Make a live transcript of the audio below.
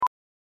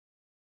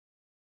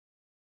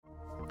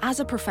As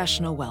a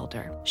professional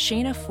welder,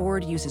 Shayna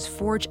Ford uses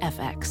Forge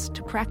FX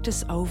to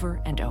practice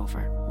over and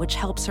over, which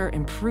helps her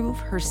improve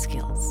her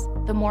skills.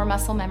 The more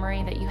muscle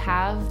memory that you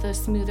have, the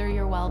smoother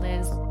your weld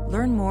is.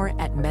 Learn more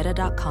at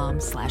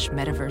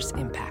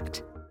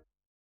meta.com/metaverseimpact.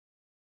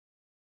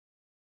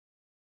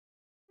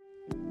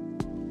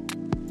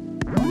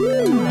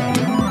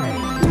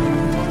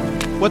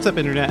 What's up,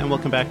 Internet, and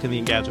welcome back to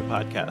the Engadget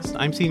Podcast.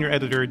 I'm Senior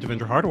Editor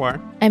Devendra Hardawar.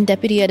 I'm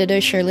Deputy Editor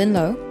Sherlyn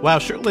Lowe. Wow,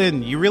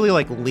 Sherlyn, you really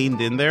leaned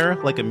in there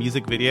like a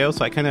music video,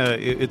 so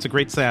it's a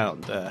great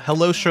sound.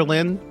 Hello,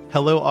 Sherlyn.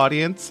 Hello,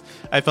 audience.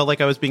 I felt like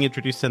I was being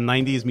introduced to a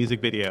 90s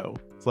music video.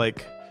 It's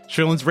like,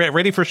 Sherlyn's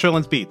ready for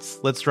Sherlyn's beats.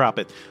 Let's drop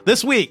it.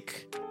 This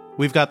week,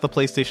 we've got the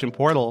PlayStation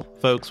Portal,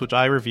 folks, which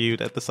I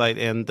reviewed at the site,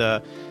 and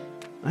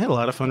I had a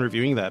lot of fun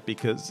reviewing that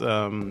because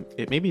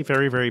it made me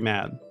very, very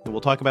mad. And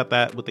we'll talk about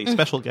that with a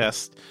special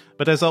guest.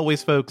 But as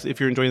always, folks, if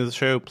you're enjoying the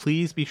show,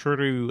 please be sure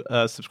to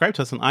subscribe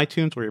to us on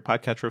iTunes or your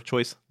podcatcher of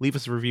choice. Leave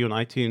us a review on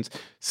iTunes.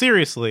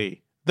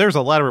 Seriously, there's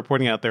a lot of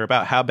reporting out there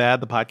about how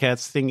bad the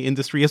podcasting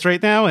industry is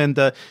right now. And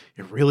it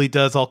really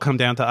does all come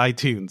down to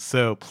iTunes.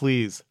 So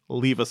please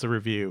leave us a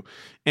review.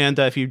 And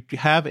if you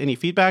have any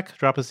feedback,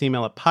 drop us an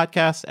email at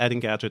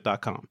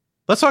podcast@engadget.com.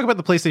 Let's talk about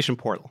the PlayStation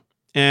Portal.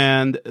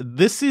 And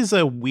this is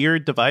a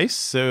weird device,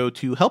 so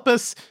to help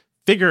us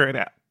figure it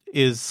out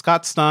is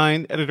Scott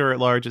Stein,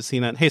 editor-at-large at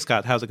CNET. Hey,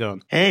 Scott, how's it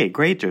going? Hey,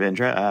 great,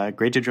 Devendra.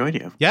 Great to join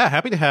you. Yeah,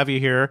 happy to have you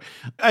here.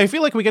 I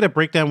feel like we got to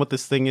break down what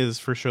this thing is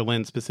for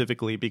Sherlyn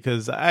specifically,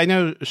 because I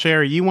know,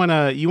 Cher, you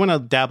wanna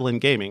dabble in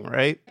gaming,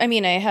 right? I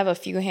mean, I have a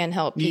few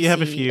handheld PC you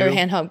have a few. or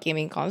handheld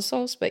gaming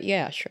consoles, but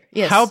yeah, sure.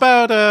 Yes. How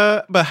about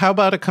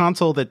a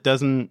console that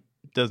doesn't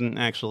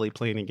actually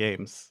play any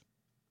games?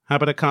 How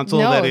about a console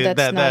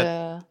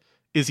that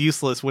is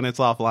useless when it's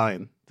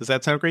offline? Does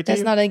that sound great to you?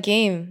 That's not a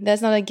game.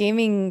 That's not a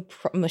gaming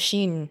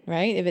machine,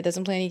 right? If it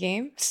doesn't play any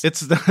games.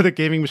 It's not a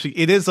gaming machine.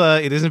 It is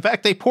in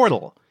fact a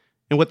portal.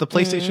 And what the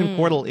PlayStation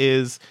Portal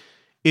is,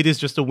 it is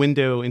just a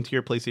window into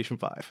your PlayStation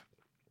 5.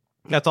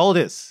 That's all it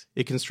is.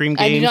 It can stream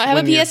games. I do not have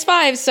a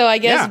PS5, so I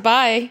guess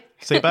bye.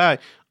 Say bye.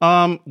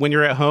 When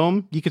you're at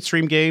home, you could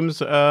stream games,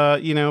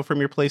 from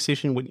your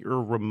PlayStation when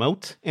you're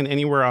remote and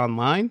anywhere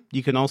online.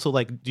 You can also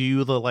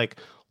do the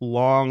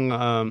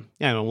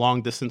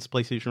long distance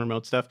PlayStation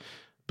remote stuff.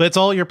 But it's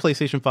all your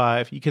PlayStation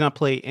 5. You cannot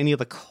play any of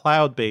the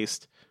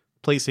cloud-based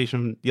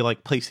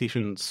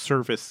PlayStation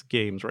service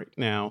games right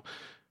now.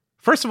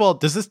 First of all,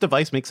 does this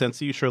device make sense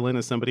to you, Sherlyn,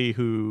 as somebody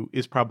who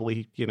is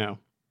probably,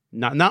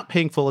 not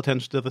paying full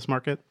attention to this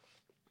market?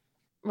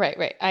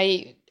 Right.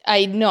 I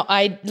know.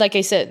 Like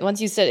I said, once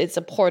you said it's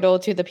a portal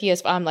to the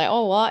PS5, I'm like,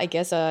 oh well, I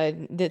guess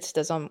this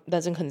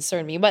doesn't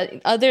concern me.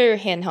 But other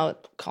handheld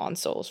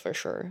consoles for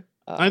sure.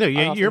 I know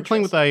you're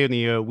playing with IO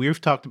Neo.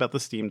 We've talked about the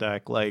Steam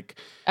Deck.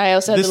 I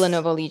also have the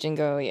Lenovo Legion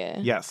Go. Yeah.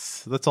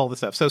 Yes, that's all the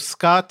stuff. So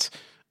Scott,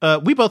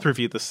 we both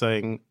reviewed this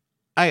thing.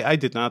 I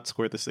did not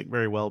score this thing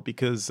very well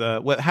because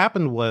what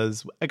happened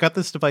was I got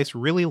this device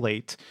really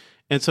late,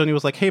 and Sony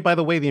was like, "Hey, by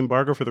the way, the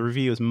embargo for the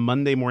review is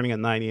Monday morning at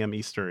 9 a.m.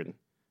 Eastern,"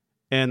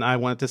 and I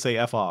wanted to say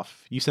 "F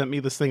off." You sent me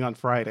this thing on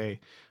Friday,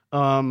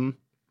 so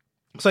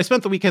I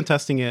spent the weekend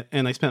testing it,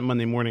 and I spent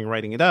Monday morning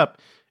writing it up.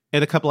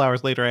 And a couple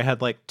hours later, I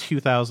had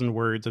 2,000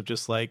 words of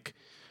just I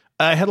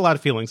had a lot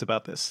of feelings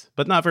about this,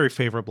 but not very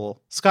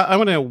favorable. Scott, I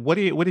want to know, what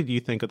did you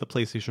think of the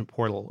PlayStation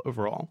Portal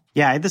overall?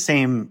 Yeah, I had the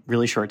same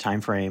really short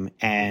time frame,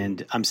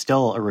 and I'm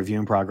still a review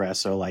in progress,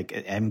 so I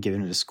haven't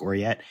given it a score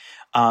yet.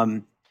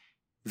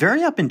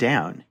 Very up and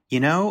down,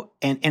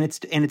 and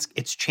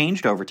it's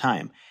changed over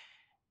time.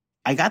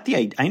 I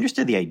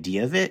understood the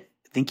idea of it,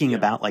 thinking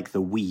about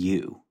the Wii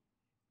U.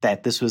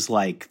 That this was the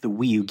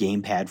Wii U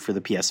gamepad for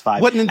the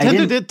PS5. What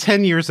Nintendo did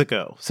 10 years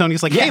ago.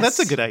 Sony's like, hey, that's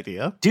a good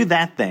idea. Do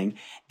that thing.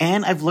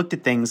 And I've looked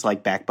at things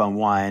like Backbone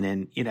One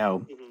and,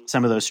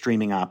 some of those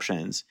streaming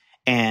options.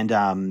 And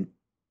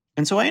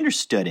so I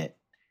understood it.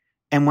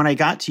 And when I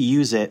got to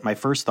use it, my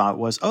first thought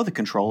was, oh, the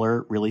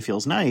controller really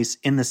feels nice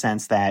in the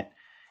sense that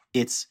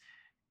it's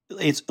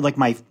like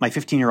my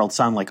 15-year-old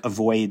son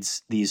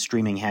avoids these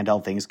streaming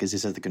handheld things because he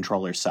says the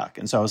controllers suck.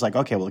 And so I was like,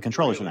 okay, well, the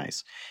controllers are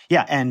nice.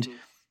 Yeah, and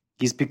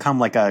he's become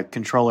a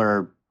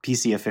controller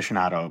PC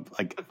aficionado,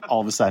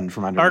 all of a sudden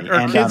from under me.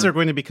 Our kids are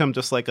going to become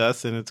just like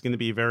us, and it's going to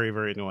be very,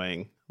 very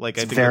annoying. I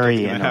think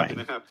very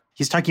annoying.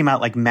 He's talking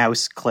about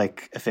mouse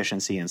click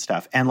efficiency and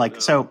stuff.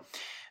 And so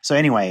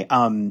anyway,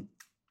 I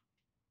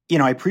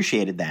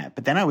appreciated that.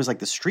 But then I was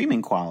the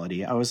streaming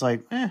quality, I was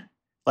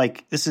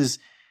this is,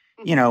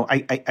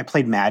 I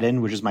played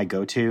Madden, which is my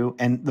go-to.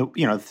 And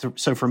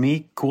so for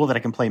me, cool that I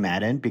can play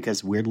Madden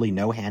because weirdly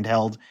no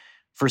handheld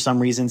for some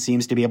reason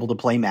seems to be able to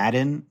play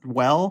Madden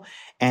well,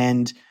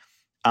 and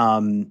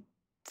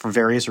for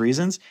various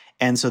reasons.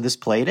 And so this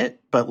played it,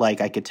 but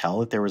I could tell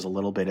that there was a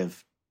little bit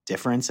of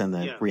difference in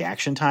the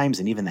reaction times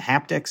and even the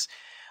haptics.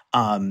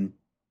 And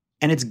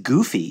it's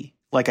goofy.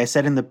 Like I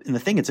said in the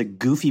thing, it's a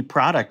goofy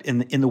product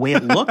in the way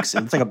it looks.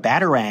 It's like a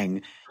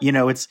Batarang.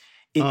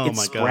 It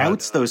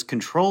sprouts those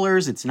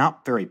controllers. It's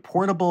not very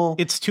portable.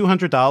 It's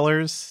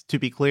 $200 to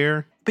be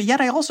clear. But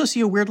yet I also see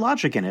a weird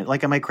logic in it.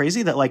 Am I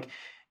crazy that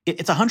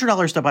it's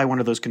 $100 to buy one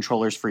of those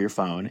controllers for your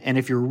phone. And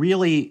if you're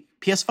really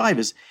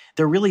PS5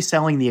 they're really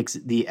selling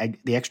the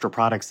extra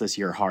products this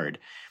year hard.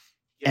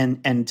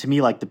 And to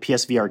me, like the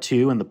PSVR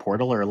 2 and the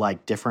Portal are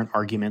like different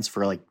arguments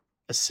for like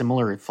a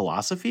similar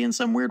philosophy in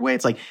some weird way.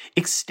 It's like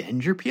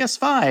extend your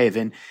PS5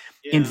 and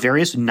in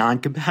various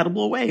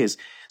non-compatible ways.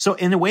 So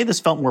in a way, this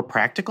felt more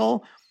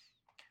practical,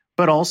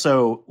 but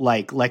also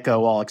like let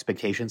go all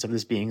expectations of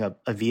this being a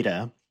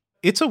Vita.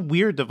 It's a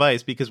weird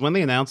device because when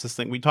they announced this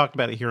thing, we talked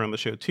about it here on the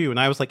show too, and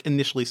I was like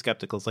initially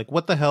skeptical. It's like,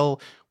 what the hell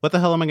am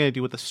I going to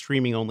do with a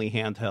streaming only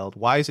handheld?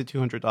 Why is it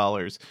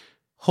 $200?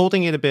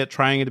 Holding it a bit,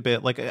 trying it a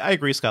bit. Like, I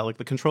agree, Scott. Like,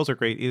 the controls are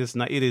great. It is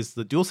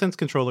the DualSense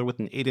controller with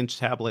an 8-inch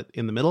tablet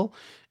in the middle,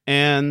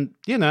 and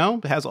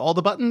it has all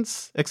the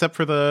buttons except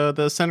for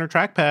the center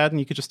trackpad, and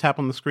you could just tap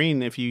on the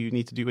screen if you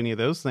need to do any of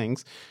those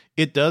things.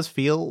 It does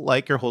feel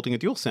like you're holding a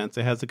DualSense.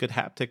 It has a good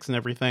haptics and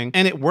everything,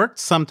 and it worked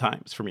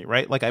sometimes for me,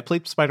 right? Like, I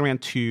played Spider-Man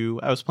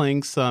 2. I was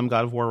playing some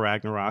God of War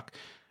Ragnarok,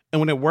 and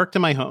when it worked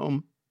in my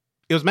home,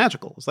 it was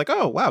magical. It's like,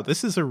 oh wow,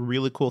 this is a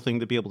really cool thing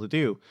to be able to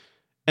do.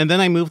 And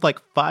then I moved like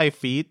 5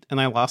 feet and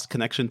I lost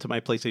connection to my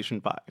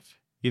PlayStation 5,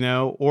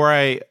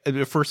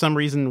 or for some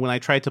reason, when I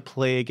tried to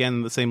play again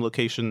in the same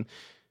location,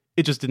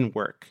 it just didn't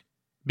work.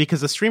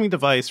 Because a streaming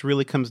device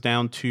really comes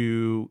down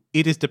to,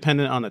 it is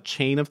dependent on a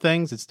chain of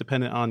things. It's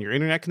dependent on your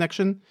internet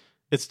connection.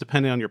 It's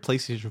dependent on your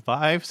PlayStation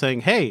 5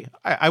 saying, hey,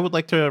 I would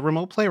like to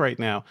remote play right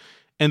now.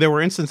 And there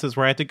were instances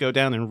where I had to go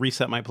down and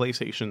reset my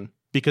PlayStation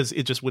because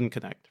it just wouldn't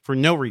connect for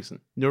no reason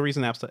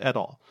at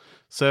all.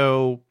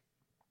 So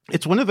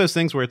it's one of those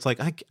things where it's like,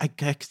 I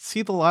could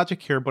see the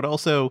logic here, but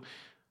also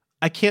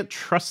I can't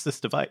trust this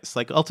device.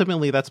 Like,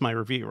 ultimately, that's my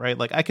review, right?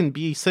 Like, I can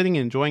be sitting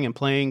and enjoying and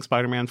playing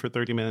Spider-Man for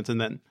 30 minutes and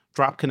then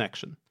drop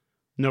connection.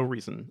 No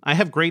reason. I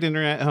have great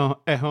internet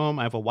at home.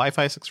 I have a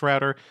Wi-Fi 6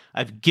 router. I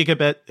have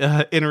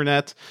gigabit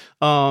internet.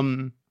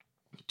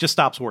 Just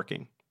stops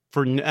working.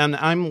 And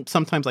I'm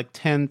sometimes like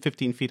 10,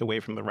 15 feet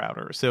away from the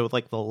router. So,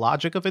 like, the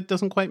logic of it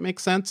doesn't quite make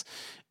sense.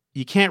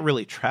 You can't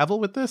really travel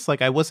with this.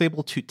 Like, I was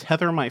able to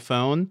tether my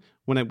phone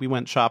when we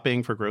went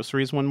shopping for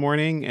groceries one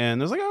morning,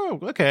 and I was like, oh,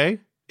 okay.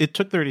 It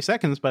took 30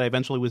 seconds, but I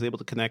eventually was able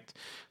to connect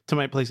to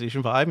my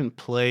PlayStation 5 and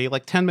play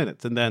like 10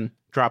 minutes and then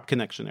drop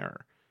connection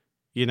error.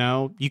 You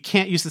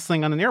can't use this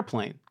thing on an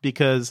airplane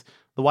because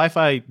the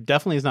Wi-Fi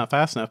definitely is not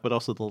fast enough, but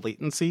also the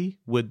latency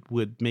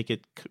would make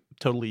it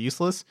totally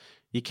useless.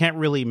 You can't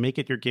really make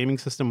it your gaming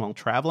system while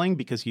traveling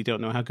because you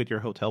don't know how good your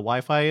hotel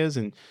Wi-Fi is,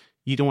 and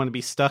you don't want to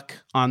be stuck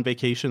on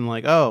vacation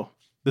like, oh,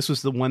 this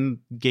was the one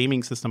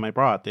gaming system I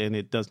brought and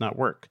it does not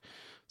work.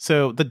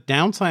 So the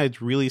downsides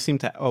really seem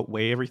to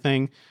outweigh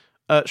everything.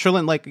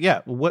 Sherlyn, like,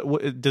 yeah,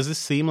 what does this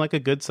seem like a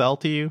good sell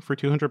to you for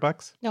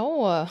 $200?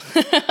 No.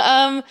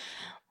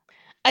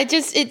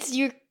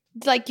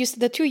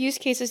 The two use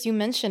cases you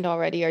mentioned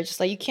already are just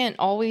like, you can't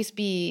always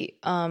be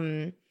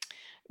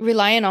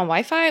relying on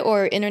Wi-Fi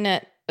or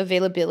internet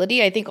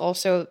availability. I think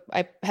also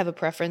I have a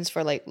preference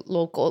for like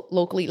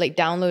locally like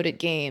downloaded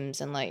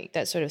games and like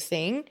that sort of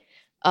thing.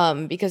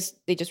 Because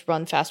they just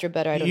run faster,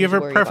 better. I don't. You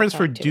have a preference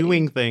for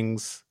doing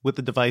things with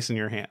the device in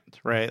your hand,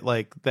 right?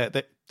 Like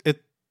that.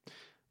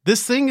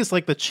 This thing is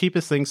like the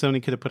cheapest thing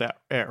Sony could have put out,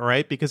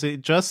 right? Because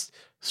it just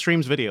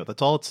streams video.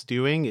 That's all it's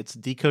doing. It's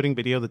decoding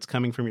video that's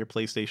coming from your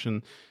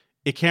PlayStation.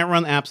 It can't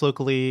run apps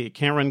locally. It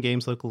can't run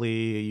games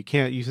locally. You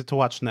can't use it to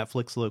watch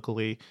Netflix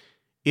locally.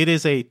 It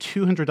is a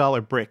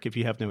 $200 brick if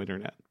you have no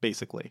internet,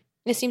 basically.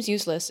 It seems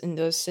useless in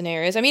those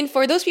scenarios. I mean,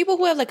 for those people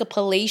who have like a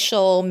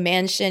palatial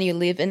mansion, you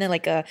live in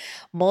like a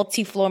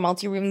multi-floor,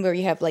 multi-room where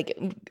you have like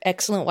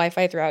excellent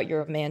Wi-Fi throughout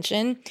your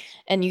mansion,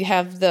 and you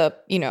have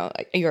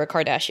you're a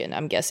Kardashian,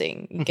 I'm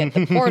guessing. You get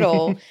the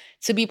Portal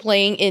to be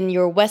playing in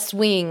your West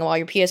Wing while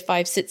your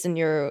PS5 sits in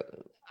your...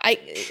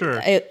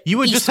 you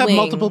would just have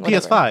multiple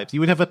PS5s.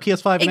 You would have a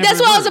PS5 in That's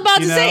what I was about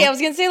to know? say. I was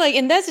going to say, like,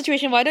 in that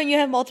situation, why don't you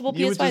have multiple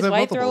PS5s?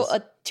 Why throw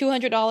a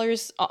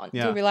 $200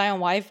 to rely on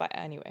Wi-Fi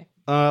anyway?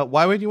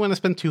 Why would you want to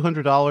spend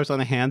 $200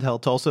 on a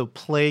handheld to also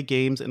play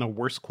games in a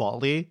worse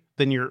quality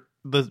than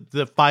the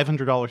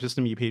 $500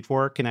 system you paid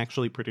for can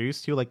actually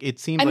produce to? Like, it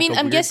seems like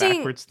a weird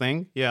backwards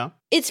thing. Yeah.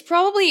 It's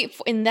probably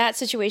in that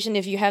situation,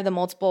 if you have the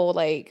multiple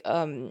like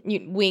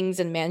wings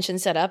and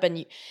mansions set up,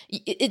 and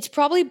it's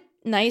probably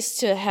nice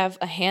to have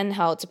a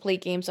handheld to play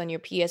games on your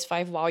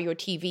PS5 while your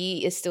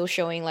TV is still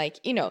showing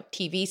like,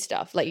 TV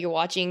stuff. Like you're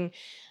watching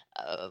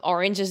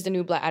Orange is the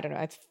New Black. I don't know.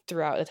 I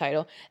threw out the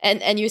title.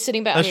 And you're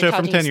sitting back on your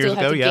couch from 10 years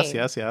ago.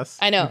 Yes.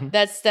 I know. Mm-hmm.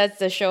 That's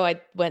the show I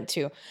went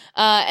to.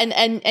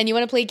 And you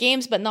want to play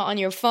games, but not on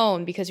your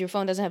phone because your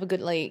phone doesn't have a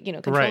good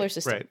controller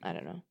system. Right. I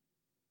don't know.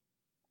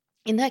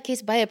 In that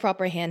case, buy a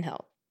proper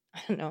handheld.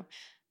 I don't know.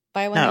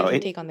 Buy one that you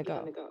can take on the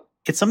go.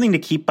 It's something to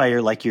keep by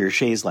your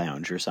chaise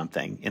lounge or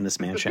something in this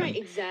mansion. Right,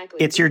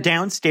 exactly. It's your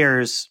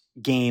downstairs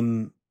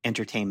game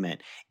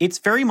entertainment. It's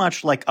very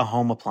much like a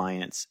home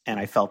appliance, and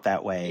I felt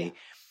that way. Yeah.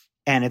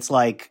 And it's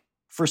like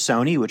for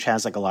Sony, which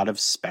has like a lot of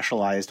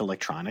specialized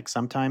electronics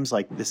sometimes,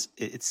 like this,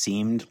 it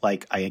seemed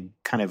like I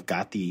kind of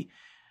got the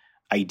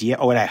idea,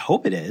 or what I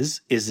hope it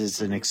is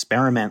an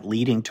experiment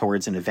leading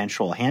towards an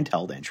eventual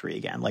handheld entry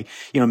again. Like,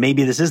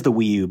 maybe this is the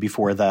Wii U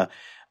before the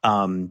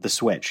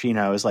Switch.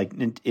 Is like,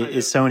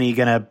 is Sony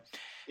gonna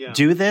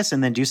do this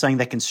and then do something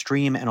that can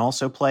stream and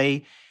also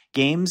play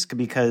games?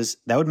 Because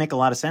that would make a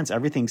lot of sense.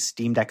 Everything's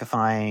Steam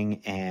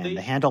Deckifying, and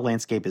the handheld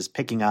landscape is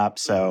picking up.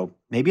 So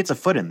maybe it's a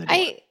foot in the door.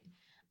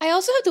 I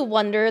also have to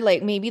wonder,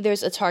 like, maybe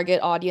there's a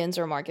target audience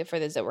or market for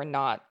this that we're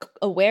not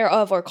aware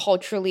of or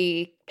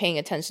culturally paying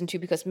attention to,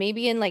 because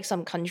maybe in like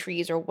some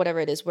countries or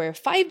whatever it is where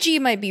 5G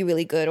might be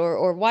really good,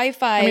 or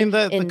Wi-Fi. I mean,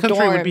 the country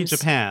dorms. would be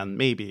Japan,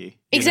 maybe.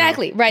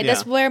 Exactly, right. Yeah.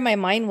 That's where my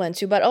mind went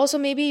to. But also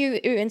maybe you're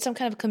in some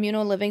kind of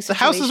communal living situation.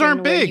 The houses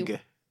aren't big.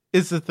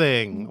 Is the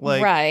thing,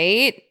 like,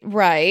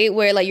 right,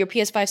 where like your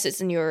PS5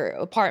 sits in your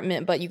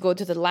apartment, but you go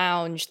to the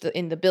lounge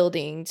in the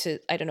building to,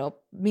 I don't know,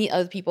 meet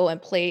other people and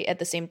play at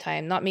the same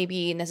time, not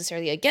maybe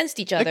necessarily against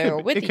each other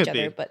or with each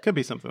other, but could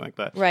be something like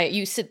that, right?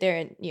 You sit there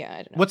and I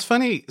don't know. What's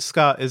funny,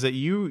 Scott, is that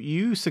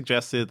you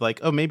suggested like,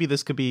 oh, maybe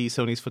this could be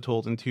Sony's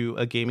foothold into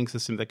a gaming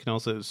system that can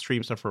also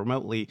stream stuff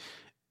remotely.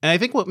 And I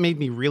think what made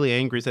me really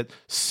angry is that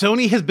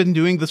Sony has been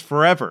doing this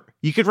forever.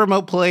 You could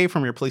remote play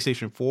from your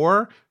PlayStation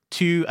 4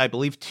 to, I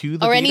believe, to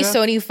the or Vita. any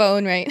Sony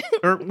phone, right?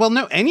 Or, well,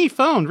 no, any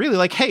phone, really.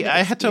 Like, hey,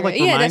 I had to like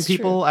remind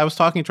people. True. I was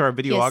talking to our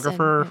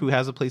videographer who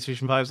has a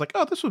PlayStation 5. I was like,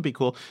 oh, this would be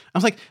cool. I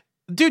was like,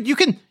 dude, you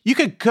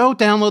could go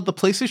download the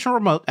PlayStation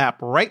Remote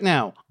app right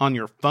now on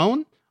your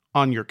phone,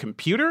 on your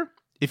computer.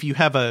 If you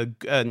have a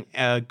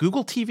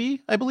Google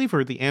TV, I believe,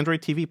 or the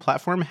Android TV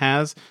platform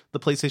has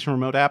the PlayStation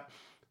Remote app,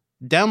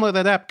 download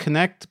that app,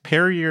 connect,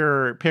 pair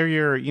your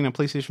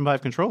PlayStation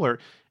 5 controller,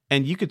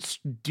 and you could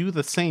do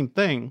the same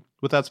thing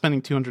without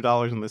spending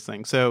 $200 on this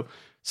thing. So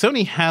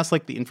Sony has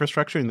like the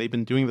infrastructure, and they've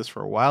been doing this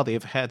for a while.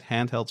 They've had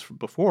handhelds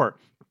before.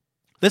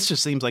 This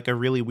just seems like a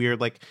really weird,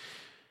 like,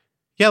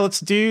 yeah, let's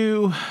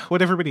do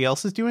what everybody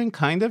else is doing,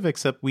 kind of,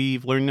 except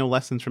we've learned no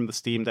lessons from the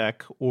Steam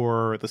Deck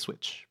or the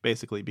Switch,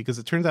 basically, because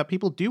it turns out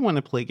people do want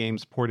to play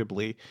games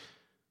portably,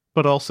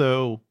 but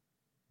also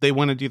they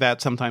want to do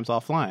that sometimes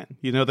offline.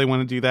 They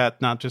want to do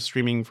that not just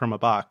streaming from a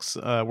box,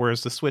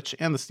 whereas the Switch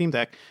and the Steam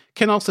Deck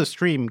can also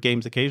stream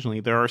games occasionally.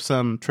 There are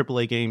some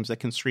AAA games that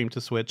can stream to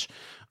Switch.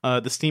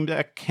 The Steam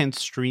Deck can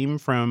stream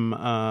from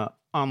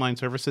online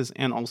services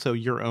and also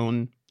your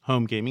own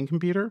home gaming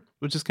computer,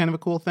 which is kind of a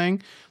cool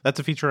thing. That's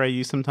a feature I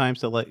use sometimes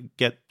to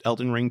get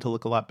Elden Ring to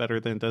look a lot better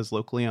than it does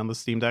locally on the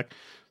Steam Deck.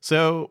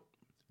 So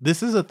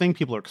this is a thing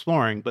people are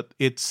exploring, but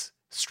it's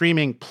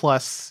streaming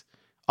plus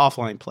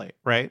offline play,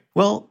 right?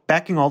 Well,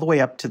 backing all the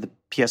way up to the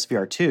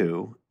PSVR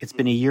 2, it's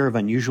been a year of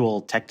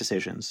unusual tech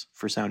decisions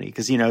for Sony.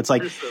 Because, it's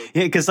like,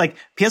 because like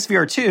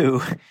PSVR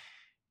 2,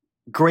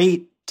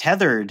 great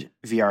tethered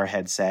VR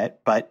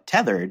headset, but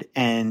tethered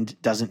and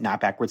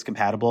not backwards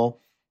compatible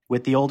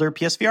with the older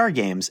PSVR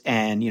games.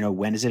 And,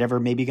 when is it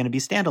ever maybe going to be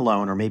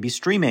standalone or maybe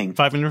streaming?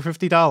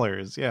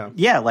 $550, yeah.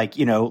 Yeah, like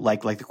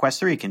the Quest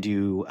 3 can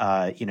do,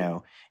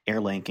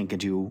 Airlink and can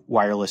do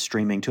wireless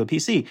streaming to a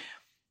PC.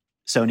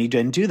 Sony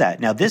didn't do that.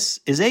 Now, this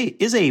is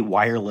a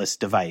wireless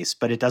device,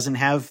 but it doesn't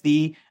have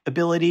the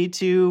ability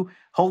to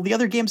hold the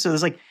other games. So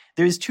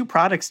there's two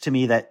products to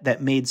me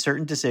that made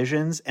certain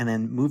decisions and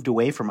then moved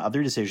away from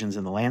other decisions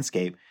in the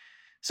landscape.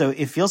 So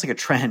it feels like a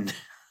trend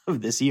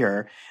of this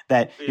year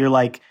that you're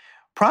like,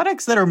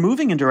 products that are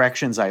moving in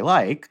directions I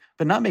like,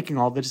 but not making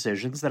all the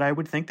decisions that I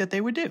would think that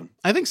they would do.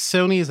 I think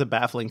Sony is a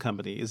baffling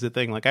company is the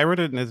thing. Like, I wrote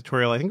an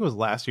editorial, I think it was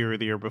last year or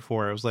the year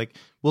before. I was like,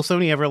 will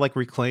Sony ever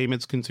reclaim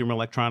its consumer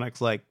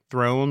electronics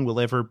throne? Will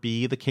ever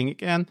be the king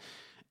again?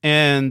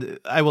 And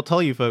I will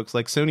tell you folks,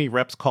 Sony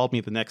reps called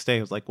me the next day.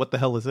 I was like, what the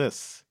hell is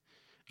this?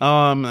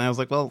 And I was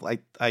like, well,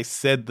 I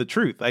said the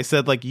truth. I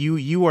said,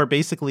 you are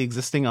basically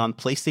existing on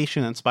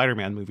PlayStation and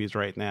Spider-Man movies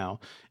right now.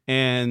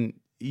 And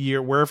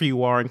wherever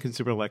you are in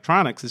consumer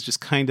electronics is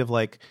just kind of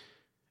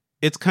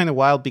it's kind of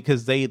wild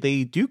because they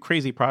do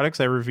crazy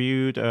products. I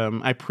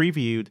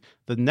previewed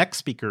the neck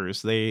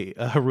speakers they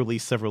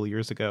released several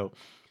years ago.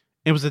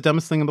 It was the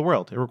dumbest thing in the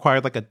world. It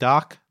required a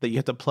dock that you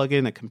had to plug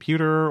in a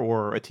computer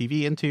or a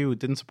TV into. It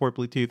didn't support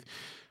Bluetooth.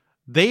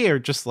 They are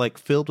just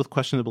filled with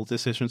questionable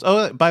decisions.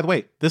 Oh, by the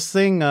way, this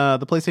thing,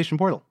 the PlayStation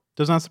Portal,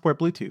 does not support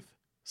Bluetooth.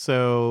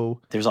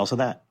 So there's also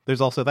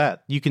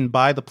that. You can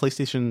buy the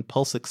PlayStation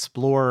Pulse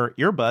Explorer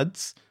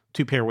earbuds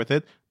to pair with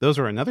it. Those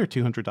are another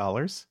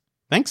 $200.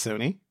 Thanks,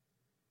 Sony.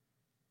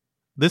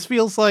 This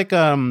feels like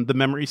the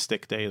memory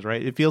stick days,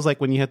 right? It feels like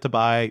when you had to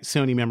buy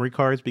Sony memory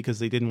cards because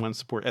they didn't want to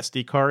support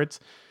SD cards.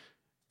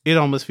 It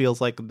almost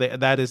feels like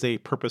that is a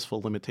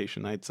purposeful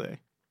limitation, I'd say.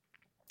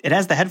 It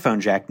has the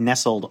headphone jack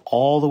nestled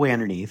all the way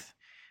underneath,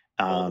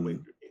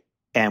 and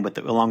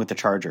along with the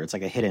charger. It's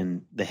like the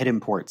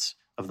hidden ports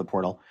of the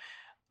Portal.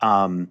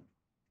 The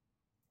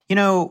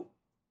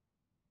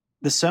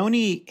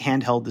Sony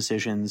handheld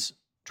decisions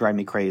drive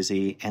me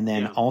crazy. And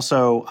then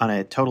also on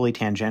a totally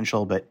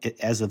tangential, but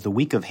as of the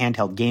week of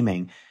handheld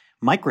gaming,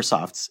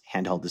 Microsoft's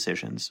handheld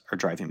decisions are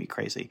driving me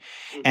crazy.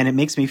 Mm-hmm. And it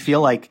makes me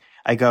feel like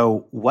I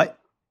go, what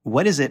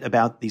is it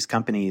about these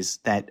companies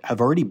that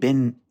have already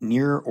been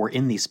near or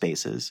in these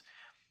spaces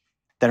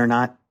that are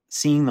not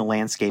seeing the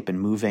landscape and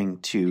moving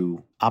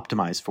to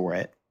optimize for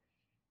it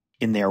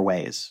in their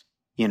ways,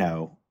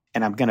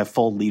 and I'm going to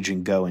fold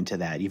Legion Go into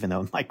that, even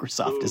though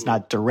Microsoft is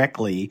not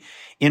directly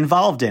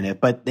involved in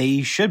it, but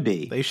they should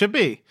be. They should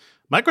be.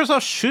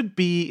 Microsoft should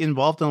be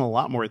involved in a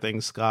lot more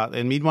things, Scott.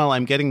 And meanwhile,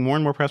 I'm getting more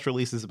and more press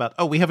releases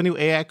about, we have a new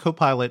AI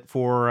Copilot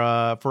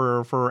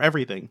for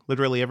everything,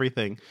 literally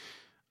everything.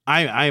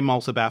 I'm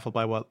also baffled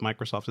by what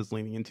Microsoft is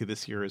leaning into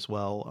this year as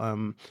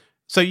well.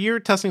 So you're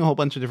testing a whole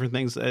bunch of different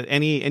things.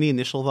 Any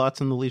initial thoughts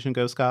on the Legion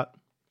Go, Scott?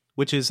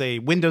 Which is a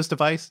Windows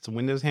device. It's a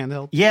Windows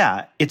handheld.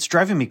 Yeah, it's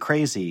driving me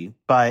crazy,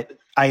 but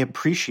I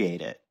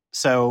appreciate it.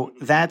 So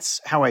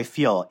that's how I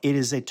feel. It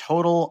is a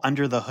total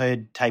under the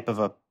hood type of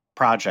a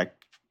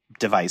project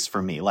device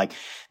for me. Like,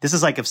 this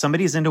is like if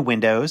somebody's into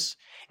Windows,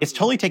 it's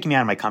totally taking me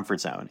out of my comfort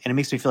zone, and it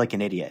makes me feel like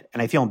an idiot,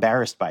 and I feel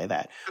embarrassed by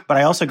that. But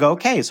I also go,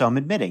 okay, so I'm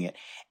admitting it.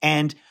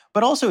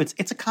 But also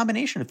it's a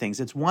combination of things.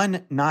 It's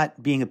one, not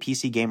being a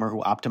PC gamer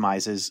who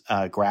optimizes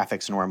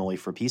graphics normally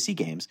for PC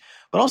games,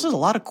 but also there's a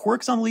lot of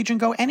quirks on Legion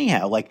Go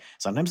anyhow. Like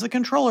sometimes the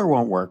controller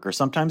won't work, or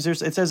sometimes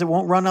it says it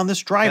won't run on this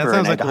driver.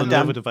 That sounds like a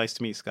Lenovo device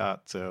to me,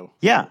 Scott. So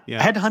yeah,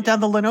 I had to hunt down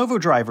the Lenovo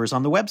drivers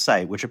on the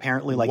website, which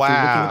apparently, like, through looking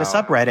at a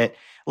subreddit,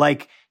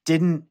 like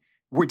didn't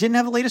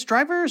have the latest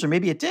drivers, or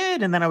maybe it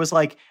did. And then I was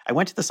like, I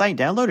went to the site and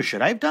downloaded.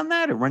 Should I have done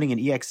that? I'm running an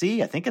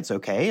EXE. I think it's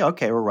okay.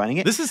 Okay, we're running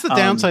it. This is the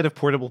downside of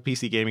portable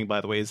PC gaming, by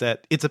the way, is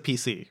that it's a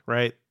PC,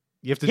 right?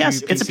 You have to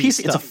yes, do it's a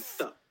PC.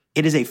 stuff.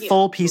 It is a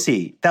full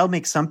PC. That'll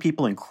make some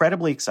people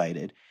incredibly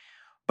excited.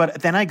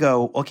 But then I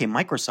go, okay,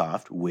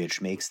 Microsoft, which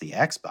makes the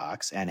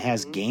Xbox and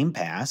has Game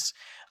Pass,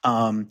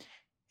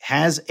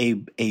 has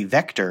a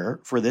vector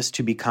for this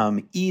to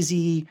become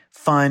easy,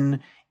 fun,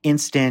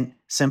 instant,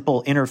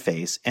 simple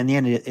interface, and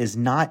then it is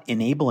not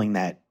enabling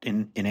that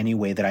in any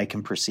way that I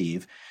can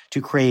perceive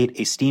to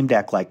create a Steam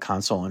Deck-like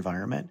console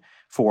environment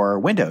for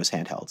Windows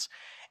handhelds.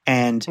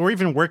 Or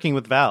even working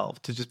with Valve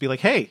to just be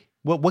like, hey,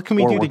 what can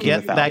we do to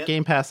get that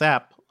Game Pass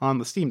app on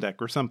the Steam Deck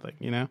or something,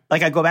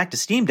 Like, I go back to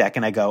Steam Deck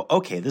and I go,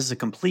 okay, this is a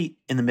complete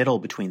in the middle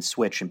between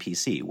Switch and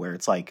PC, where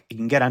it's like you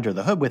can get under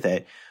the hood with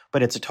it,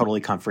 but it's a totally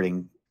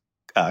comforting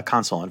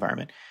console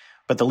environment.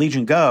 But the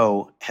Legion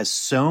Go has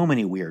so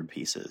many weird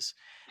pieces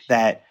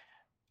that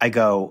I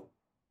go,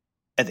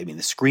 I mean,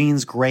 the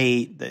screen's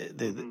great.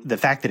 The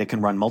fact that it can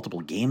run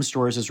multiple game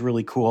stores is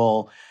really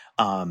cool.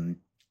 The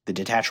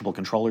detachable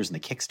controllers and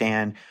the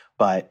kickstand,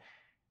 but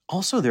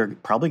also there are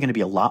probably going to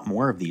be a lot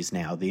more of these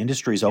now. The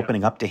industry is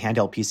opening up to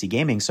handheld PC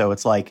gaming, so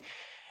it's like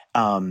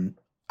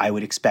I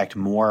would expect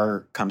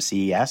more come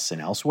CES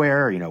and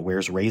elsewhere.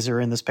 Where's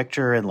Razer in this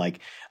picture? And like,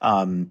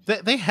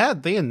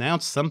 they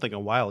announced something a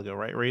while ago,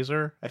 right?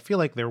 Razer. I feel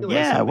like there was.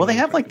 Yeah, well, they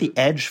have like the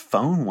Edge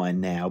phone one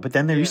now, but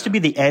then there used to be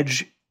the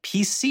Edge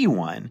PC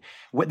one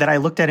that I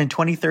looked at in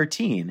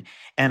 2013,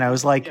 and I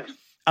was like,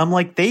 I'm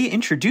like, they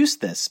introduced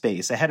this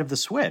space ahead of the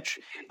Switch.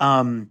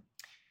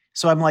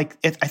 So I'm like,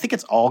 I think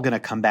it's all going to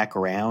come back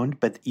around,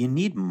 but you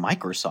need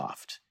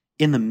Microsoft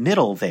in the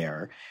middle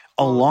there,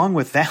 along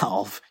with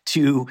Valve,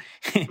 to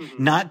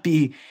not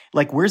be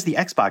like, where's the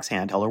Xbox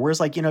handheld, or where's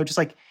like, just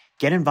like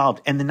get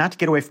involved, and then not to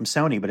get away from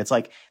Sony, but it's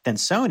like, then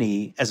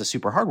Sony as a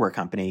super hardware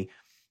company,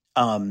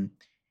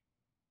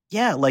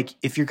 like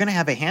if you're going to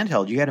have a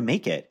handheld, you got to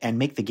make it and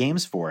make the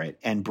games for it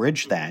and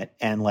bridge that.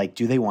 And like,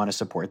 do they want to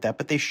support that?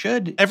 But they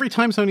should. Every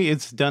time Sony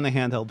has done a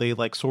handheld, they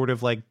like sort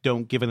of like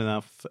don't give it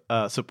enough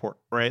support,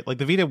 right? Like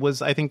the Vita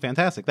was, I think,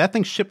 fantastic. That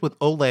thing shipped with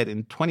OLED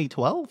in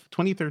 2012,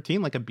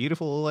 2013, like a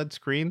beautiful OLED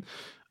screen.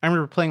 I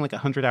remember playing like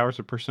 100 hours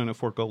of Persona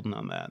 4 Golden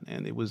on that,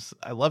 and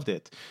I loved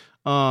it.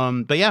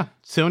 But yeah,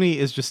 Sony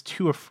is just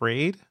too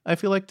afraid, I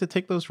feel like, to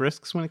take those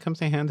risks when it comes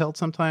to handheld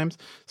sometimes.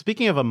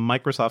 Speaking of a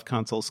Microsoft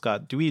console,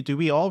 Scott, do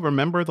we all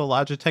remember the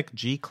Logitech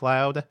G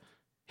Cloud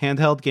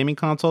handheld gaming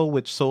console,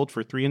 which sold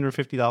for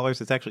 $350?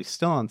 It's actually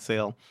still on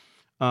sale.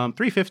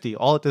 $350,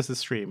 all it does is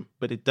stream,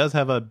 but it does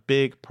have a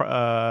big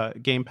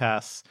Game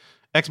Pass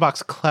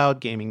Xbox Cloud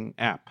gaming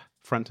app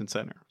front and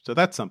center. So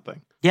that's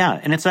something. Yeah,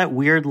 and it's that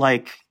weird,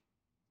 like,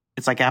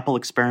 it's like Apple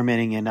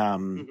experimenting in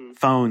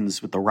phones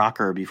with the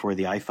rocker before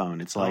the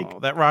iPhone. It's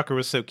like, that rocker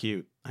was so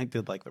cute. I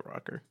did like the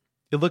rocker.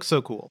 It looks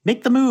so cool.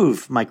 Make the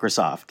move,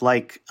 Microsoft.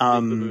 Like,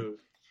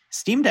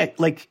 Steam Deck,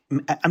 like,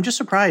 I'm just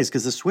surprised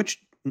because the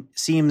Switch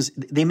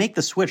they make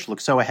the Switch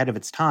look so ahead of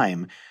its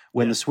time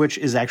when the Switch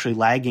is actually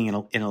lagging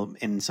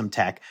in some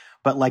tech.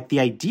 But like the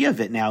idea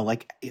of it now,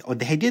 like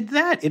they did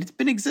that. It's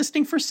been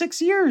existing for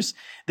 6 years.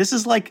 This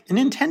is like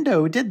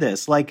Nintendo did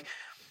this. Like,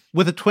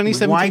 with a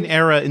 2017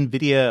 era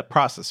NVIDIA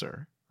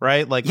processor,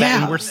 right? Like,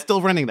 that, and we're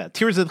still running that.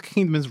 Tears of the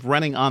Kingdom is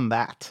running on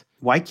that.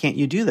 Why can't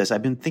you do this?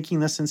 I've been thinking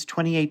this since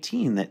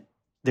 2018, that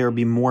there would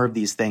be more of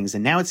these things.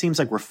 And now it seems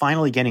like we're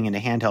finally getting into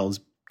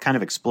handhelds kind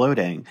of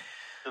exploding.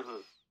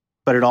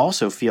 But it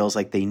also feels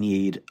like they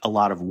need a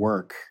lot of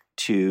work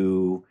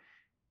to...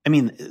 I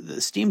mean,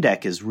 the Steam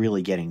Deck is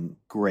really getting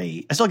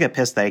great. I still get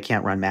pissed that I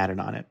can't run Madden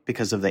on it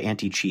because of the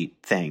anti-cheat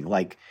thing.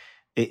 Like,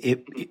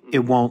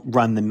 it won't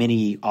run the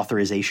mini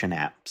authorization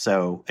app.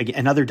 So again,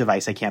 another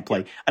device I can't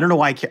play. I don't know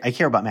why I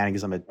care about Madden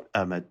because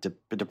I'm a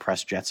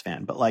depressed Jets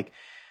fan, but like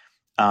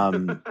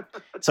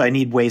So I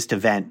need ways to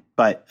vent,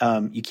 but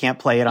you can't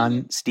play it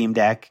on Steam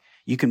Deck.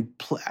 You can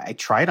I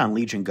tried on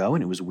Legion Go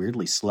and it was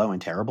weirdly slow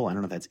and terrible. I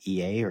don't know if that's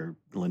EA or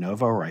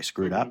Lenovo or I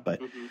screwed up,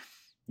 but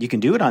you can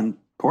do it on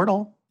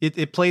Portal.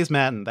 It plays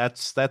Madden.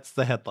 That's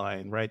the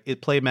headline, right?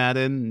 It play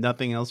Madden.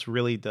 Nothing else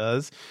really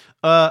does.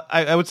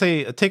 I would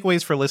say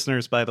takeaways for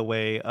listeners, by the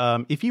way.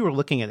 If you were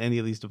looking at any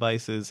of these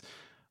devices,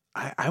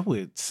 I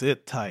would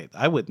sit tight.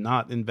 I would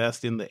not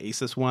invest in the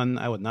Asus one.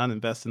 I would not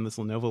invest in this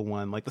Lenovo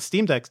one. Like the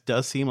Steam Deck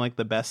does seem like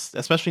the best,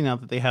 especially now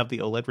that they have the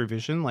OLED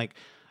revision. Like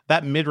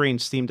that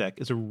mid-range Steam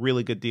Deck is a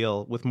really good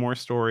deal with more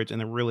storage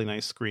and a really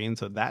nice screen.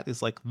 So that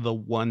is like the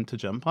one to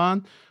jump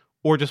on.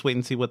 Or just wait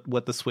and see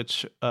what the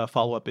Switch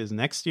follow-up is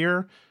next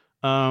year.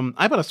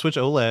 I bought a Switch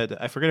OLED.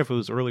 I forget if it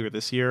was earlier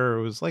this year or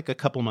it was like a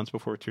couple months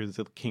before Tears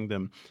of the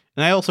Kingdom.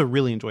 And I also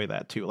really enjoy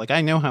that too. Like I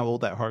know how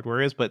old that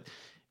hardware is, but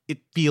it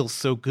feels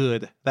so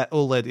good. That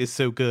OLED is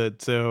so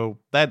good. So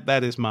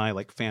that is my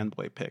like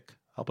fanboy pick.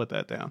 I'll put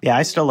that down. Yeah,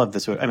 I still love the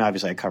Switch. I mean,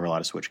 obviously I cover a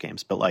lot of Switch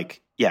games, but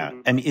like, yeah,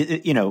 I mean,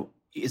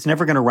 it's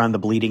never going to run the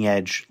bleeding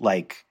edge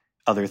like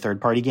other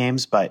third-party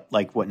games, but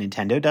like what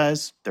Nintendo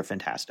does, they're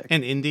fantastic.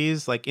 And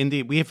indies, like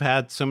we've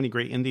had so many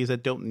great indies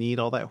that don't need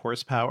all that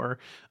horsepower.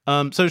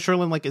 So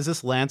Sherlyn, like, is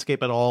this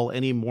landscape at all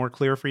any more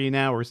clear for you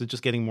now, or is it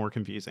just getting more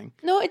confusing?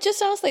 No, it just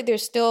sounds like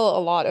there's still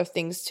a lot of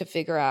things to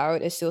figure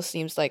out. It still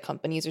seems like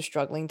companies are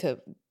struggling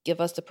to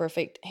give us the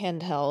perfect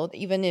handheld.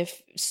 Even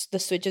if the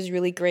Switch is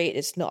really great,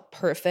 it's not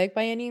perfect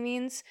by any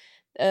means.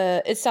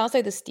 It sounds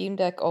like the Steam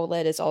Deck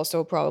OLED is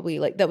also probably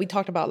like that we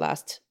talked about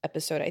last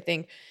episode, I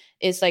think,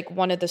 is like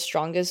one of the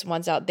strongest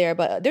ones out there.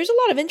 But there's a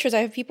lot of interest.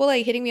 I have people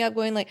like hitting me up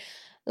going like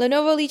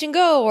Lenovo Legion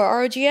Go or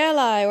ROG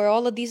Ally or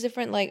all of these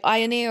different like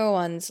Ioneo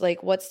ones.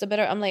 Like, what's the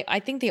better? I'm like, I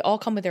think they all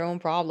come with their own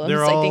problems.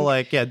 They're all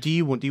like, yeah. Do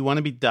you want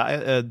to be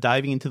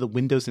diving into the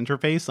Windows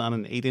interface on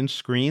an 8-inch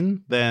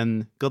screen?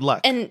 Then good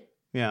luck. And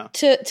yeah,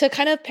 to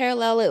kind of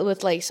parallel it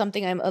with like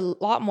something I'm a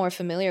lot more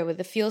familiar with,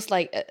 it feels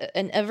like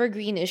an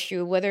evergreen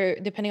issue, whether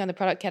depending on the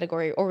product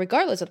category or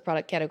regardless of the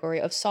product category,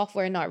 of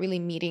software not really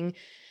meeting.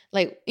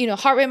 Like,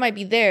 hardware might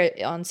be there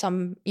on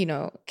some,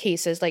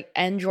 cases, like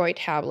Android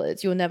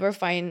tablets. You'll never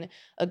find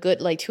a good,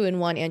 like,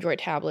 2-in-1 Android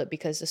tablet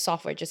because the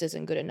software just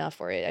isn't good enough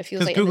for it. I feel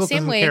like Google in the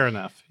same way. Care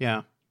enough.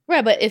 Yeah.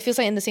 Right, but it feels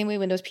like in the same way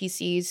Windows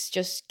PCs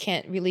just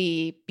can't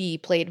really be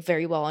played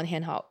very well on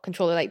handheld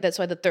controller. Like that's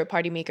why the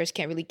third-party makers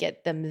can't really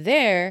get them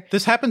there.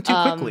 This happened too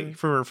quickly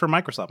for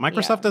Microsoft.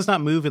 Microsoft does not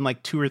move in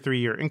like 2 or 3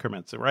 year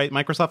increments, right?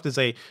 Microsoft is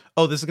this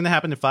is going to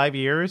happen in 5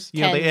 years.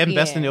 They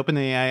invested in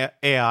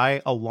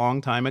OpenAI a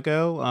long time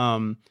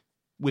ago,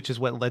 which is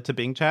what led to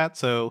Bing Chat.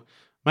 So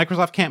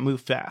Microsoft can't move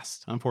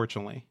fast,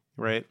 unfortunately,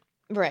 right?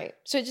 Right.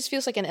 So it just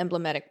feels like an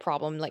emblematic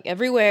problem, like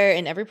everywhere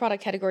in every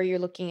product category you're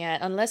looking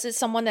at, unless it's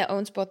someone that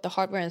owns both the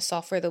hardware and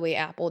software the way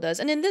Apple does.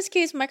 And in this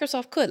case,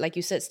 Microsoft could, like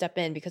you said, step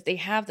in because they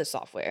have the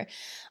software.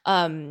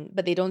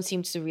 But they don't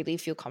seem to really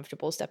feel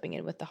comfortable stepping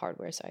in with the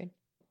hardware side.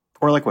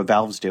 Or like what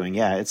Valve's doing.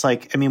 Yeah. It's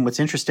like, I mean, what's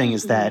interesting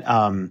is that,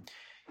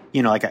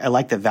 like I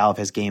like that Valve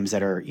has games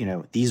that are,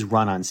 these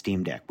run on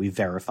Steam Deck. We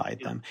verified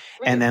them.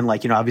 Right. And then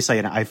like, obviously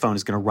an iPhone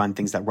is going to run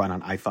things that run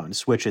on iPhone.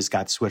 Switch has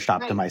got Switch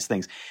optimized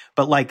things.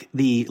 But like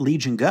the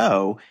Legion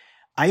Go,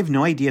 I have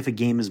no idea if a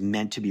game is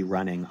meant to be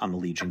running on the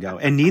Legion Go.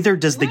 And neither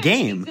does the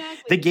game.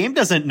 Exactly. The game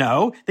doesn't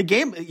know. The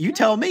game, you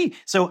tell me.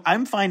 So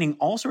I'm finding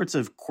all sorts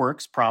of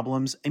quirks,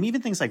 problems, and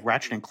even things like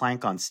Ratchet and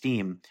Clank on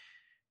Steam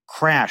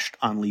crashed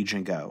on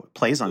Legion Go. It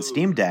plays on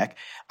Steam Deck.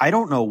 I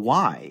don't know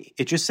why.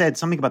 It just said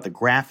something about the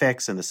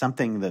graphics and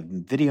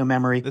the video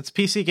memory. That's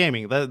PC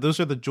gaming. Those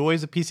are the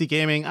joys of PC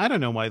gaming. I don't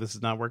know why this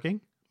is not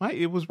working.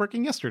 It was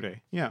working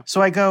yesterday. Yeah.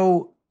 So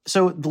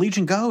the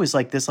Legion Go is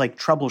like this like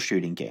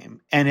troubleshooting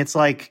game. And it's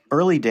like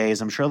early days.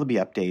 I'm sure there'll be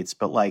updates,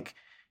 but like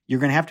you're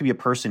going to have to be a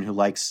person who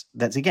likes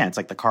that's again, it's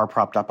like the car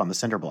propped up on the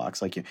cinder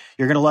blocks. Like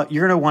you're going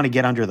to want to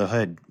get under the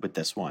hood with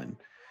this one.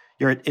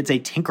 It's a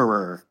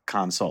tinkerer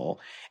console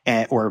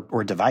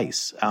or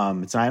device. I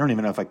don't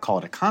even know if I call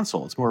it a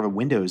console. It's more of a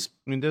Windows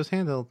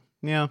handheld.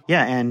 Yeah.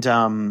 Yeah. And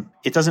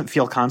it doesn't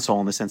feel console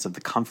in the sense of the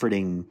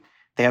comforting.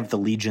 They have the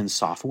Legion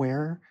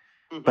software,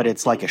 but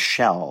it's like a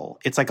shell.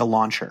 It's like a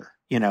launcher.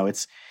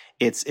 That's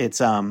why it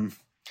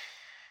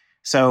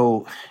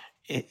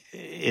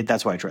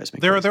drives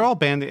me crazy. They're all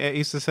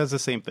Asus says the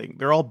same thing.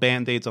 They're all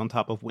Band-Aids on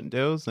top of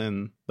Windows,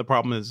 and the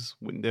problem is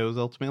Windows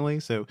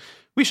ultimately. So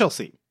we shall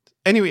see.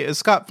 Anyway,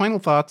 Scott, final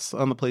thoughts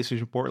on the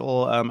PlayStation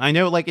Portal. I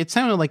know, like, it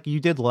sounded like you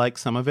did like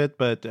some of it,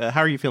 but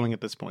how are you feeling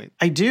at this point?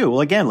 I do.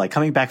 Well, again, like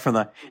coming back from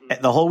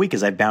the whole week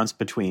as I bounced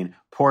between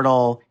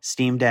Portal,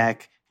 Steam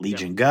Deck,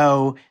 Legion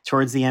Go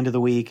towards the end of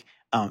the week,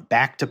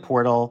 back to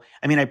Portal.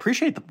 I mean, I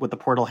appreciate what the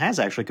Portal has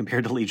actually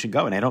compared to Legion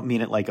Go, and I don't mean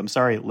it like, I'm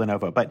sorry,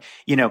 Lenovo, but,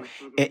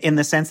 in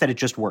the sense that it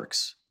just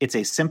works. It's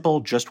a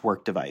simple, just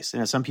work device.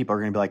 Some people are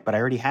going to be like, but I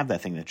already have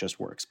that thing that just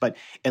works. But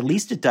at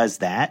least it does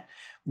that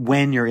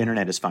when your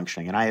internet is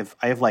functioning. And I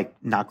have like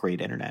not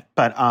great internet,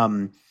 but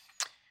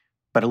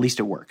but at least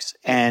it works.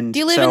 And do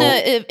you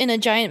live in a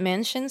giant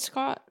mansion,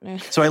 Scott?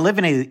 So I live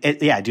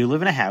I do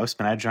live in a house,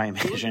 but not a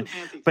giant mansion.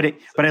 But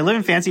I live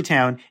in Fancy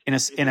Town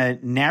in a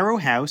narrow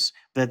house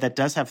that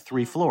does have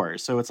 3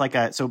 floors. So it's like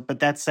but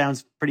that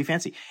sounds pretty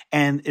fancy.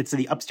 And it's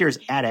the upstairs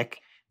attic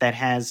that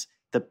has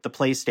the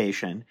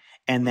PlayStation,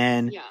 and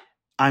then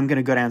I'm going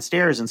to go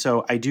downstairs. And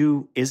so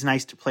is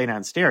nice to play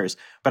downstairs,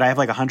 but I have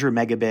like 100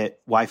 megabit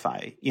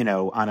Wi-Fi,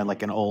 on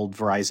an old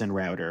Verizon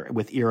router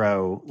with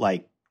Eero,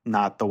 like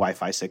not the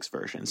Wi-Fi 6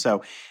 version.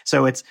 So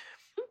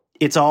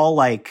it's all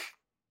like,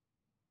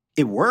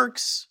 it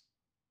works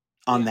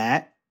on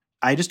that.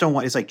 I just don't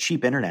want, it's like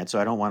cheap internet. So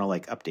I don't want to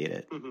like update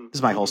it. Mm-hmm. This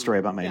is my whole story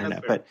about my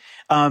internet, but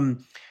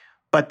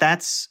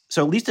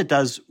so at least it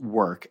does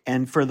work.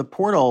 And for the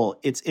Portal,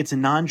 it's a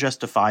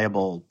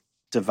non-justifiable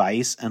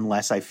device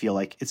unless I feel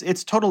like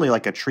it's totally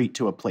like a treat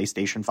to a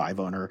PlayStation 5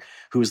 owner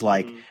who's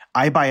like,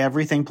 I buy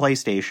everything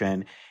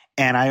PlayStation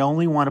and I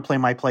only want to play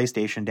my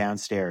PlayStation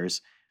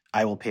downstairs.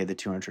 I will pay the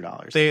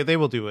 $200. They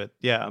will do it.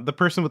 Yeah. The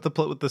person with the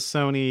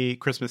Sony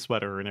Christmas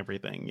sweater and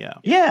everything. Yeah.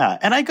 Yeah.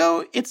 And I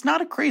go, it's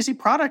not a crazy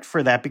product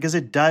for that because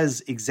it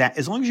does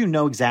as long as you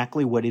know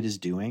exactly what it is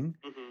doing.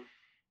 Mm-hmm.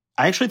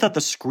 I actually thought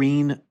the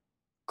screen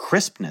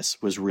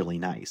crispness was really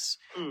nice.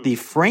 The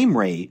frame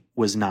rate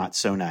was not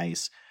so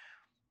nice,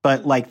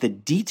 but like the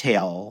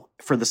detail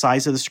for the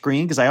size of the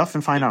screen, because I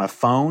often find on a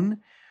phone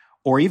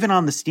or even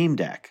on the Steam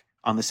Deck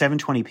on the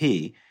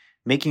 720p,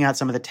 making out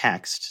some of the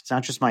text. It's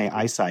not just my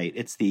eyesight.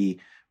 It's the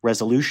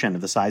resolution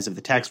of the size of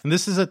the text. And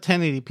this is a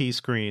 1080p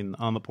screen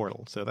on the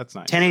Portal, so that's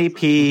nice.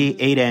 1080p,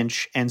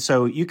 8-inch. And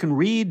so you can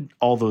read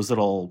all those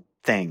little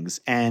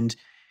things. And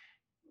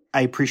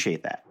I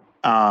appreciate that.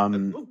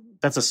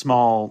 That's a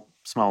small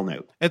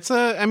note. It's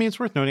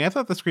worth noting. I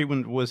thought the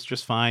screen was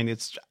just fine.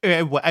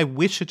 I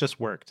wish it just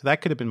worked.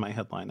 That could have been my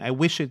headline. I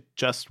wish it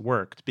just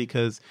worked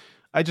because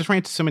I just ran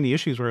into so many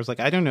issues where I was like,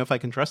 I don't know if I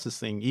can trust this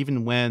thing,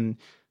 even when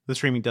the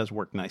streaming does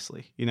work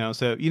nicely,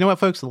 So you know what,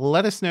 folks?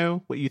 Let us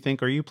know what you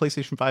think. Are you a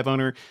PlayStation 5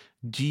 owner?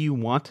 Do you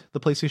want the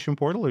PlayStation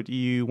Portal, or do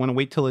you want to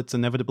wait till it's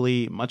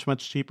inevitably much,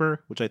 much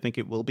cheaper, which I think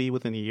it will be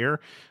within a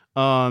year?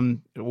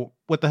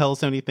 What the hell is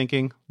Sony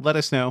thinking? Let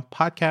us know.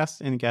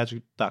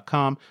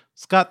 Podcast@engadget.com.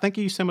 Scott, thank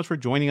you so much for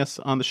joining us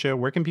on the show.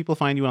 Where can people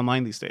find you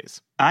online these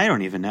days? I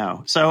don't even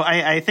know. So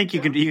I think you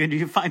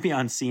can find me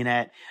on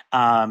CNET.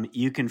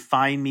 You can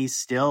find me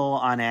still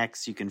on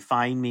X. You can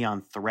find me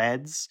on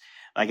Threads.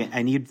 Like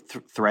I need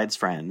Threads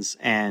friends,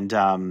 and we're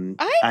on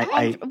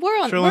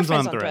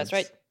Threads,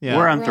 right? Yeah.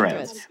 We're on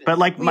Threads. But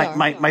like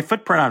my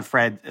footprint on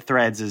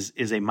Threads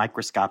is a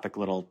microscopic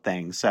little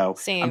thing. So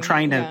same, I'm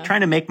trying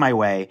to make my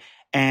way.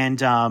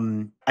 And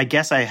I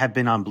guess I have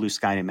been on Blue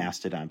Sky and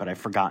Mastodon, but I've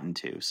forgotten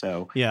to.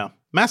 So yeah,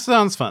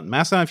 Mastodon's fun.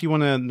 Mastodon, if you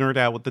want to nerd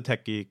out with the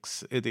tech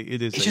geeks, it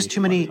is. It's just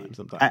too many.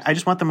 I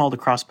just want them all to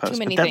cross post.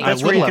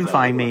 That's where you can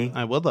find me.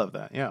 I would love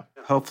that. Yeah.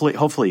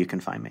 Hopefully you can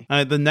find me.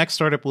 The next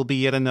startup will be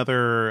yet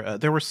another.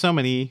 There were so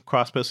many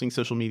cross-posting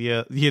social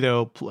media,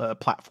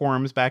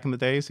 platforms back in the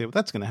day. So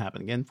that's going to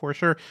happen again for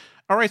sure.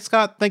 All right,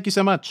 Scott, thank you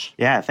so much.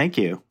 Yeah, thank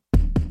you.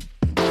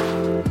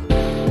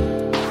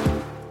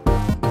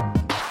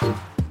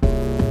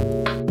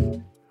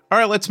 All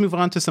right, let's move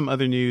on to some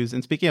other news.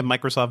 And speaking of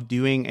Microsoft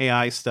doing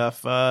AI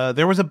stuff,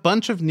 there was a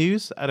bunch of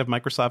news out of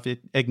Microsoft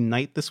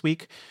Ignite this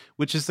week,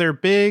 which is their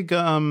big,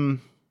 I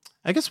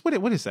guess what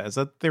is that? Is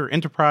that their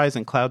enterprise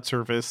and cloud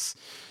service?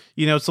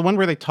 It's the one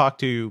where they talk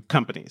to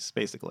companies,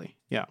 basically.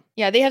 Yeah.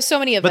 Yeah, they have so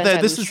many events.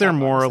 But this is their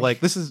more like,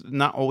 this is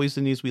not always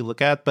the news we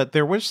look at, but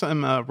there was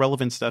some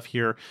relevant stuff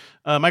here.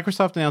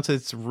 Microsoft announced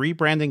it's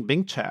rebranding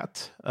Bing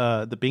Chat,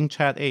 the Bing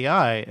Chat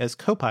AI, as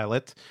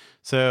Copilot.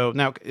 So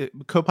now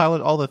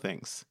Copilot, all the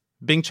things.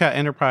 Bing Chat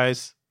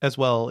Enterprise as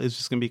well is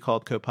just going to be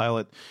called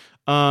Copilot.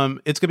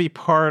 It's going to be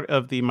part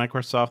of the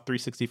Microsoft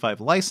 365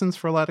 license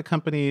for a lot of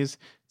companies.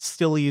 It's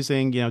still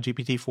using,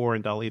 GPT-4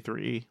 and DALL-E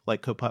 3,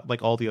 like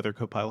all the other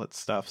Copilot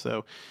stuff.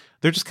 So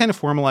they're just kind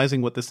of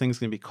formalizing what this thing's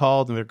going to be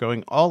called, and they're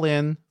going all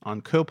in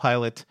on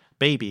Copilot,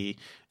 baby.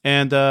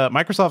 And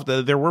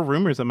Microsoft, there were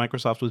rumors that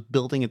Microsoft was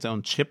building its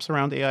own chips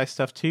around AI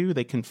stuff too.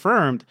 They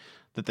confirmed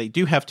that they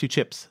do have 2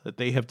 chips that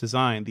they have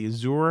designed, the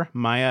Azure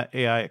Maya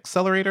AI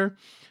Accelerator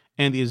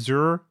and the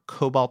Azure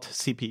Cobalt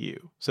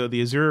CPU. So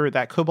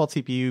that Cobalt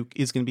CPU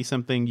is going to be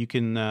something you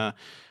can,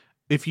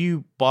 if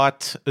you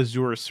bought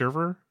Azure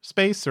server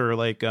space or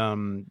like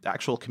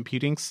actual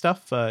computing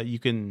stuff, you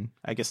can,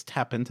 I guess,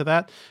 tap into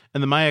that.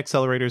 And the Maya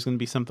Accelerator is going to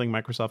be something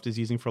Microsoft is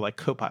using for like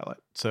Copilot.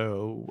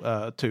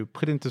 So to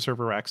put into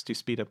server racks to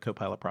speed up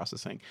Copilot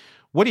processing.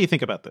 What do you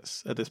think about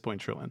this at this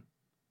point, Sherlyn?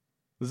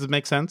 Does it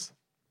make sense?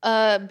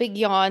 Big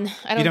yawn.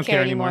 I don't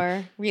care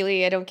anymore.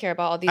 Really, I don't care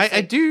about all these. I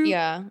do.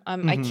 Yeah.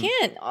 I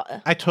can't.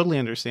 I totally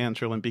understand,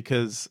 Sherlyn,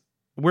 because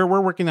we're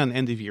working on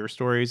end of year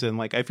stories, and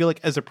like I feel like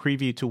as a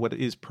preview to what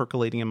is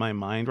percolating in my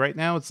mind right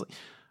now, it's like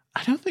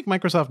I don't think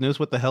Microsoft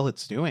knows what the hell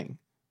it's doing.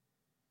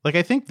 Like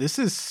I think this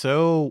is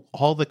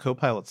all the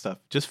Copilot stuff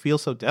just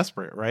feels so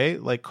desperate,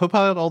 right? Like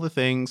Copilot, all the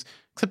things,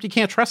 except you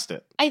can't trust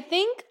it. I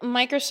think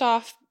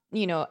Microsoft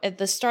at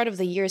the start of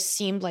the year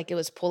seemed like it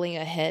was pulling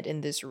ahead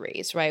in this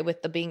race, right?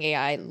 With the Bing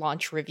AI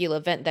launch reveal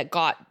event that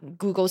got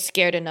Google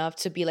scared enough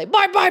to be like,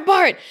 Bart, Bart,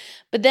 Bart.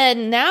 But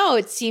then now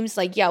it seems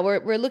like, yeah,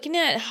 we're looking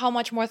at how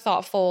much more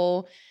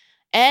thoughtful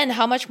and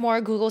how much more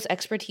Google's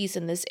expertise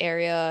in this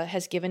area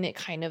has given it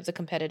kind of the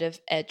competitive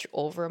edge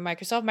over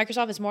Microsoft.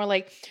 Microsoft is more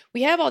like,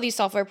 we have all these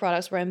software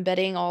products, we're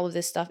embedding all of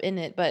this stuff in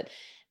it, but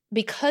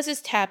because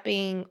it's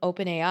tapping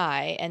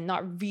OpenAI and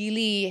not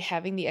really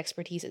having the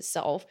expertise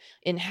itself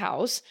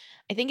in-house,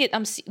 I think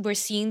we're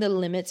seeing the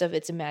limits of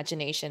its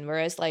imagination.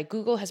 Whereas like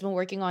Google has been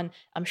working on,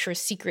 I'm sure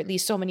secretly,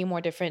 so many more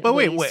different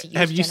ways to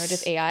use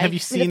generative AI. Have you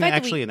seen it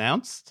actually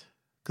announced?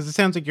 Because it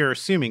sounds like you're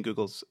assuming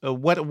Google's.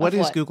 What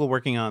is Google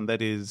working on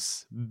that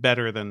is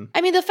better than?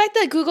 I mean, the fact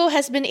that Google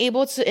has been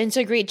able to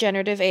integrate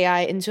generative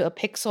AI into a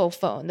Pixel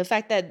phone, the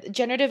fact that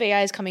generative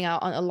AI is coming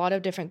out on a lot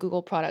of different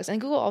Google products,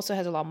 and Google also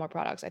has a lot more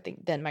products, I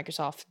think, than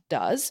Microsoft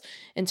does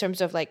in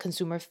terms of like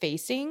consumer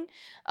facing.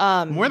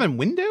 More than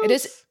Windows? It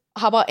is.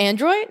 How about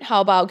Android?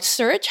 How about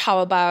search? How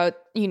about,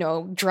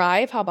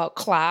 Drive? How about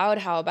cloud?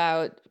 How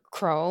about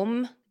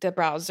Chrome, the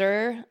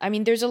browser? I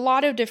mean, there's a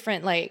lot of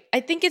different, I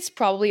think it's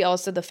probably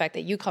also the fact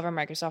that you cover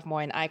Microsoft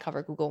more and I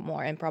cover Google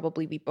more, and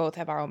probably we both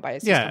have our own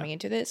biases coming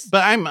into this.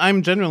 But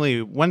I'm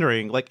generally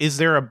wondering, is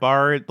there a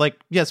Bard?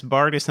 Yes,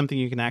 Bard is something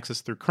you can access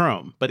through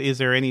Chrome, but is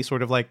there any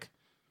sort of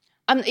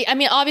I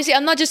mean, obviously,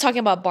 I'm not just talking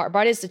about Bard.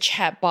 Bard is the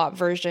chatbot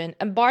version,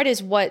 and Bard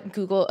is what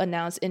Google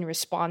announced in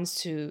response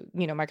to,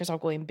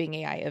 Microsoft going Bing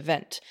AI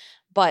event.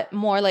 But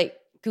more like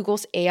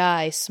Google's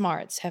AI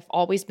smarts have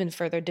always been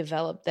further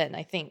developed than,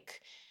 I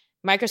think,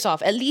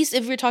 Microsoft, at least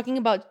if we're talking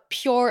about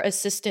pure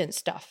assistant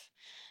stuff.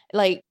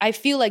 I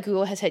feel like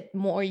Google has had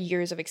more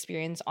years of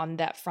experience on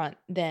that front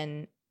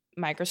than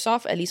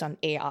Microsoft, at least on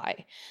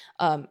AI.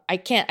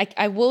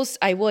 I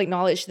will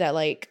acknowledge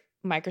that,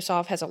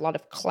 Microsoft has a lot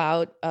of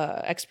cloud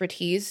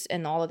expertise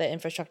and all of the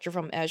infrastructure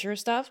from Azure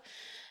stuff.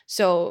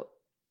 So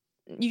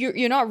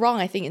you're not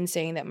wrong, I think, in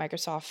saying that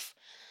Microsoft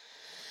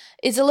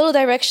is a little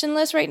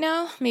directionless right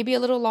now, maybe a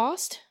little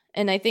lost.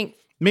 And I think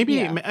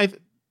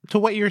to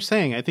what you're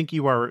saying, I think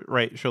you are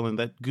right, Sherlyn,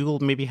 that Google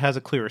maybe has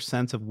a clearer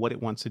sense of what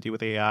it wants to do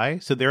with AI.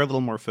 So they're a little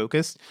more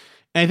focused.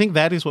 And I think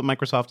that is what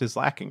Microsoft is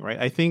lacking, right?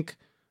 I think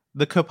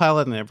the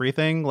Copilot and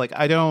everything,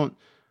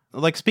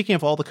 speaking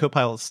of all the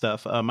Copilot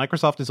stuff,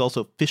 Microsoft is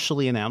also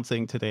officially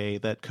announcing today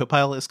that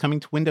Copilot is coming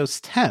to Windows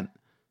 10.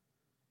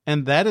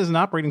 And that is an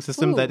operating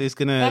system that is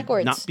going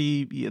to not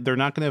be, they're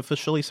not going to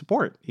officially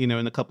support, in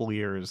a couple of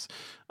years.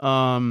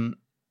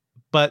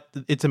 But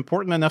it's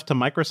important enough to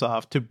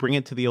Microsoft to bring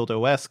it to the old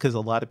OS because a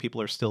lot of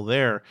people are still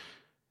there.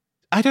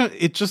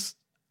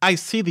 I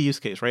see the use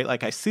case,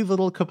 right? I see the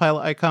little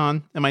Copilot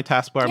icon in my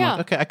taskbar. I'm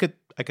like, okay,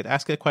 I could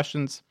ask it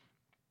questions.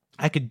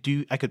 I could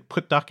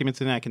put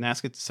documents in it. I can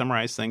ask it to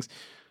summarize things.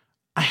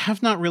 I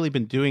have not really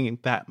been doing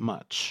it that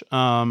much.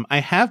 I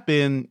have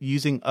been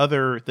using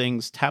other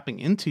things, tapping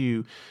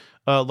into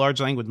large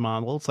language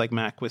models like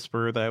Mac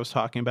Whisper that I was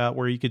talking about,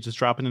 where you could just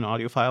drop in an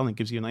audio file and it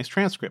gives you a nice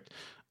transcript.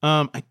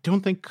 I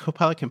don't think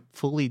Copilot can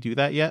fully do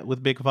that yet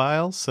with big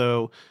files.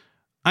 So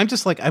I'm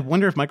just I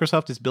wonder if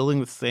Microsoft is building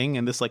this thing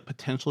and this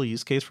potential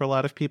use case for a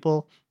lot of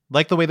people,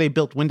 like the way they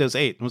built Windows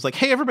 8 and was like,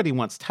 hey, everybody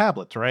wants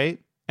tablets, right?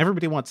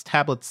 Everybody wants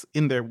tablets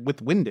in there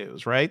with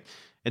Windows, right?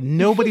 And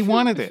nobody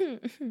wanted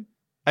it.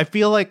 I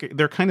feel like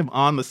they're kind of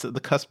on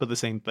the cusp of the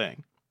same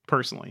thing,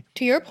 personally.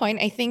 To your point,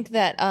 I think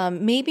that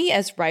maybe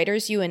as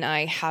writers, you and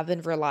I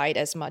haven't relied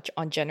as much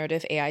on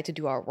generative AI to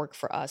do our work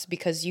for us,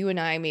 because you and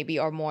I maybe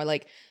are more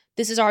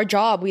this is our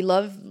job. We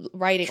love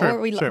writing, or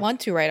we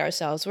want to write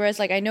ourselves. Whereas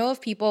I know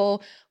of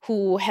people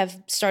who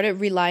have started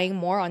relying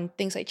more on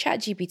things like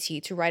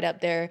ChatGPT to write up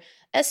their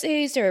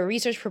essays, their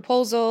research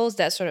proposals,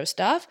 that sort of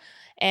stuff.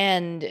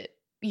 And,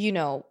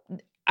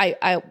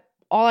 I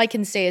all I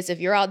can say is if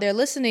you're out there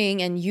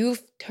listening and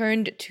you've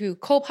turned to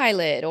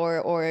Copilot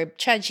or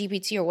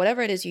ChatGPT or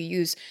whatever it is you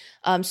use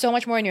so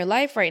much more in your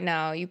life right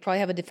now, you probably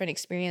have a different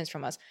experience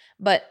from us.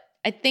 But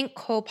I think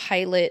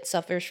Copilot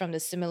suffers from the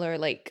similar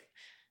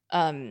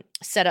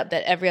setup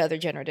that every other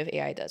generative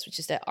AI does, which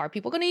is that are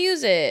people going to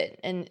use it?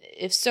 And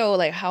if so,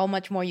 how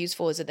much more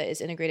useful is it that it's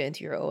integrated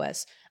into your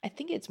OS? I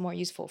think it's more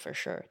useful for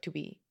sure to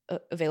be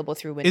available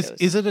through Windows.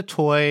 Is it a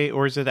toy,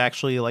 or is it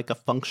actually a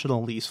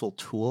functional, useful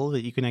tool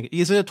that you can?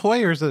 Is it a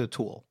toy or is it a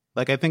tool?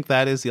 I think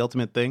that is the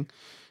ultimate thing.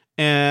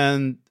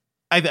 And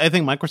I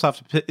think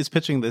Microsoft is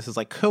pitching this as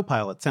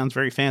Copilot. Sounds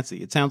very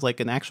fancy. It sounds like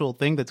an actual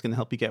thing that's going to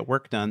help you get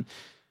work done.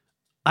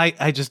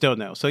 I just don't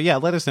know. So yeah,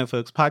 let us know,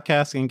 folks.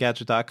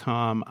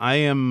 Podcastinggadget.com. I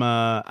am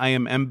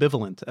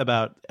ambivalent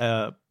about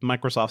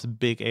Microsoft's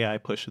big AI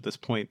push at this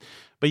point.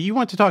 But you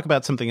want to talk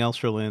about something else,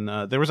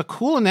 Sherlyn. There was a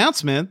cool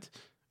announcement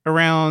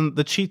around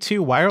the Qi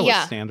 2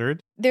 wireless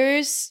standard.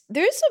 There's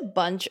a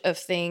bunch of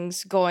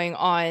things going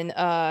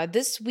on.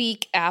 This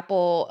week,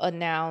 Apple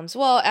announced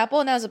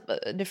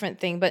a different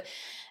thing, but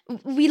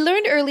we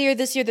learned earlier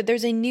this year that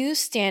there's a new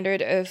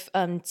standard of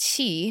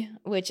Qi,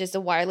 which is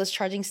the wireless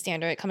charging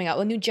standard coming out,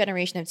 a new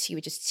generation of Qi,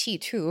 which is Qi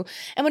 2.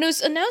 And when it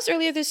was announced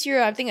earlier this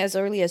year, I think as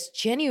early as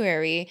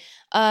January,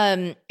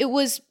 it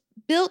was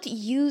built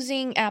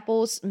using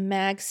Apple's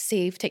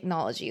MagSafe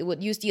technology. It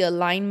would use the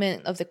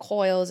alignment of the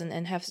coils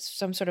and have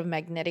some sort of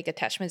magnetic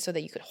attachment so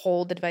that you could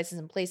hold the devices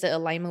in place. The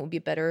alignment would be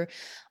better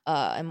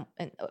and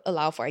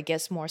allow for, I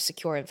guess, more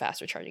secure and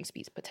faster charging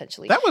speeds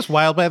potentially. That was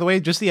wild, by the way.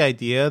 Just the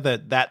idea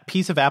that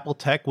piece of Apple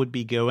tech would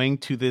be going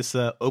to this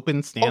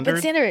open standard.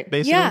 Open standard,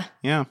 basically.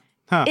 yeah.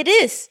 Huh. It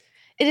is.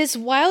 It is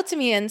wild to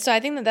me, and so I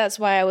think that's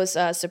why I was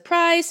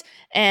surprised.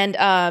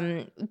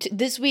 And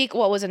this week,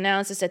 what was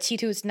announced is that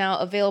T2 is now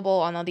available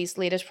on all these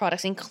latest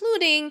products,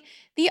 including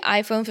the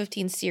iPhone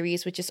 15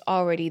 series, which is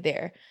already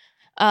there.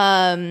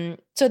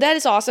 So that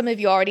is awesome if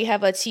you already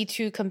have a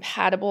T2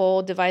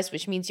 compatible device,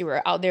 which means you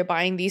were out there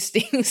buying these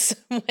things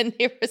when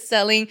they were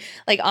selling.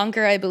 Like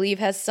Anker, I believe,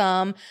 has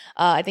some.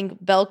 I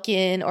think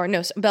Belkin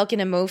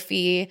and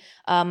Mophie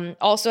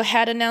also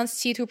had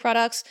announced T2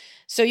 products.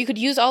 So you could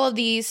use all of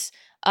these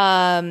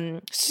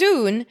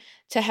soon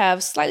to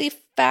have slightly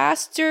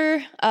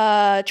faster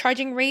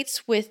charging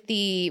rates with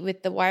the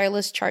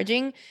wireless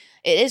charging.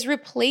 It is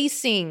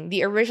replacing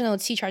the original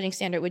T charging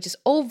standard, which is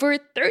over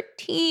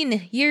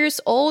 13 years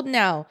old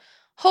now.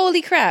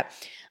 Holy crap.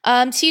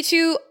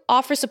 T2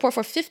 offers support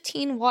for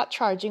 15-watt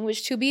charging,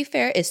 which, to be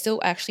fair, is still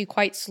actually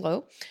quite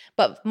slow,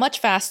 but much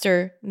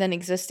faster than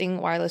existing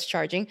wireless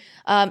charging.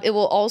 It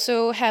will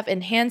also have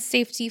enhanced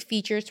safety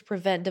features to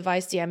prevent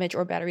device damage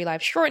or battery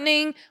life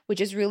shortening,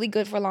 which is really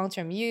good for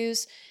long-term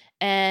use.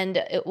 And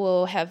it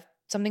will have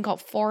something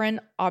called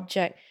foreign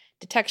object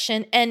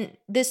detection. And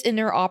this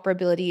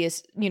interoperability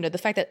is, the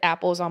fact that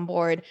Apple's on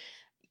board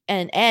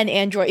and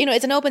Android,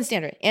 it's an open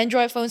standard.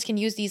 Android phones can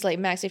use these like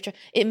MagSafe.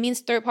 It means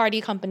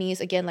third-party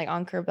companies, again, like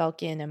Anker,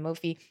 Belkin, and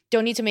Mophie,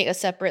 don't need to make a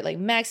separate like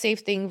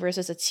MagSafe thing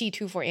versus a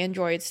T2 for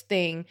Androids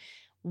thing.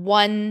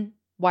 One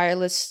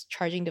wireless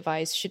charging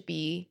device should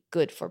be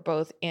good for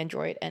both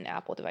Android and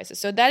Apple devices.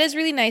 So that is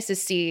really nice to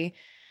see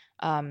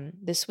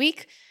this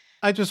week.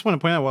 I just want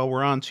to point out while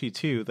we're on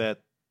T2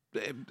 that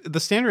the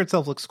standard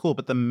itself looks cool,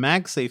 but the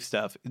MagSafe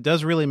stuff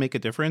does really make a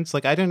difference.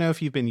 Like, I don't know if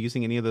you've been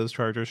using any of those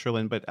chargers,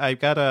 Sherlyn, but I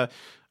got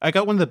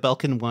one of the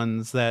Belkin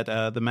ones that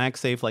the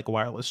MagSafe like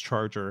wireless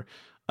charger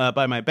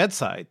by my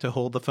bedside to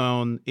hold the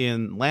phone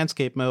in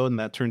landscape mode, and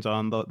that turns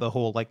on the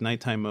whole like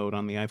nighttime mode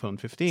on the iPhone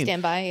 15.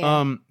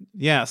 Standby.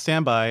 Yeah.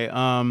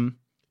 Standby.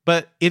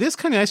 But it is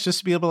kind of nice just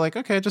to be able to like,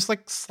 okay, just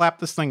like slap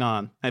this thing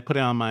on. I put it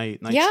on my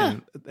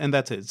nightstand, and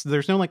that's it. So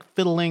there's no like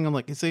fiddling. I'm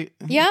like, can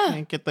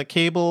I get the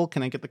cable?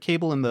 Can I get the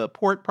cable in the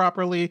port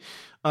properly?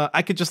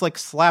 I could just like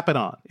slap it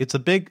on.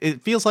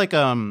 It feels like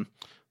the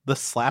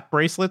slap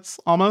bracelets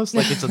almost.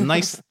 Like it's a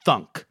nice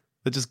thunk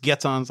that just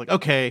gets on. It's like,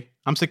 okay,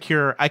 I'm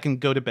secure. I can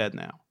go to bed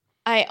now.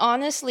 I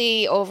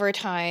honestly, over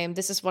time,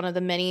 this is one of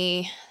the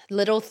many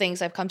little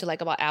things I've come to like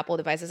about Apple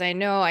devices. I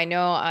know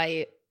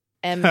I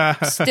am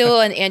still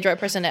an Android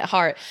person at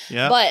heart.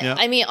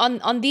 I mean,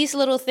 on these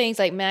little things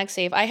like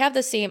MagSafe, I have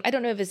the same, I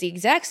don't know if it's the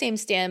exact same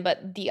stand,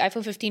 but the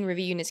iPhone 15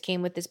 review units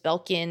came with this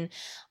Belkin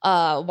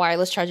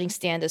wireless charging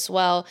stand as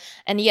well.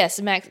 And yes,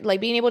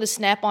 like being able to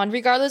snap on,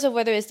 regardless of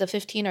whether it's the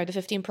 15 or the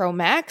 15 Pro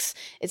Max,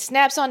 it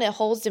snaps on, it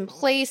holds in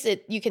place.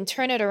 You can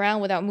turn it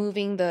around without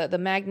moving the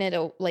magnet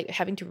or like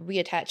having to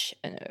detach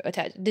and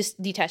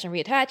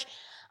reattach.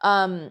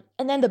 And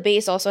then the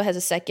base also has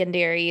a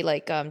secondary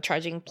like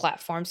charging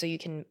platform, so you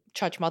can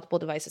charge multiple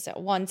devices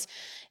at once.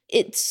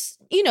 It's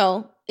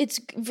it's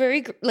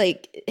very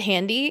like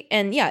handy,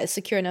 and it's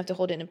secure enough to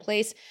hold it in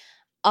place.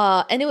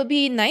 And it would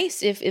be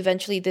nice if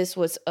eventually this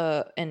was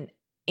an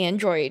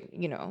Android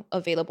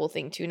available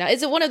thing too. Now,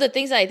 is it one of the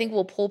things that I think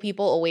will pull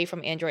people away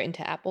from Android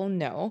into Apple?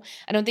 No,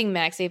 I don't think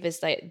MagSafe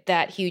is like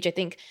that huge. I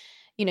think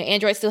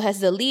Android still has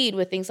the lead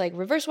with things like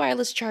reverse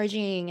wireless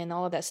charging and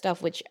all of that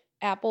stuff, which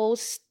Apple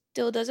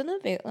still doesn't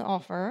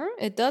offer.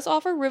 It does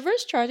offer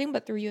reverse charging,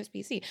 but through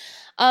USB-C.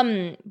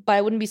 But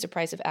I wouldn't be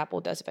surprised if Apple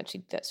does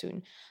eventually do that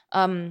soon.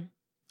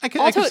 I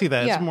can see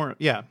that. It's more,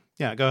 go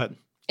ahead.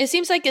 It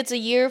seems like it's a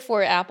year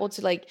for Apple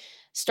to like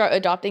start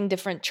adopting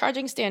different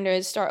charging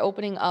standards, start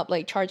opening up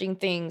like charging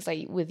things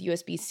like with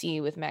USB-C,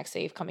 with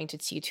MagSafe coming to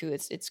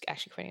T2. It's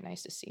actually pretty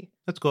nice to see.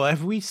 That's cool.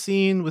 Have we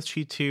seen with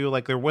T2,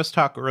 like there was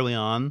talk early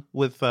on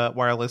with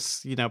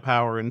wireless,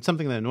 power, and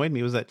something that annoyed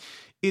me was that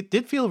it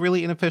did feel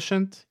really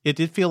inefficient. It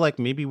did feel like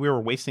maybe we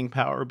were wasting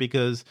power,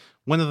 because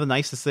one of the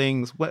nicest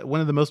things, one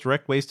of the most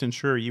direct ways to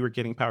ensure you were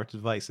getting power to the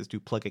device is to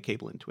plug a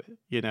cable into it.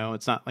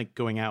 It's not like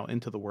going out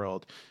into the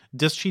world.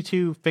 Does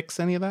T2 fix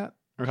any of that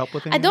or help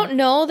with any I don't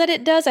know that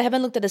it does. I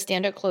haven't looked at the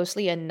standard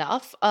closely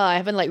enough. I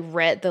haven't like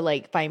read the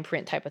like fine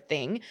print type of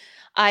thing.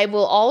 I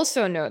will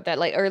also note that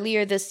like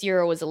earlier this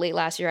year, or was it late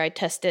last year, I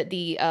tested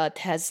the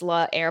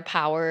Tesla Air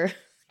Power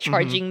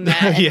charging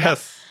mat.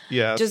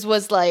 Yes. Just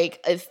was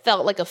like, it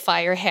felt like a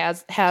fire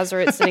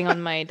hazard sitting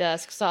on my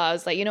desk. So I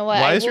was like, you know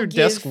what? Why is your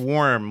desk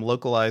warm,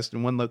 localized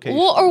in one location?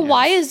 Well, or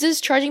why is this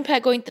charging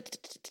pad going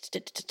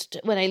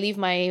when I leave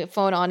my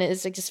phone on, it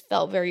just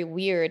felt very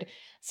weird.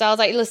 So I was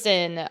like,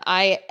 listen,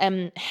 I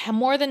am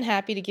more than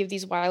happy to give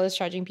these wireless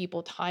charging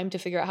people time to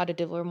figure out how to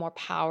deliver more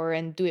power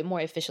and do it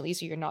more efficiently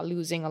so you're not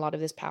losing a lot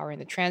of this power in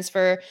the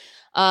transfer.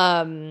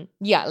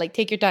 Yeah, like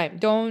take your time.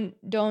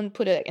 Don't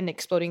put an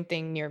exploding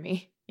thing near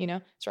me,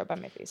 it's right by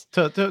my face.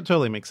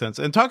 Totally makes sense.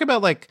 And talk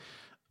about like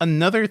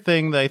another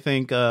thing that I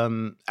think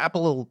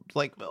Apple,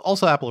 like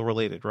also Apple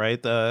related, right?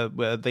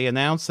 They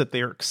announced that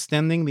they're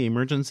extending the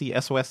emergency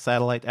SOS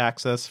satellite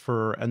access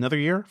for another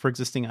year for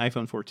existing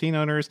iPhone 14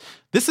 owners.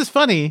 This is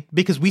funny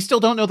because we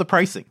still don't know the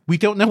pricing. We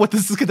don't know what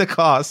this is going to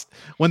cost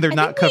when they're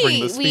not covering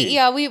the speed.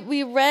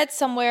 We read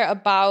somewhere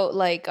about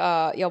like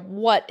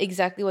what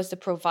exactly was the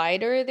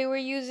provider they were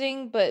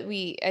using, but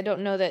I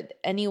don't know that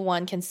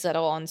anyone can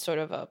settle on sort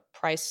of a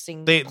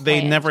pricing.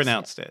 They never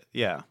announced it.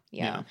 Yeah.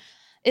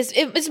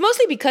 It's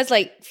mostly because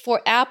like for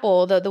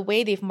Apple, the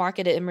way they've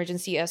marketed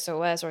emergency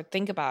SOS or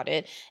think about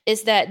it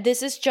is that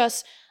this is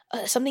just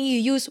something you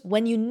use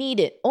when you need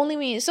it.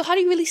 So how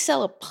do you really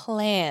sell a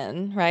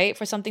plan, right?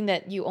 For something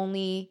that you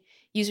only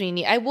use when you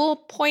need. I will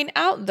point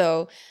out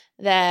though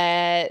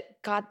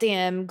that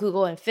goddamn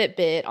Google and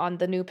Fitbit on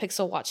the new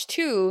Pixel Watch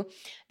 2,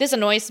 this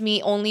annoys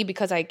me only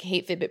because I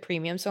hate Fitbit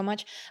Premium so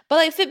much. But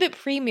like Fitbit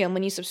Premium,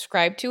 when you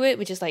subscribe to it,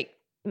 which is like,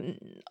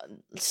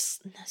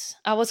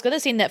 I was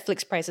gonna say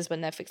Netflix prices, but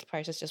Netflix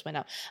prices just went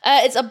up.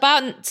 It's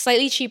about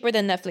slightly cheaper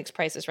than Netflix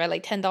prices, right?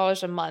 Like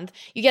 $10 a month.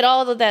 You get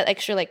all of that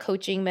extra like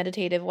coaching,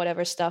 meditative,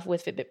 whatever stuff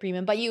with Fitbit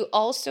Premium, but you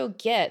also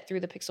get through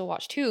the Pixel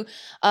Watch 2,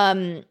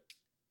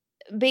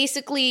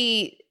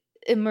 basically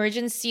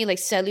emergency like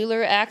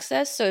cellular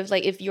access. So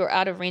if you're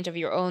out of range of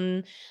your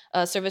own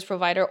service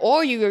provider,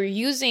 or you're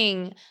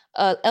using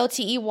a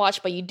LTE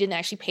watch but you didn't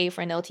actually pay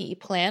for an LTE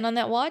plan on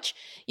that watch,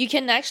 you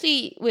can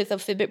actually with a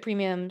Fitbit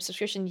Premium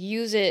subscription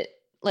use it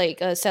like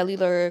a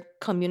cellular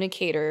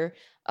communicator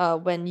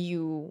when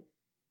you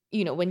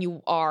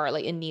are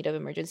like in need of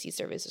emergency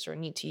services or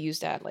need to use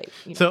that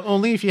So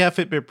only if you have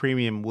Fitbit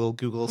Premium will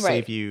Google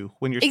save you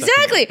when you're stuck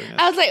exactly. in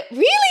I was like,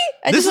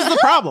 really? This is the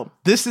problem.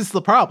 This is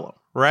the problem.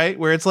 Right?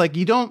 Where it's like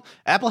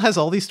Apple has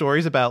all these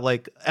stories about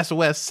like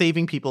SOS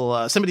saving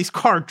people. Somebody's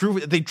car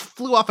they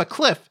flew off a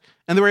cliff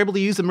and they were able to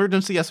use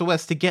emergency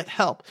SOS to get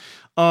help.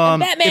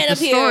 And Batman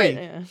appeared.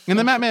 And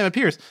then Batman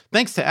appears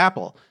thanks to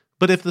Apple.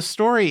 But if the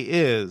story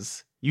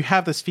is you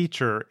have this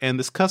feature and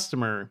this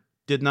customer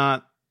did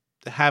not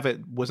have it,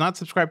 was not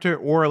subscribed to it,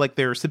 or like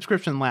their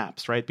subscription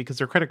lapsed, right? Because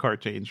their credit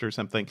card changed or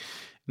something,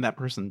 and that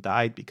person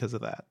died because of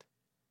that.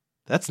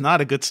 That's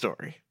not a good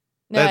story.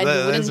 No, I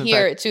wouldn't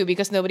hear it too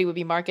because nobody would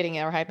be marketing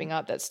it or hyping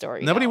up that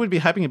story. Nobody would be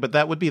hyping it, but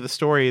that would be the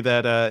story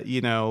that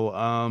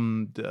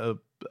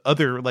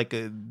other like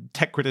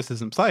tech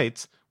criticism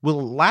sites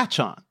will latch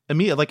on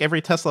immediately. Like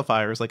every Tesla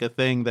fire is like a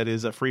thing that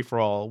is a free for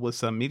all with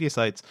some media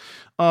sites.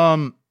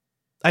 I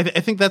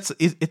think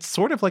it's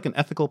sort of like an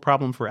ethical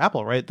problem for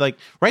Apple, right? Like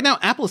right now,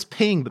 Apple is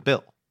paying the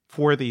bill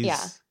for these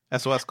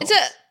SOS calls.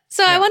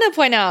 So I want to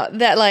point out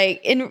that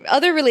like in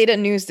other related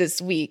news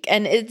this week,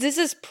 and this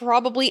is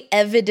probably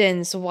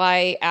evidence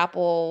why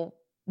Apple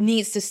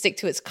needs to stick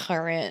to its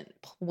current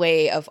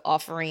way of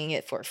offering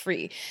it for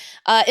free.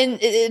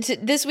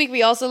 This week,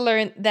 we also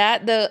learned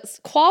that the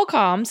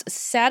Qualcomm's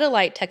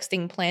satellite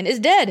texting plan is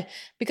dead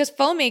because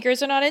phone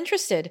makers are not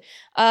interested.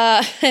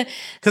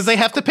 Because they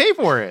have to pay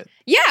for it.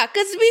 Yeah,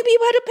 because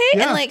people had to pay.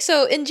 Yeah. And like,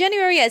 so in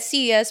January at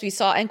CES, we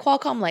saw, and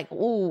Qualcomm like,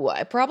 ooh,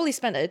 I probably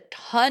spent a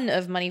ton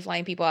of money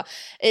flying people out.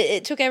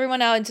 It took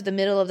everyone out into the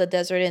middle of the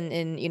desert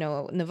in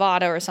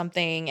Nevada or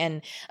something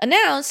and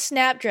announced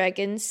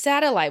Snapdragon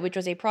Satellite, which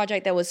was a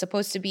project that was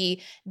supposed to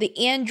be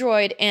the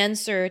Android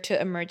answer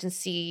to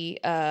emergency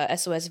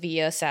SOS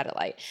via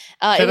satellite.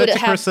 Shout out to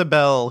Carissa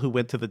Bell, who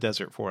went to the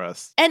desert for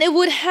us. And it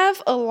would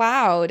have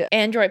allowed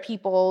Android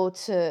people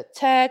to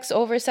text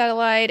over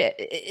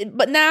satellite.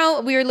 But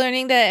now we are learning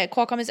that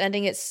Qualcomm is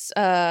ending its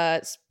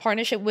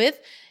partnership with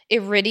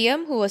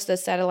Iridium, who was the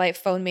satellite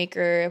phone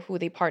maker who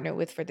they partnered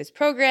with for this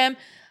program.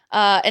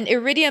 And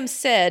Iridium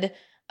said,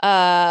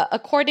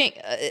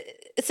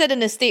 it said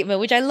in a statement,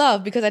 which I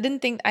love because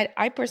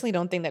I personally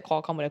don't think that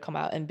Qualcomm would have come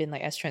out and been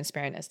like as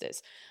transparent as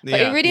this.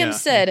 But Iridium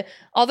said,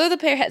 although the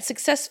pair had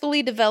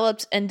successfully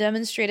developed and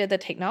demonstrated the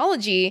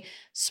technology,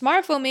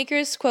 smartphone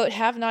makers, quote,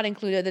 have not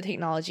included the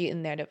technology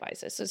in their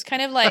devices. So it's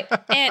kind of like,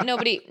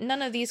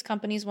 none of these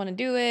companies want to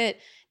do it.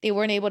 They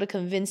weren't able to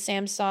convince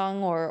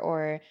Samsung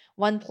or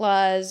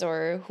OnePlus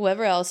or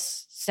whoever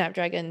else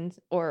Snapdragon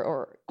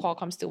or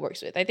Qualcomm still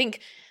works with. I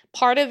think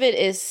part of it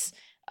is,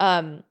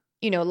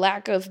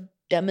 lack of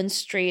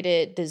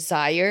demonstrated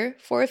desire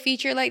for a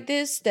feature like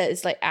this that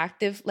is like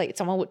active, like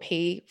someone would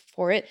pay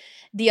for it.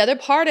 The other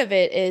part of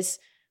it is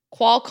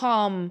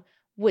Qualcomm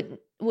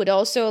would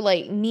also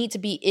like need to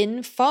be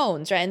in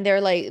phones, right? And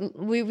they're like,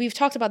 we've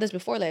talked about this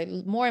before, like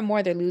more and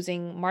more they're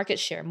losing market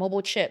share.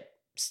 Mobile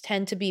chips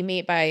tend to be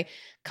made by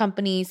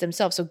companies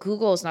themselves. So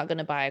Google is not going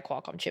to buy a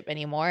Qualcomm chip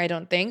anymore, I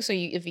don't think. So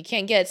if you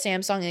can't get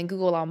Samsung and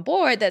Google on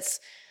board, that's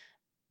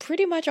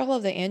pretty much all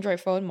of the Android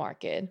phone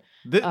market.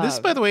 This,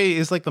 by the way,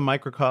 is like the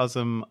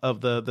microcosm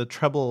of the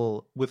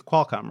trouble with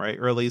Qualcomm, right?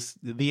 Or at least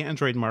the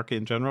Android market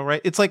in general,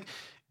 right? It's like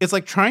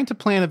trying to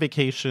plan a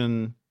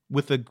vacation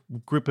with a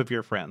group of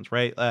your friends,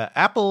 right?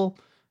 Apple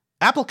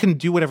can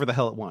do whatever the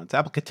hell it wants.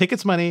 Apple could take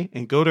its money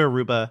and go to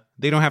Aruba.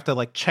 They don't have to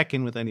like check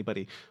in with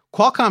anybody.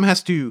 Qualcomm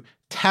has to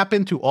tap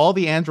into all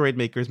the Android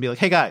makers and be like,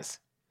 hey guys,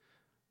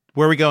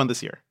 where are we going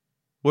this year?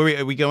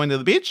 Are we going to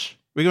the beach?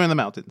 Are we going to the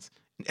mountains?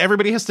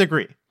 Everybody has to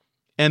agree.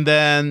 And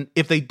then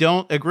if they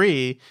don't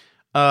agree,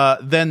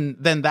 then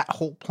that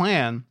whole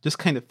plan just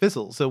kind of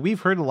fizzles. So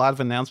we've heard a lot of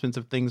announcements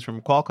of things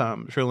from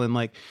Qualcomm, Sherlyn.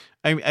 Like,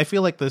 I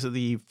feel like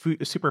the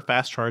super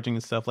fast charging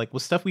and stuff, like,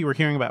 was stuff we were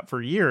hearing about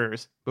for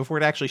years before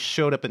it actually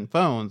showed up in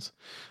phones.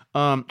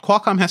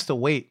 Qualcomm has to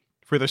wait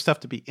for their stuff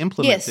to be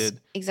implemented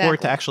for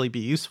it to actually be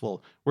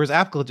useful. Whereas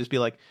Apple will just be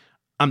like,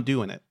 I'm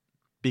doing it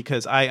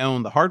because I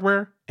own the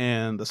hardware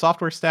and the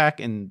software stack,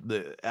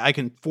 and I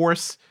can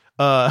force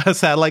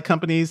satellite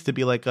companies to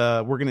be like,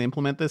 we're going to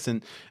implement this.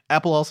 And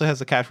Apple also has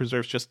the cash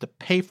reserves just to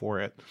pay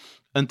for it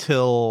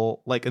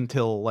until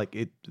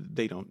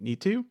they don't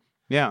need to.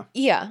 Yeah.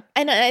 Yeah.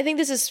 And I think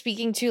this is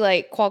speaking to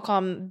like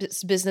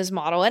Qualcomm's business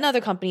model and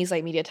other companies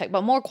like MediaTek,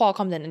 but more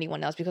Qualcomm than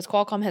anyone else, because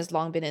Qualcomm has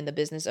long been in the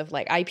business of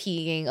like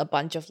IPing a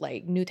bunch of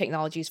like new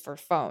technologies for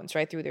phones,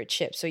 right, through their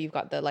chips. So you've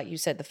got the, like you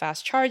said, the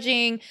fast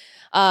charging.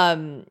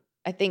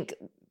 I think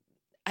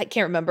I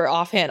can't remember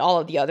offhand all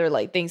of the other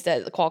like things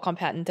that Qualcomm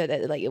patented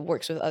that like it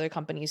works with other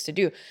companies to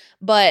do.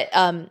 But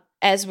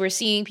as we're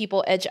seeing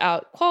people edge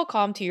out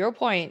Qualcomm, to your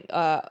point,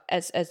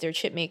 as their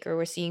chip maker,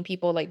 we're seeing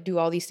people like do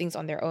all these things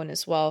on their own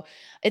as well.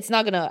 It's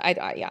not gonna.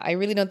 I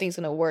really don't think it's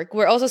gonna work.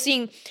 We're also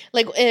seeing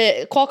like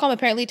Qualcomm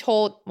apparently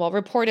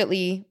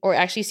reportedly, or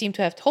actually seemed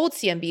to have told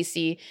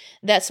CNBC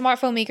that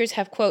smartphone makers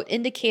have, quote,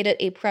 indicated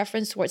a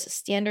preference towards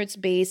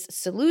standards-based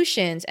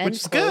solutions, and which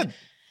is good.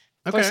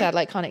 For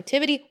satellite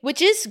connectivity,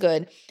 which is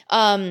good.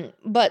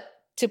 But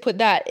to put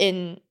that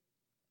in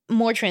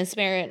more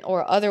transparent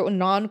or other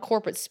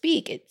non-corporate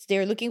speak,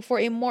 they're looking for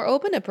a more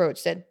open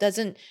approach that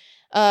doesn't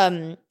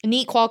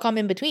need Qualcomm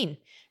in between,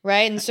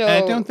 right? And so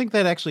I don't think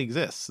that actually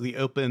exists. The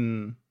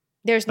open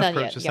there's none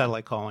approach yet, to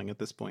satellite calling at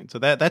this point. So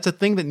that's a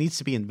thing that needs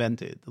to be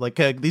invented. Like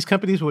these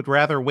companies would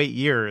rather wait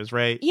years,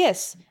 right?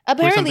 Yes.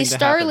 Apparently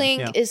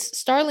Starlink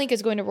Starlink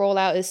is going to roll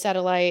out its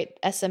satellite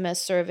SMS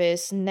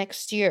service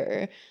next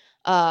year.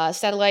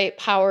 Satellite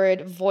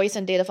powered voice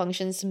and data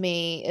functions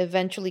may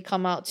eventually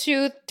come out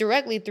too,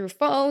 directly through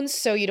phones,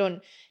 so you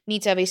don't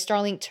need to have a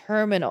Starlink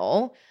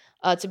terminal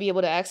to be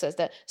able to access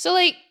that. So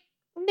like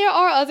there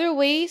are other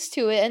ways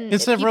to it, and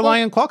instead of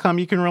relying on Qualcomm,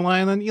 you can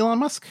rely on an Elon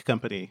Musk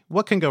company.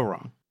 What can go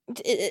wrong?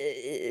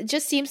 It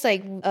just seems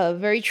like a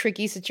very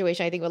tricky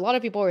situation. I think a lot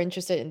of people are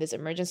interested in this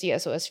emergency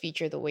SOS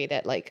feature the way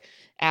that like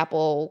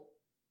Apple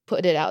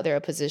put it out there,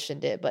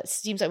 positioned it, but it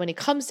seems like when it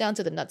comes down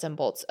to the nuts and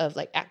bolts of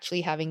like actually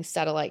having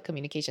satellite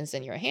communications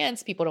in your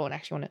hands, people don't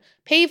actually want to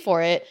pay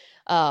for it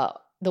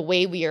the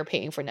way we are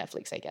paying for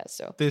Netflix, I guess.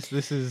 So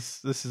this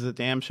is a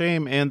damn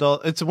shame, and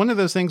it's one of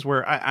those things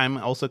where I'm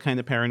also kind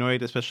of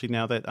paranoid, especially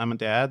now that I'm a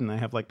dad and I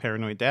have like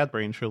paranoid dad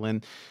brain,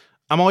 Sherlyn.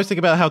 I'm always thinking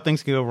about how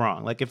things can go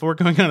wrong. Like if we're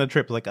going on a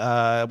trip, like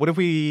what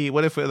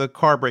if the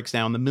car breaks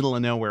down in the middle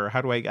of nowhere?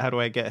 How do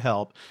I get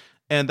help?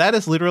 And that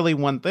is literally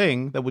one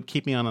thing that would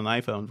keep me on an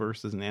iPhone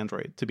versus an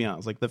Android, to be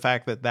honest. Like the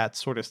fact that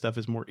sort of stuff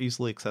is more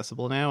easily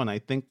accessible now. And I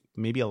think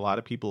maybe a lot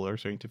of people are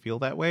starting to feel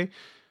that way.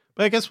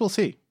 But I guess we'll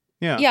see.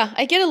 Yeah. Yeah,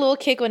 I get a little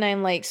kick when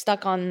I'm like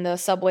stuck on the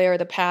subway or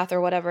the path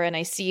or whatever, and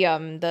I see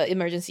the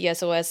emergency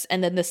SOS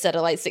and then the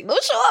satellite signal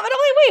show up, and I'm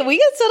like, wait, we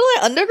got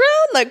satellite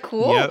underground? Like,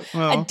 cool. Yep,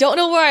 well. I don't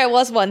know where I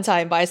was one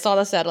time, but I saw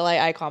the satellite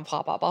icon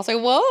pop up. I was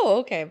like, whoa,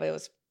 okay. But it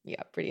was,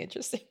 pretty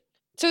interesting.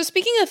 So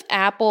speaking of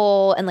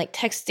Apple and like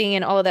texting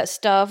and all of that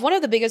stuff, one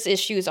of the biggest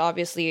issues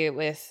obviously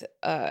with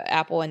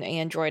Apple and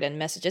Android and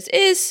messages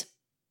is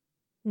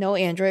no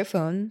Android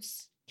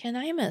phones can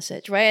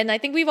iMessage, right? And I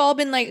think we've all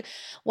been like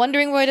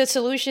wondering where the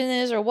solution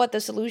is or what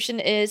the solution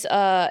is.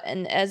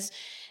 And as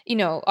you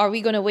know, are we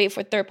going to wait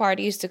for third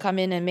parties to come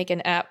in and make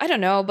an app? I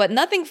don't know, but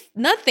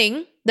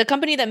nothing. The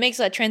company that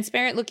makes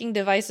transparent looking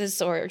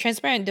devices or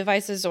transparent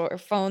devices or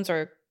phones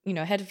or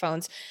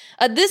headphones,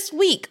 this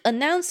week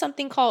announced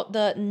something called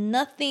the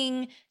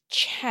Nothing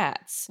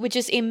Chats, which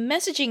is a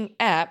messaging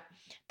app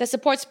that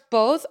supports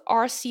both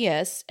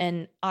RCS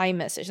and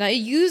iMessage. Now, it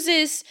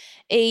uses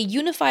a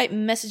unified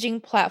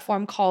messaging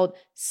platform called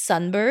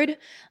Sunbird,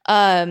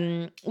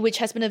 which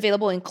has been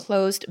available in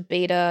closed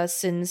beta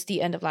since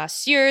the end of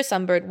last year.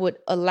 Sunbird would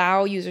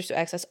allow users to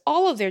access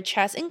all of their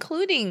chats,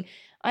 including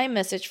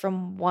iMessage,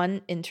 from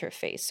one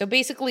interface. So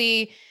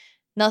basically,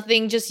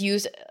 Nothing just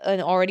used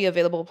an already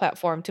available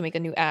platform to make a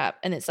new app.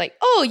 And it's like,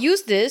 oh,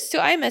 use this to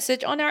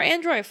iMessage on our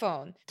Android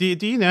phone. Do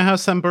you know how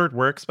Sunbird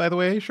works, by the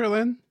way,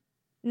 Sherlyn?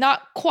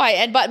 Not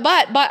quite. But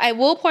I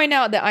will point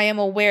out that I am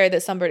aware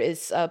that Sunbird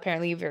is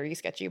apparently very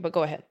sketchy. But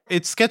go ahead.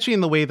 It's sketchy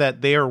in the way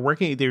that they're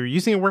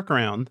using a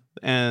workaround,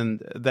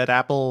 and that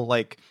Apple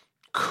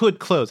could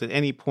close at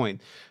any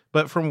point.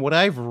 But from what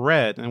I've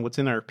read and what's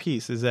in our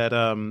piece is that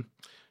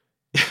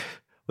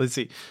Let's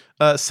see.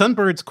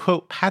 Sunbird's,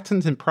 quote,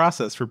 patent and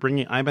process for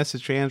bringing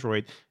iMessage to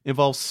Android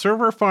involves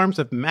server farms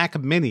of Mac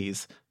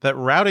minis that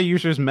route a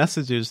user's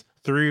messages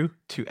through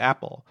to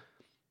Apple.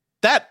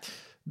 That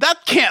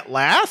can't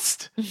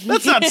last.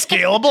 That's not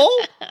scalable.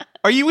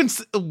 Are you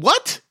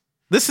what?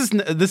 This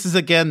is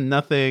again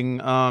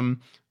nothing.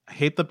 I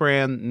hate the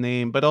brand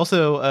name, but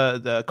also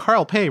the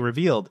Carl Pei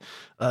revealed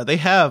they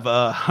have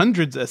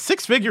hundreds,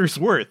 6 figures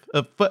worth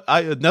of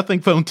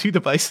Nothing Phone 2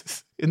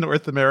 devices in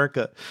North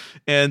America,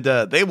 and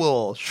they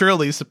will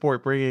surely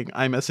support bringing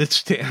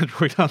iMessage to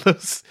Android on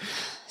those.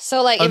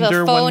 So, like, if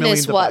a phone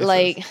is what,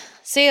 devices. like,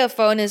 say a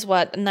phone is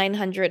what,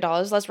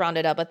 $900, let's round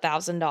it up,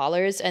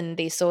 $1,000, and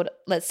they sold,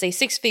 let's say,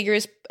 6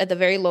 figures at the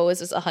very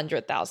lowest is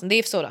 100,000.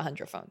 They've sold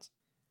 100 phones.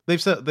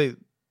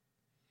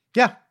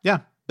 Yeah.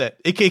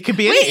 It could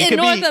be Wait, in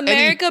North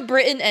America,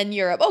 Britain, and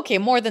Europe. Okay,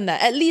 more than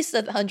that. At least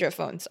 100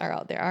 phones are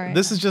out there. All right.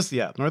 This is just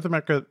North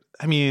America.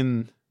 I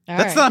mean,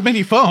 That's not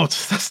many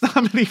phones. That's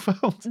not many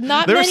phones.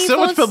 There's so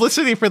much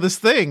publicity for this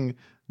thing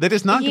that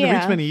it's not going to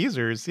reach many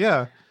users.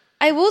 Yeah.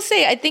 I will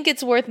say, I think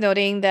it's worth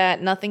noting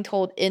that Nothing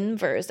told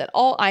Inverse that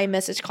all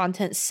iMessage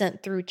content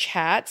sent through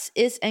chats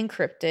is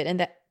encrypted, and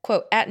that,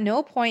 quote, at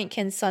no point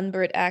can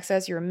Sunbird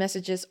access your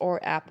messages or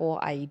Apple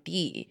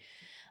ID.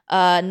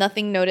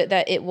 Nothing noted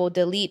that it will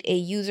delete a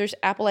user's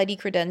Apple ID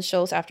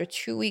credentials after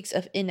 2 weeks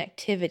of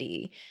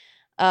inactivity.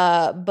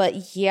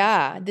 But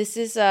yeah,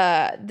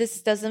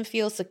 this doesn't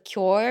feel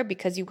secure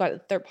because you've got a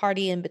third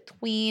party in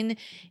between.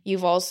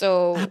 You've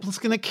also Apple's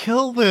gonna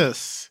kill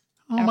this.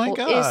 Oh my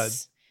God.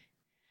 Is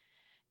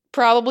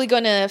probably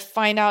gonna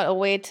find out a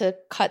way to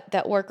cut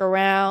that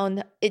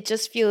workaround. It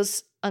just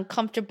feels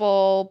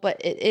uncomfortable, but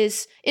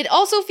it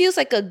also feels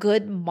like a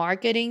good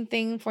marketing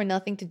thing for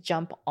Nothing to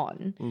jump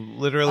on.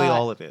 Literally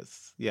all it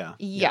is. Yeah.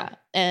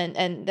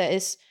 And that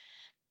is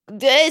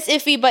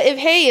iffy. But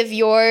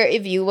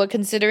if you were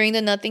considering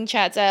the Nothing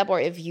Chats app,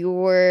 or if you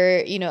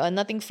were a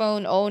Nothing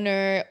phone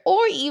owner, or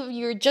if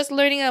you're just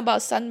learning about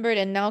Sunbird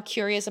and now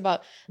curious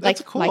about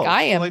like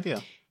I am, idea.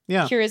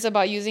 Yeah. Curious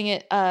about using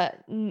it,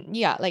 like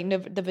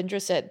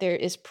Devendra said, there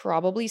is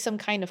probably some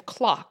kind of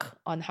clock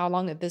on how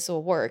long this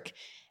will work.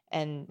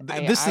 And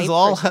this has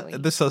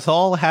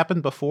all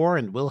happened before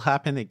and will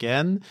happen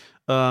again.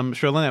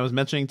 Sherlyn, I was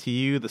mentioning to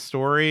you the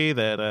story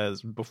that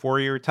is before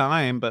your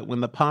time, but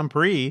when the Palm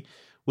Pre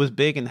was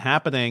big and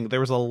happening, there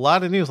was a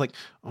lot of news like,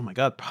 oh my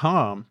God,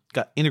 Palm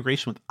got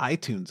integration with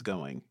iTunes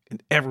going,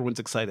 and everyone's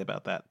excited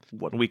about that.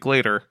 1 week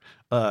later,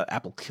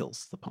 Apple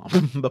kills the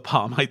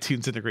Palm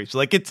iTunes integration.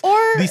 Like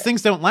these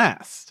things don't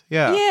last.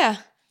 Yeah.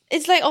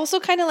 It's like also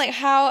kind of like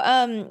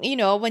how,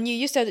 when you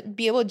used to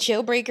be able to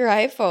jailbreak your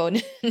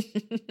iPhone.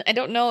 I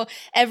don't know.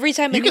 Every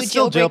time you can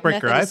still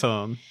jailbreak your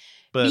iPhone.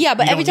 But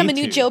every time a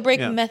new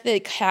jailbreak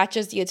method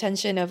catches the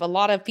attention of a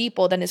lot of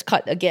people, then it's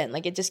cut again.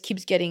 Like it just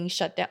keeps getting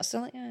shut down.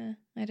 So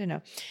I don't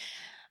know.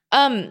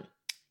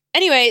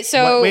 Anyway,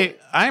 so wait,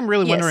 I'm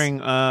really wondering.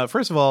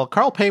 First of all,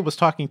 Carl Pei was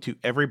talking to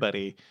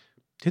everybody,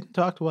 didn't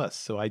talk to us,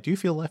 so I do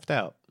feel left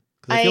out.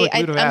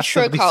 I'm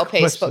sure Carl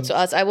Pei spoke to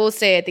us. I will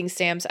say, I think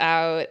Sam's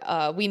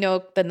out. We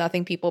know the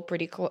Nothing people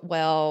pretty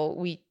well.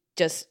 We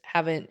just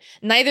haven't.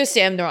 Neither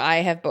Sam nor I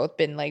have both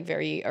been like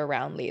very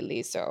around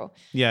lately. So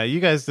yeah, you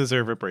guys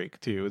deserve a break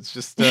too. It's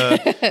just.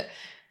 Hey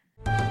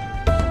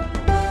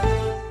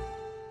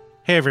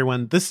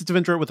everyone, this is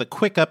Devendra with a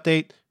quick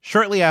update.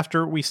 Shortly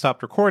after we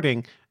stopped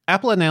recording,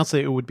 Apple announced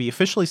that it would be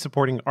officially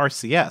supporting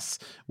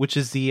RCS, which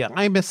is the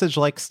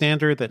iMessage-like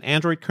standard that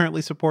Android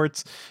currently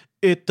supports.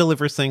 It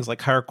delivers things like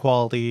higher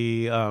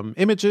quality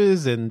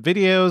images and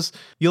videos.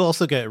 You'll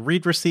also get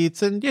read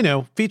receipts and,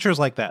 features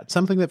like that.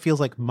 Something that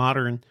feels like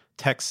modern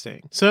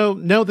texting. So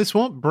no, this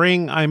won't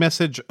bring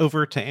iMessage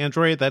over to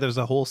Android. That is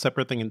a whole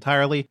separate thing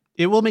entirely.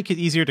 It will make it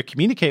easier to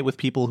communicate with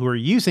people who are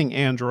using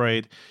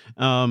Android.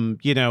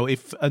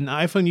 If an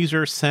iPhone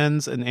user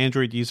sends an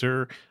Android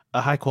user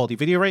a high quality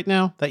video right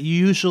now, that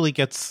usually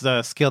gets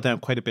scaled down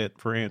quite a bit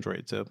for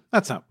Android. So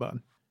that's not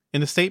fun.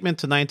 In a statement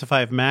to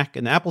 9to5Mac,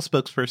 an Apple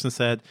spokesperson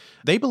said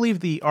they believe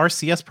the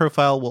RCS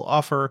profile will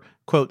offer,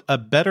 quote, a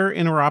better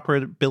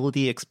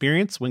interoperability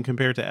experience when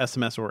compared to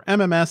SMS or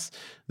MMS.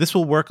 This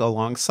will work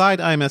alongside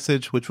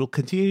iMessage, which will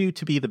continue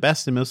to be the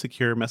best and most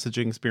secure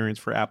messaging experience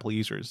for Apple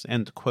users,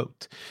 end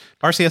quote.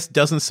 RCS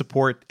doesn't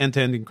support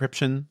end-to-end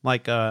encryption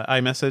like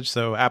iMessage,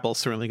 so Apple's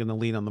certainly going to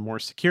lean on the more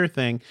secure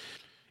thing.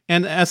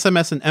 And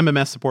SMS and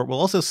MMS support will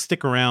also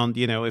stick around,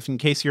 if in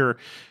case you're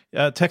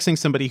texting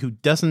somebody who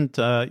doesn't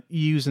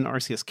use an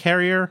RCS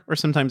carrier, or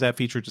sometimes that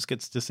feature just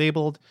gets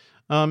disabled,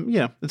 it's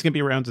going to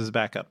be around as a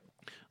backup.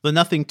 The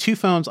Nothing 2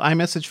 Phones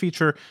iMessage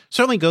feature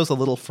certainly goes a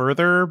little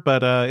further,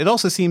 but it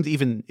also seems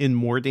even in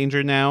more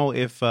danger now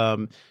if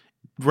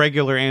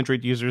regular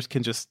Android users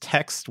can just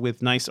text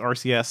with nice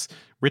RCS,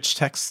 rich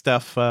text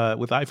stuff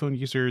with iPhone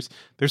users.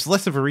 There's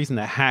less of a reason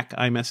to hack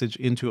iMessage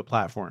into a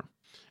platform.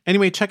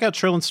 Anyway, check out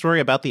Sherlyn's story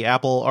about the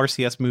Apple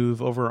RCS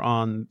move over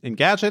on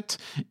Engadget,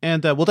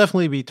 and we'll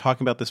definitely be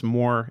talking about this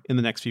more in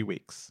the next few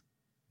weeks.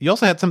 You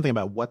also had something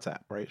about WhatsApp,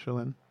 right,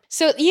 Sherlyn?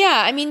 So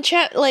yeah, I mean,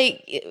 chat,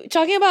 like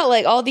talking about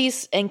like all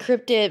these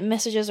encrypted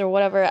messages or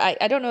whatever.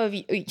 I don't know if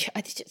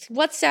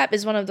WhatsApp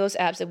is one of those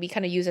apps that we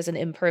kind of use as an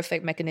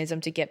imperfect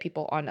mechanism to get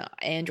people on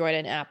Android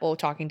and Apple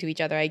talking to each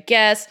other. I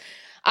guess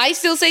I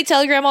still say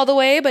Telegram all the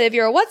way, but if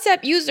you're a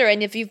WhatsApp user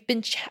and if you've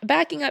been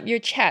backing up your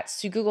chats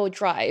to Google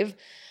Drive,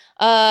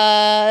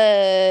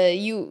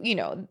 you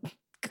know,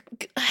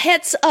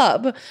 heads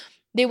up,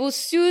 they will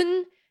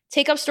soon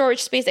take up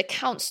storage space that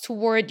counts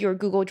toward your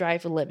Google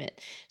Drive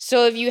limit.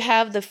 So if you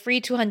have the free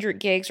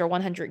 200 gigs or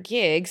 100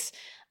 gigs,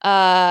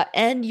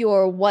 and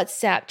your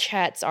WhatsApp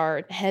chats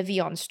are heavy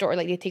on storage,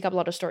 like they take up a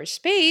lot of storage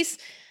space,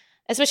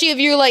 especially if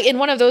you're like in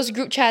one of those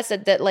group chats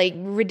that like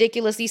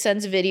ridiculously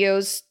sends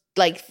videos,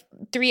 like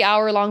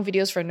 3-hour long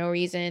videos for no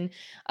reason,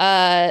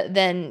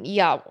 then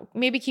yeah,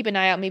 maybe keep an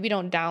eye out. Maybe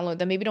don't download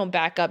them. Maybe don't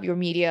back up your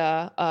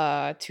media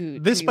to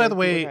this, to by your the Google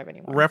way, Drive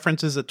anymore.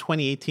 references a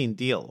 2018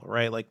 deal,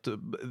 right? Like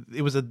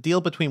it was a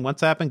deal between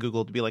WhatsApp and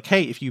Google to be like,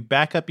 hey, if you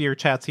back up your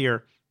chats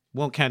here,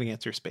 won't count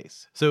against your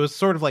space. So it was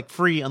sort of like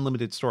free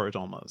unlimited storage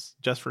almost,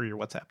 just for your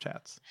WhatsApp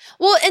chats.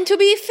 Well, and to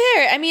be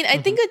fair, I mean, I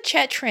think a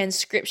chat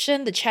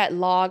transcription, the chat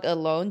log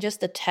alone, just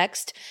the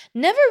text,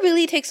 never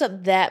really takes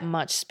up that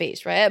much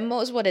space, right? At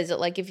most, what is it?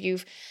 Like if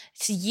you've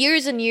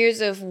years and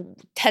years of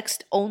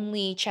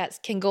text-only chats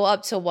can go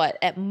up to what?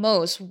 At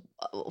most,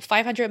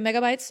 500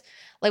 megabytes?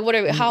 Like what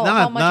are,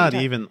 how much? Not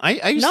even.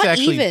 I used not to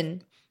actually,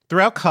 even.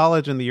 throughout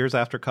college and the years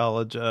after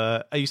college,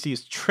 I used to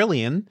use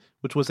Trillion,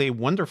 which was a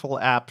wonderful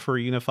app for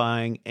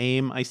unifying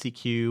AIM,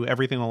 ICQ,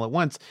 everything all at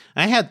once.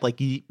 I had like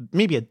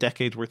maybe a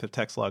decade's worth of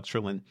text logs,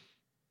 Trillion.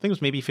 I think it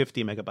was maybe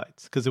 50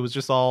 megabytes because it was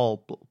just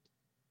all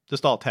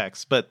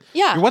text. But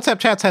Yeah. your WhatsApp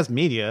chats has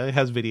media, it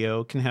has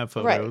video, can have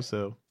photos. Right.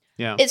 So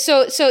yeah. It's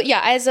so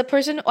yeah, as a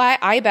person,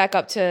 I back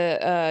up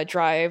to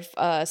Drive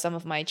some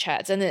of my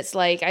chats, and it's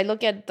like I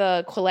look at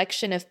the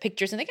collection of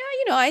pictures and like,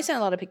 you know, I send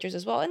a lot of pictures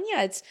as well, and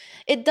yeah,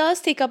 it does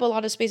take up a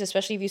lot of space,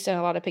 especially if you send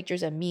a lot of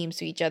pictures and memes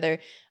to each other.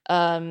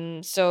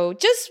 So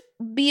just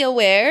be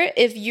aware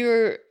if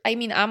you're. I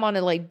mean, I'm on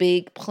a like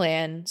big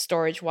plan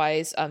storage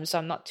wise, so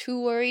I'm not too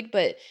worried,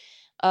 but.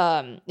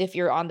 If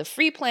you're on the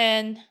free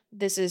plan,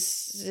 this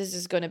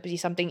is going to be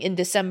something in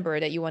December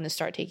that you want to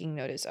start taking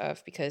notice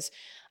of, because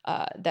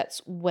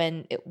that's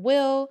when it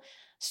will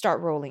start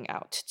rolling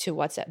out to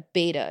WhatsApp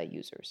beta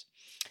users.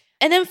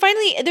 And then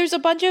finally, there's a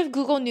bunch of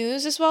Google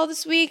news as well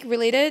this week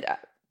related.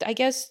 I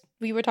guess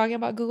we were talking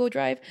about Google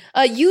Drive.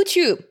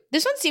 YouTube.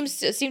 This one seems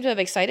to have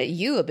excited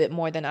you a bit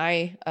more than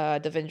I,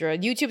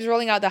 Devendra. YouTube's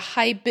rolling out the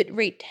high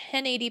bitrate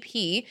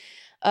 1080p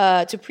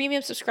to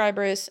premium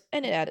subscribers,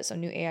 and it added some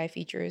new AI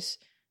features.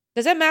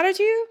 Does that matter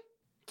to you?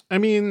 I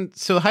mean,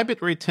 so high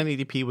bitrate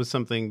 1080p was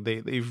something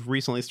they've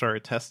recently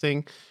started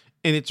testing,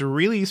 and it's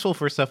really useful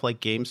for stuff like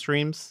game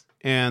streams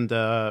and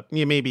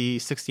maybe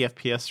 60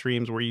 FPS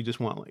streams where you just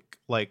want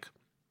like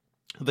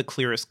the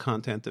clearest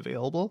content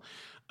available.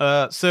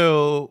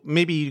 So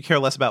maybe you care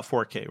less about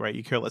 4K, right?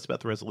 You care less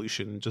about the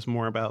resolution, just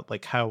more about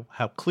like how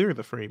clear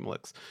the frame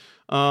looks.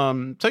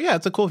 So yeah,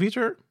 it's a cool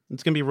feature.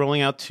 It's going to be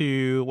rolling out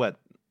to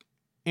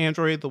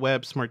Android, the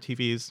web, smart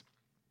TVs,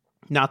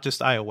 not just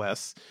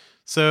iOS.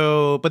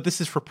 So, but this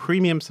is for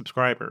premium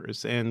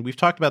subscribers. And we've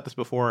talked about this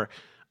before.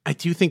 I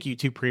do think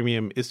YouTube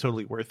Premium is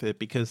totally worth it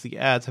because the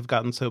ads have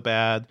gotten so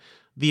bad.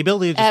 The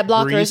ability to just ad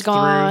blocker's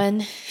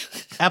gone.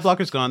 Ad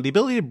blocker's gone. The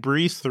ability to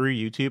breeze through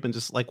YouTube and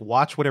just like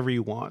watch whatever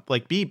you want,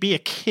 like be a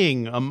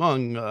king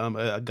among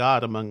a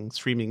god among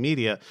streaming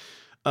media,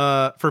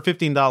 for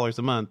 $15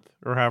 a month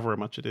or however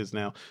much it is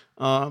now.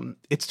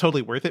 It's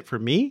totally worth it for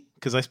me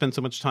because I spend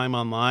so much time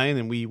online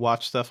and we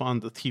watch stuff on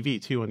the TV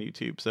too on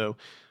YouTube. So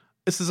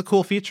this is a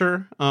cool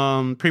feature.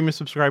 Premium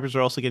subscribers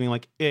are also getting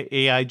like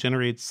AI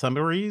generated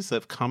summaries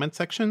of comment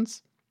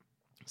sections.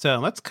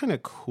 So that's kind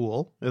of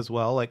cool as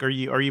well. Like, are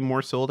you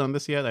more sold on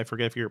this yet? I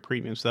forget if you're a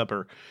premium sub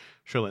or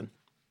Sherlyn.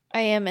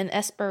 I am an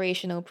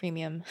aspirational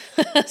premium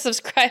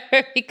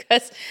subscriber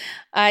because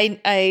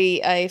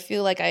I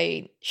feel like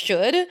I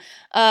should.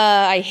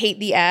 I hate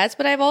the ads,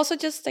 but I've also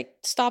just like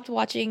stopped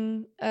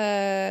watching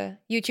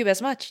YouTube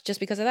as much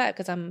just because of that,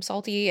 because I'm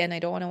salty and I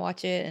don't want to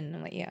watch it, and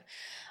I'm like,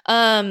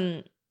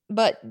 yeah.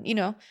 But you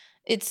know,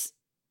 it's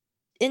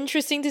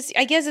interesting to see.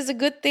 I guess it's a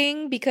good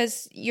thing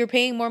because you're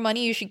paying more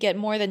money. You should get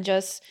more than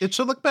just. It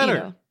should look better. You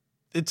know,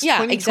 it's yeah,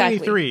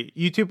 2023.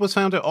 Exactly. YouTube was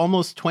founded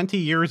almost 20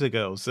 years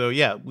ago. So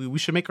yeah, we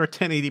should make our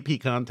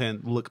 1080p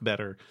content look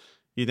better.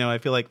 You know, I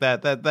feel like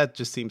that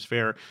just seems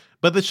fair.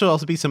 But this should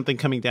also be something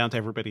coming down to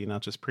everybody,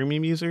 not just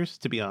premium users,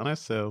 to be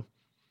honest. So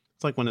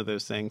it's like one of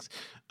those things.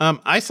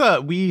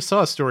 We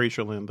saw a story,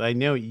 Sherlyn, that I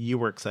know you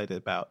were excited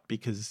about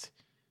because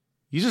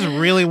you just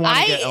really want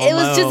to get Elmo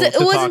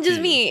it wasn't just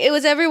you. me. It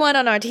was everyone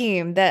on our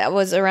team that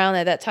was around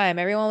at that time.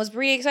 Everyone was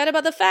pretty excited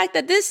about the fact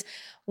that this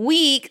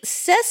week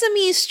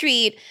Sesame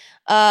Street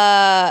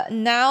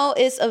now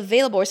is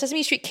available, or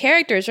Sesame Street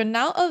characters are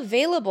now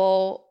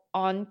available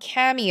on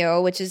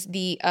Cameo, which is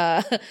the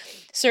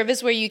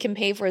service where you can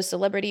pay for a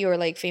celebrity or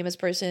like famous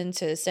person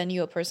to send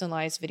you a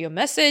personalized video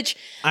message.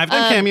 I've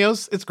done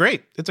Cameos. It's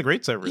great. It's a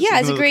great service. Yeah,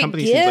 it's a great the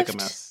company gift. seems like a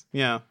mess.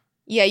 Yeah.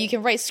 yeah, you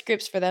can write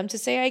scripts for them to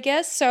say, I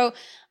guess. So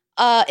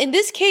in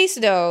this case,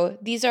 though,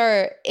 these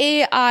are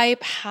AI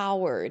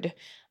powered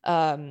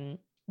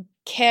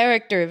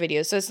character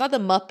videos. So it's not the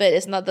Muppet,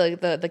 it's not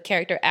the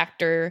character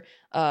actor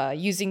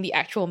using the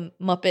actual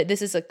Muppet.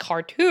 This is a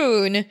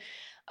cartoon.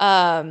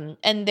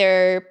 And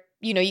they're,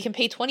 you can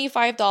pay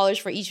 $25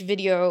 for each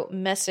video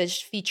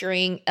message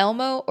featuring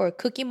Elmo or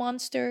Cookie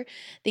Monster.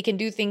 They can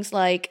do things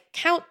like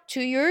count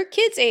to your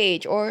kid's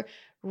age or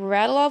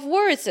rattle off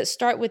words that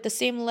start with the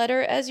same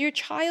letter as your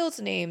child's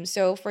name.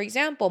 So, for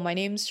example, my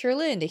name's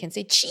Sherlyn. They can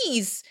say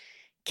cheese,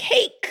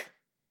 cake,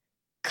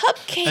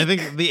 cupcake. I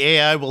think the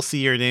AI will see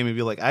your name and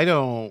be like,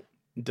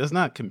 does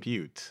not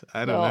compute.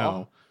 I don't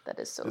know. That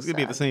is so It's sad.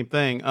 going to be the same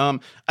thing.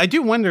 I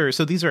do wonder,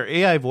 so these are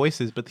AI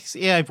voices, but these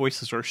AI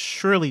voices are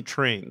surely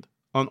trained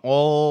on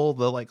all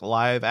the like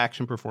live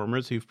action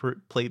performers who've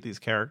played these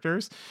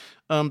characters.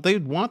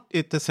 They'd want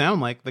it to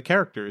sound like the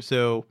characters.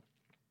 So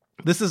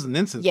this is an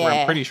instance where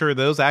I'm pretty sure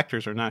those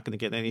actors are not going to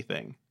get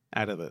anything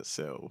out of this.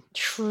 So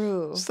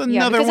true. It's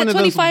another one of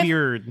those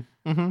weird.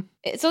 Mm-hmm.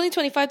 It's only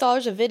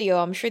 $25 a video.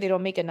 I'm sure they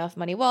don't make enough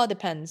money. Well, it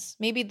depends.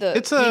 Maybe they'll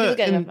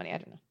get enough money. I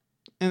don't know.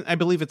 And I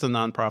believe it's a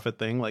nonprofit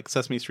thing. Like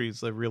Sesame Street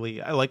is I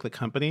like the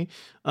company.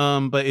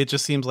 But it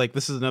just seems like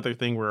this is another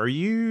thing where, are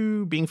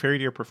you being fair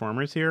to your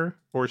performers here?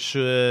 Or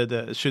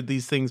should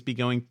these things be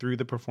going through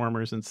the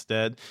performers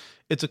instead?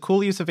 It's a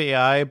cool use of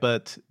AI,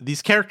 but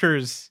these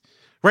characters,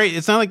 right?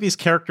 It's not like these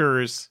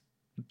characters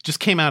just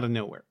came out of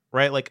nowhere,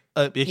 right? Like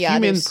a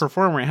human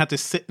performer had to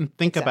sit and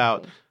think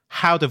about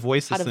how to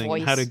voice this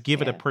thing, how to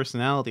give it a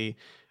personality.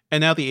 And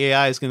now the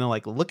AI is going to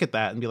like look at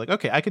that and be like,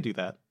 okay, I could do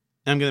that.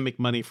 And I'm going to make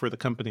money for the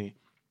company,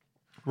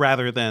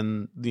 rather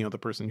than the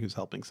person who's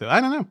helping. So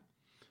I don't know.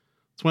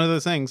 It's one of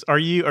those things. Are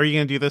you going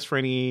to do this for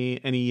any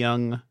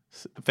young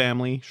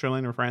family,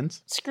 Sherlyn, or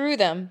friends? Screw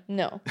them.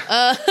 No.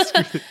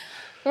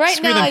 Right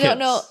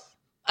now,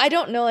 I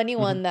don't know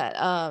anyone that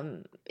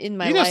in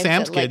my life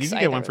Sam's that Kid. Likes you can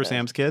get one for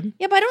Sam's Kid.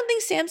 Yeah, but I don't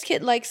think Sam's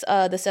Kid likes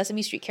the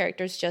Sesame Street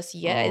characters just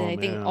yet. And I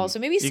think also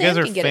maybe Sam guys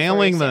are can get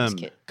failing it for them.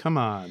 Sam's Kid. Come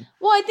on.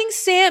 Well, I think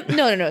Sam.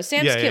 No.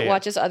 Sam's Kid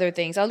watches other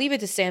things. I'll leave it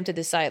to Sam to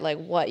decide like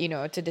what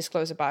to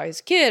disclose about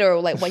his kid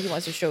or like what he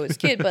wants to show his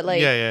kid. But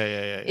like,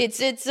 it's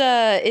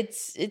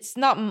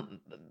not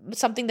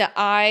something that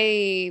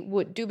I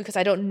would do because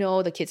I don't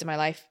know the kids in my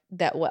life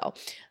that well.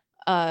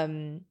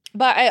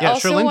 But I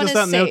also Sherlyn want does to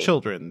not say, know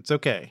children. It's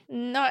okay.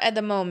 Not at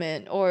the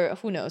moment, or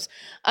who knows.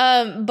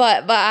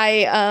 But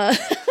I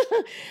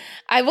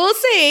I will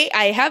say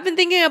I have been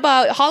thinking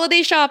about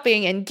holiday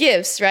shopping and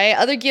gifts, right?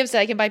 Other gifts that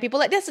I can buy people.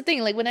 Like that's the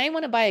thing. Like when I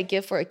want to buy a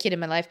gift for a kid in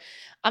my life,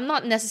 I'm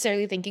not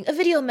necessarily thinking a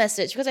video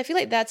message because I feel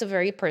like that's a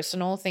very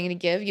personal thing to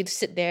give. You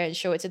sit there and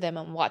show it to them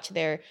and watch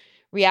their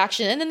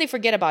reaction, and then they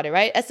forget about it,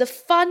 right? As a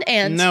fun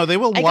aunt, no, they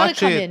will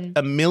watch it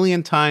a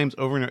million times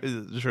over and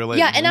over.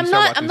 Yeah, and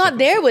I'm not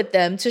there with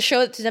them to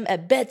show it to them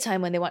at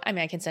bedtime when they want. I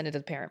mean, I can send it to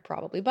the parent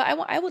probably, but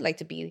I would like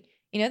to be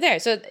there.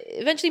 So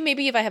eventually,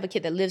 maybe if I have a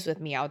kid that lives with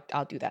me,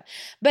 I'll do that.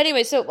 But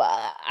anyway, so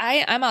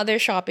I'm out there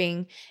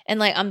shopping, and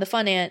like I'm the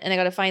fun aunt, and I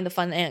gotta find the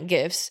fun aunt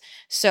gifts.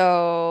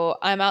 So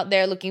I'm out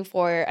there looking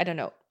for, I don't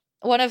know,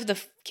 one of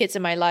the kids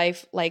in my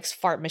life likes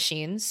fart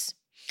machines.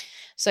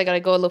 So I got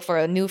to go look for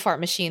a new fart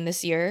machine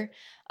this year,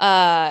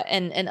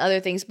 and other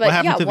things. But what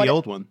happened to the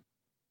old one?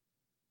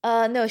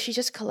 No, she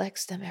just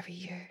collects them every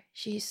year.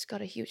 She's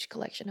got a huge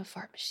collection of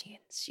fart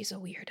machines. She's a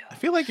weirdo. I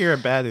feel like you're a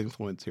bad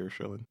influence here,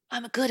 Sherlyn.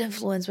 I'm a good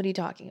influence. What are you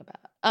talking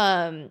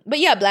about? But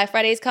yeah, Black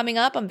Friday is coming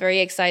up. I'm very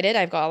excited.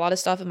 I've got a lot of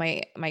stuff in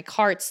my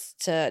carts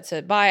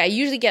to buy. I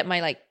usually get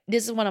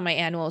this is one of my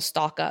annual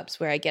stock ups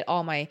where I get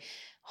all my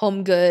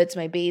home goods,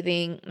 my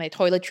bathing, my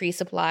toiletry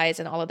supplies,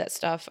 and all of that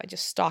stuff. I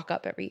just stock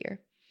up every year.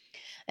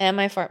 And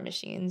my fart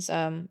machines.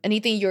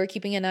 Anything you're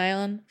keeping an eye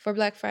on for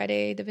Black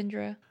Friday,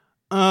 Devindra?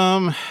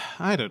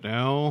 I don't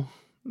know.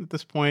 At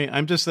this point,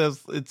 I'm just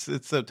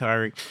it's so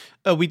tiring.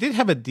 We did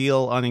have a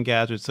deal on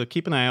Engadget, so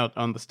keep an eye out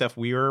on the stuff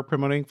we were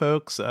promoting,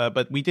 folks.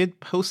 But we did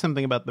post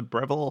something about the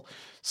Breville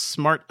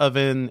Smart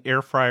Oven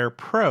Air Fryer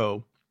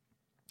Pro.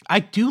 I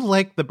do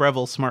like the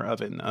Breville Smart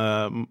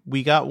Oven.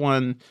 We got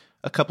one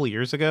a couple of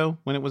years ago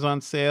when it was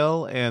on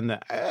sale, and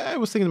I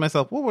was thinking to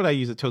myself, what would I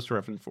use a toaster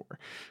oven for?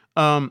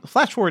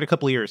 Flash forward a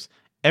couple of years,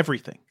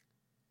 everything.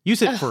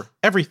 Use it for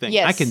everything.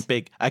 Yes. I can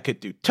bake. I could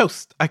do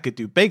toast. I could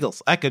do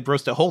bagels. I could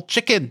roast a whole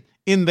chicken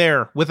in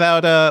there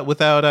without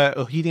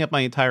heating up my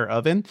entire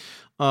oven.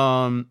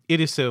 It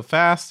is so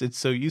fast. It's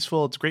so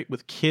useful. It's great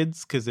with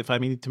kids because if I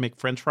need to make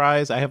French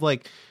fries,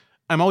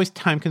 I'm always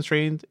time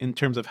constrained in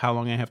terms of how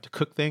long I have to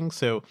cook things.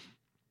 So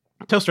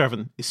toaster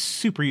oven is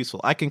super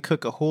useful. I can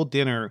cook a whole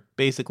dinner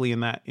basically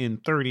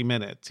in 30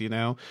 minutes,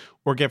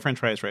 or get French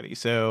fries ready.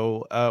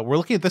 So we're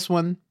looking at this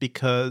one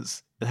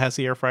because it has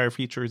the air fryer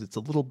features. It's a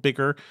little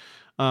bigger,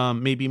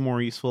 maybe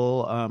more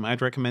useful.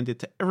 I'd recommend it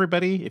to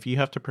everybody if you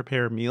have to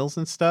prepare meals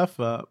and stuff.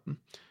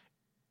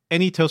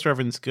 Any toaster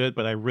oven is good,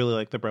 but I really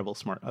like the Breville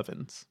Smart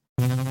Ovens.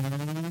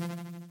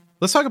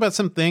 Let's talk about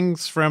some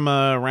things from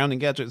Round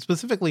and Gadget.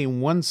 Specifically,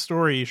 one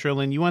story,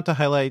 Sherlyn, you want to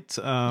highlight.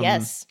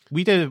 Yes.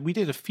 We did a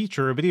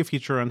video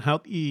feature on how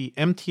the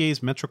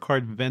MTA's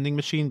MetroCard vending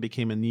machine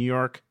became a New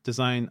York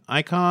design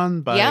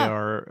icon by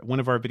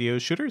one of our video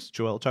shooters,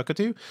 Joel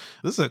Chakatu.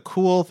 This is a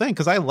cool thing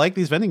because I like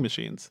these vending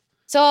machines.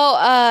 So,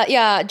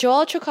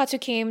 Joel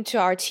Chokatsu came to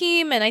our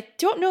team, and I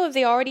don't know if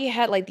they already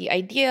had like the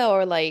idea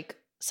or like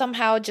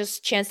somehow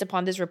just chanced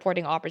upon this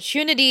reporting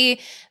opportunity.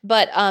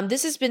 But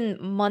this has been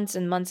months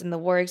and months in the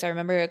works. I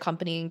remember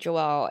accompanying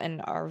Joel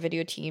and our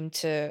video team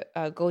to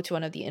go to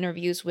one of the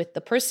interviews with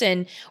the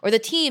person or the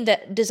team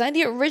that designed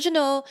the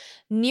original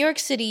New York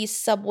City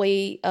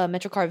subway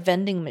MetroCard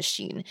vending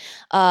machine.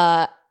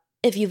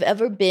 If you've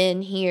ever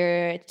been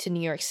here to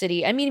New York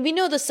City, I mean, we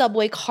know the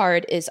subway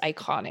card is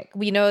iconic.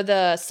 We know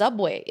the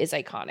subway is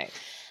iconic.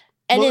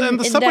 And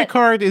the subway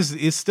card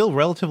is still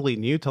relatively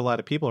new to a lot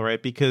of people, right?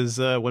 Because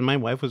when my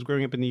wife was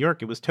growing up in New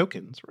York, it was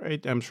tokens,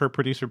 right? I'm sure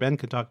producer Ben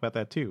could talk about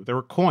that too. There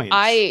were coins.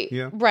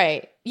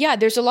 Right. Yeah,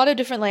 there's a lot of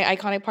different like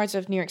iconic parts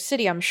of New York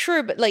City, I'm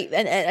sure, but like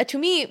and to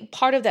me,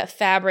 part of that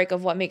fabric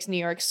of what makes New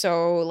York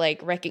so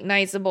like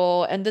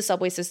recognizable and the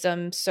subway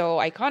system so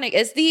iconic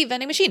is the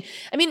vending machine.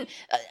 I mean,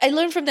 I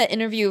learned from that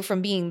interview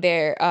from being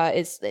there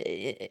is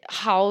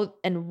how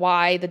and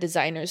why the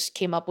designers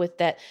came up with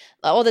that,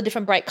 all the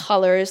different bright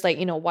colors, like,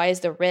 you know, why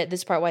is the red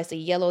this part, why is the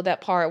yellow that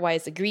part, why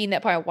is the green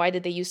that part, why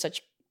did they use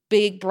such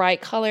big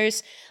bright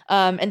colors,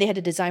 and they had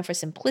to design for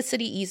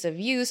simplicity, ease of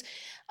use.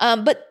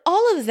 But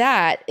all of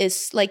that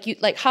is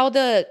like how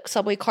the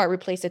subway card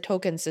replaced the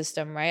token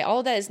system, right? All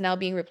of that is now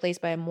being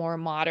replaced by a more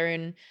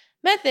modern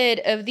method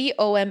of the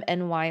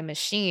OMNY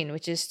machine,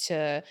 which is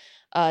to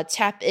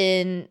tap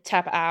in,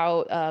 tap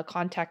out,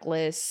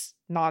 contactless,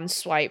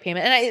 non-swipe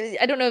payment. And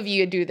I don't know if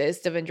you do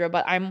this, Devendra,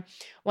 but I'm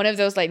one of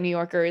those like New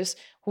Yorkers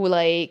who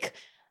like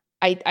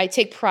I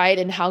take pride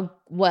in how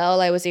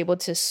well I was able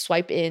to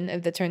swipe in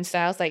of the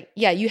turnstiles. Like,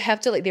 yeah, you have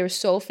to, like, they were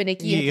so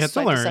finicky. You have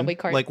to learn. The subway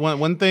card. Like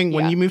one thing,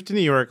 when you move to New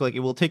York, like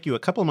it will take you a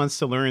couple of months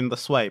to learn the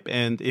swipe.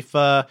 And if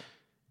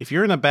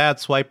you're in a bad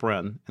swipe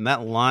run and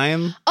that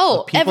line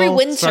of people every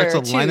winter starts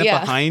to line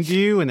up behind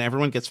you and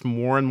everyone gets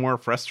more and more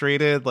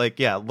frustrated,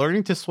 like, yeah,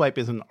 learning to swipe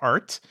is an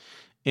art.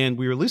 And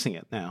we were losing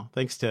it now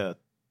thanks to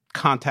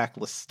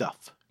contactless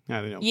stuff. I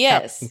don't know.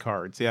 Yes. And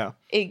cards. Yeah.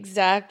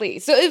 Exactly.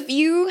 So if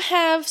you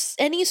have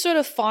any sort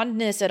of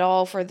fondness at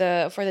all for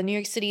the New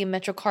York City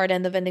MetroCard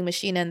and the vending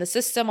machine and the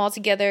system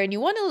altogether, and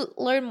you want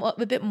to learn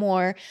a bit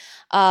more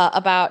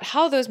about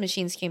how those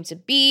machines came to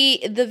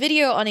be, the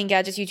video on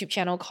Engadget's YouTube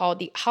channel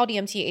called "How the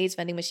MTA's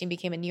Vending Machine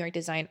Became a New York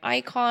Design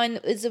Icon"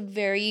 is a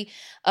very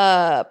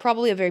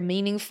probably a very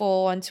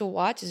meaningful one to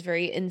watch. It's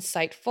very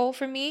insightful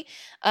for me,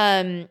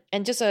 and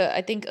just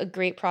I think a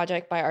great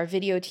project by our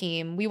video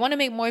team. We want to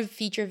make more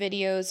feature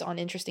videos on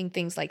interesting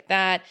things like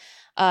that.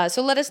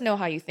 So let us know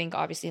how you think,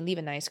 obviously, and leave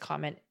a nice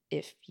comment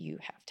if you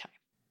have time.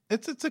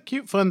 It's a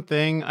cute, fun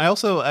thing.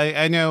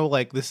 I know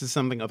like this is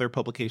something other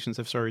publications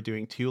have started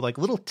doing too, like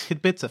little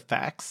tidbits of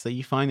facts that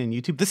you find in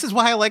YouTube. This is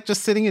why I like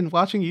just sitting and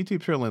watching YouTube,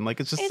 Sherlyn. Like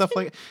it's just stuff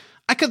like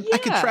I could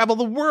travel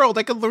the world.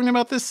 I could learn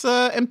about this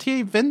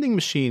MTA vending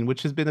machine,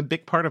 which has been a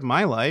big part of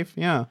my life.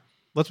 Yeah.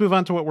 Let's move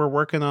on to what we're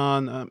working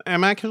on.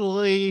 I'm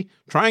actually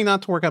trying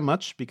not to work on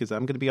much because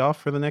I'm going to be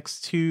off for the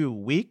next 2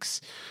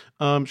 weeks.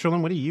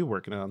 Sherlyn, what are you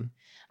working on?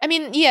 I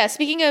mean, yeah,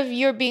 speaking of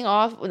your being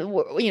off,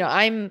 you know,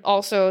 I'm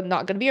also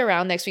not going to be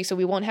around next week, so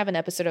we won't have an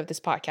episode of this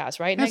podcast,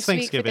 right? Next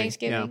week for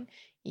Thanksgiving.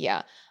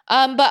 Yeah.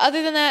 But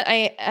other than that,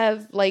 I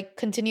have like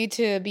continued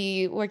to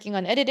be working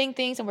on editing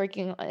things. I'm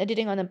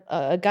editing on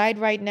a guide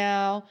right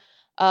now.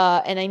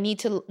 And I need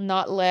to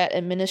not let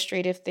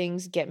administrative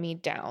things get me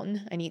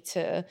down. I need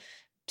to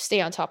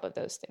stay on top of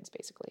those things,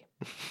 basically.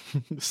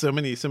 so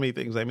many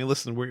things. I mean,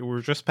 listen,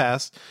 we're just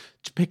past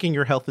picking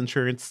your health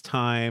insurance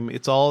time.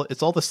 It's all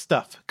the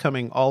stuff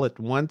coming all at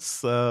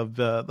once of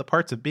the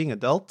parts of being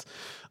adult.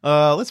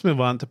 Let's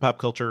move on to pop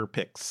culture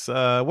picks.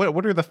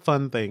 What are the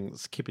fun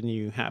things keeping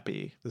you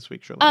happy this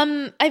week,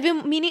 Sherlyn? I've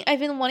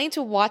been wanting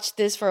to watch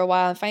this for a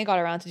while and finally got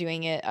around to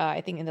doing it. I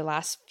think in the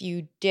last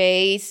few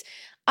days.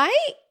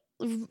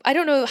 I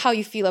don't know how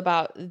you feel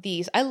about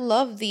these. I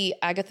love the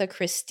Agatha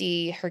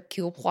Christie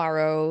Hercule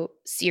Poirot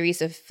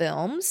series of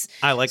films.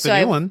 I like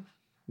the new one.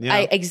 Yeah.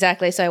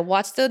 Exactly. So I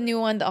watched the new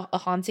one, A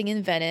Haunting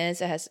in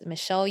Venice. It has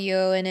Michelle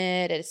Yeoh in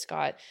it. It's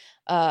got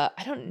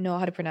I don't know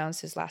how to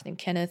pronounce his last name,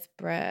 Kenneth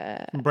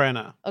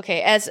Branagh.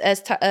 Okay,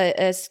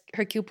 as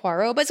Hercule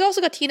Poirot, but it's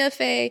also got Tina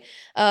Fey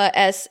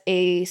as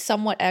a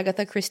somewhat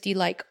Agatha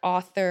Christie-like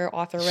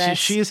authoress.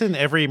 She is in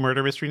every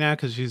murder mystery now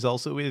because she's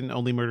also in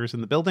Only Murders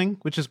in the Building,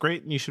 which is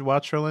great. You should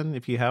watch, Sherlyn,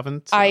 if you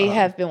haven't. I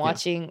have been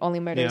watching Only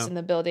Murders in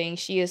the Building.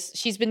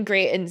 She's been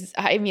great, and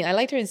I mean, I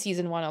liked her in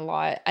season 1 a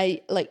lot.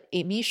 I like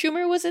Amy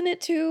Schumer was in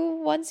it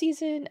too one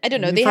season. I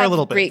don't know. They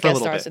have great guest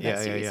stars in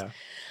that series. Yeah.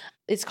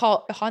 It's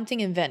called Haunting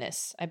in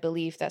Venice. I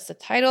believe that's the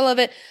title of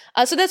it.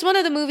 So that's one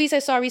of the movies I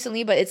saw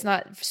recently, but it's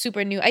not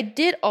super new. I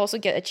did also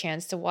get a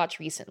chance to watch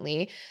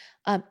recently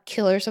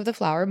Killers of the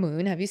Flower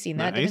Moon. Have you seen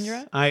that, Nice.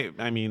 Devendra?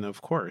 I mean,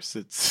 of course,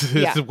 it's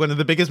Yeah. one of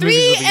the biggest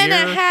movies of the year.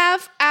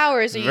 3.5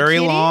 hours. Are you Very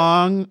kidding?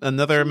 long.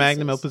 Another Jesus.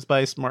 magnum opus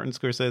by Martin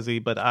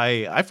Scorsese, but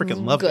I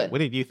freaking loved Good. it. What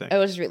did you think? It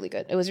was really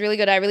good. It was really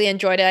good. I really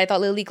enjoyed it. I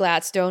thought Lily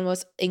Gladstone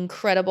was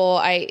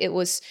incredible. It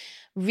was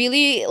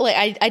really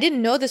like I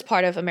didn't know this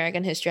part of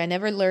American history. I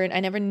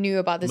never knew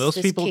about this. Most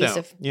this people case don't.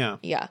 of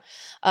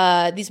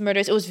Yeah. these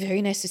murders. It was very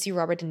nice to see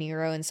Robert De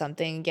Niro in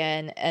something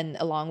again, and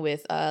along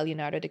with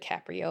Leonardo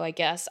DiCaprio. I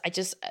guess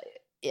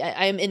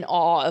I'm in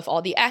awe of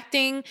all the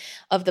acting,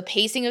 of the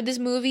pacing of this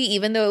movie.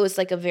 Even though it was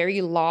like a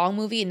very long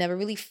movie, it never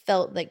really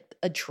felt like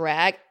a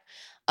drag.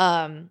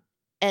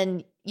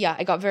 And yeah,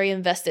 I got very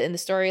invested in the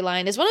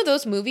storyline. It's one of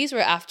those movies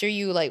where after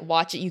you like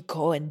watch it, you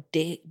go and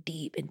dig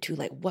deep into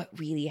like what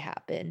really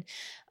happened.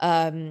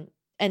 And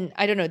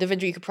I don't know,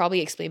 Devendra, you could probably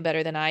explain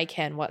better than I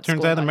can what's Turns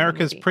going out on in the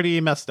America's movie.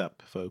 pretty messed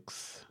up,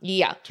 folks.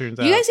 Yeah. Turns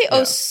You out, guys say yeah.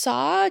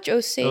 Osage?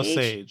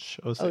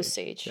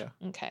 Osage. Yeah.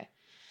 Okay.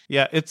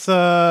 Yeah, it's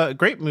a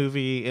great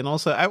movie, and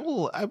also I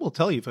will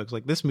tell you, folks,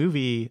 like this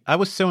movie, I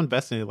was so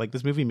invested in it. Like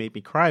this movie made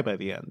me cry by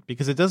the end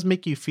because it does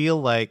make you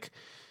feel like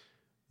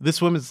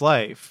this woman's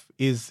life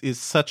is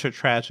such a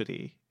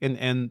tragedy,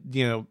 and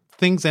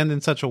things end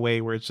in such a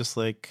way where it's just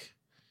like,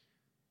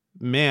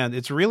 man,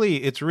 it's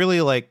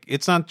really like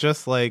it's not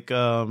just like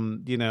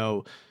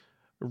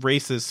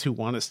racists who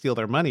want to steal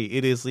their money.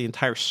 It is the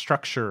entire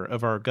structure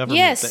of our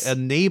government that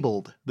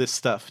enabled this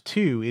stuff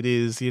too. It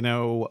is,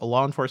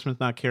 law enforcement's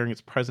not caring,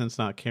 its president's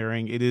not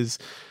caring. It is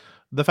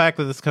the fact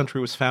that this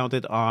country was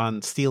founded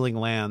on stealing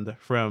land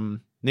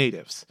from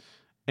natives.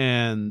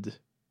 And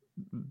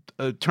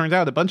it turned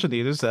out a bunch of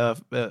natives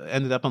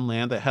ended up on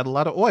land that had a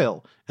lot of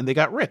oil, and they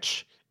got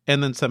rich.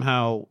 And then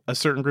somehow a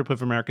certain group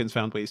of Americans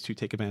found ways to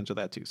take advantage of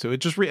that too. So it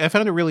just I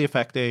found it really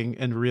affecting,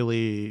 and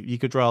really you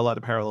could draw a lot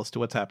of parallels to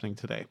what's happening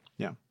today.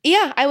 Yeah.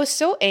 Yeah, I was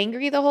so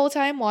angry the whole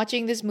time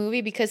watching this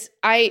movie because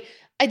I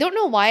don't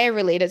know why I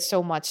related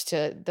so much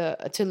to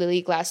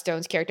Lily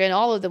Gladstone's character and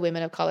all of the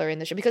women of color in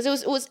the show, because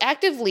it was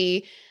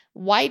actively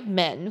white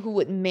men who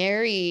would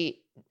marry,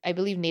 I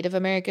believe, Native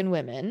American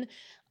women.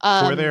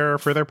 For their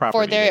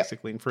property,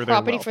 basically, and for their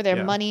property, wealth. for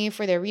their money,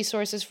 for their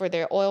resources, for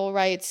their oil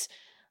rights.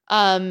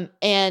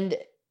 And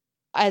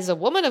as a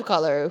woman of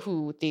color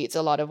who dates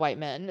a lot of white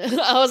men,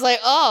 I was like,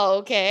 oh,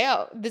 okay.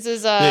 This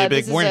is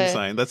big warning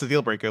sign. That's a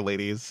deal breaker,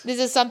 ladies.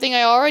 This is something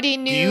I already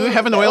knew. Do you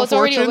have an oil I was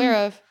already fortune?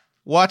 aware of.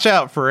 Watch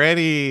out for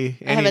any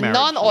I have a marriage.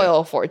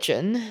 non-oil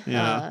fortune.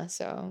 Yeah.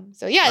 So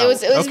yeah, it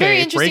was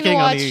very interesting breaking to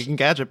watch. on the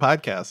Gadget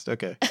podcast.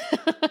 Okay.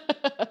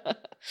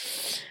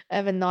 I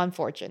have a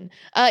non-fortune.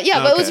 But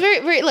it was very,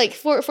 very like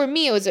for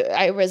me,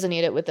 I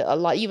resonated with it a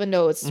lot, even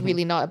though it's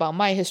really not about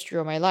my history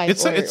or my life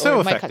It's so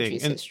or my affecting.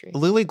 country's And history.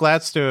 Lily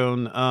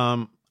Gladstone,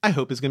 I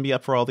hope is going to be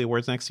up for all the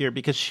awards next year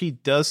because she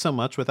does so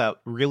much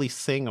without really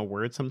saying a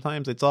word.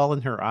 Sometimes it's all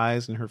in her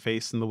eyes and her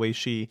face and the way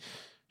she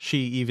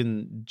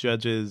even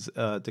judges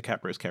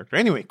DiCaprio's character.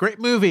 Anyway, great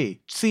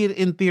movie. See it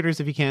in theaters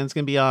if you can. It's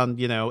going to be on,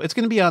 it's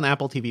going to be on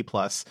Apple TV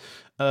Plus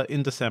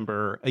in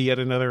December. Yet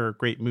another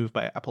great move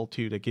by Apple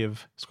too to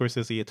give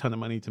Scorsese a ton of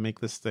money to make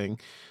this thing.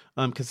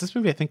 Because this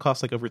movie I think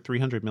cost like over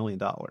 $300 million.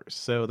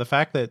 So the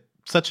fact that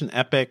such an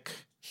epic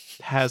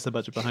has the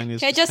budget behind it.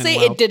 Can I just say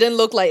it didn't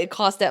look like it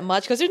cost that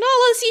much because there's not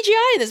a lot of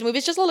CGI in this movie.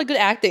 It's just a lot of good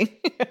acting.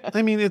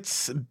 I mean,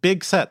 it's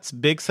big sets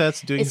doing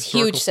it's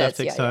historical huge stuff sets,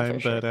 takes yeah, time. for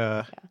sure.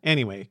 But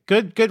anyway,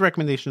 good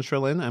recommendation,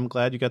 Sherlyn. I'm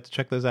glad you got to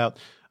check those out.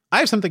 I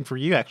have something for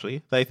you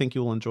actually that I think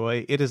you will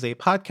enjoy. It is a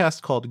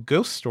podcast called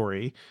Ghost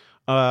Story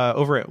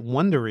over at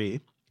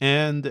Wondery,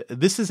 and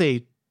this is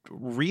a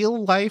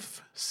real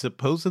life,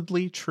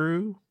 supposedly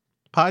true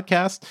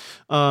podcast.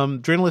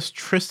 Journalist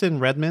Tristan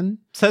Redman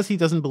says he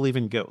doesn't believe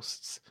in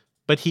ghosts,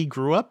 but he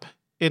grew up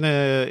in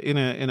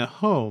a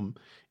home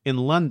in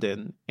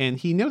London, and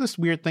he noticed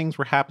weird things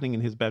were happening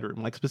in his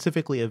bedroom. Like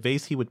specifically, a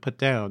vase he would put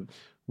down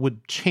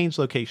would change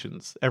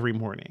locations every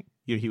morning.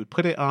 He would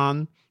put it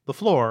on the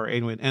floor and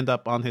it would end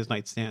up on his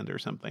nightstand or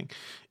something.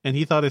 And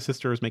he thought his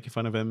sister was making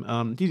fun of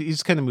him. He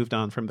just kind of moved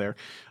on from there.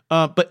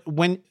 But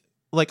when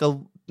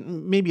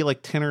maybe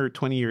 10 or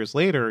 20 years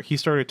later, he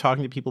started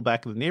talking to people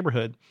back in the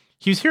neighborhood.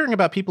 He was hearing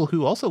about people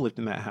who also lived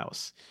in that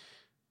house.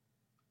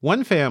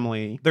 One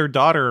family, their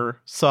daughter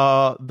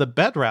saw the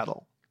bed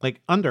rattle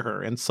under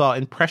her and saw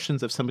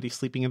impressions of somebody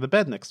sleeping in the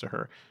bed next to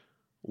her.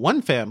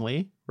 One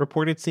family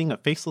reported seeing a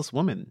faceless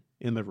woman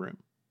in the room.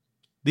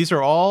 These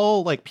are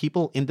all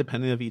people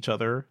independent of each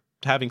other,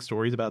 having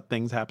stories about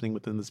things happening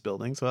within this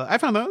building. So I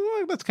found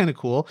that's kind of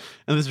cool.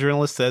 And this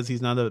journalist says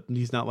he's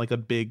not like a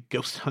big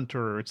ghost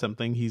hunter or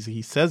something.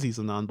 He says he's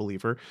a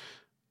non-believer.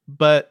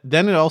 But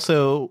then it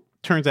also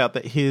turns out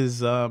that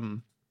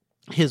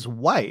his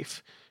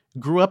wife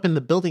grew up in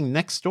the building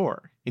next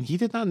door, and he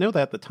did not know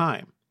that at the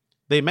time.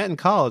 They met in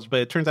college,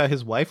 but it turns out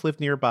his wife lived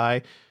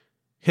nearby.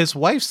 His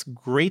wife's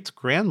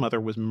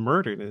great-grandmother was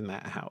murdered in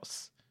that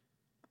house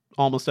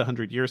almost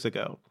 100 years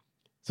ago.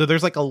 So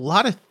there's a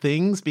lot of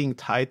things being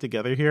tied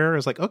together here.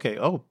 It's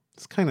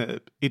it's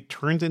it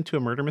turns into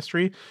a murder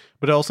mystery,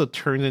 but it also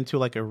turns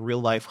into a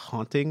real-life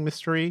haunting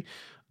mystery.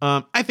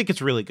 I think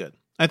it's really good.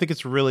 I think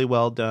it's really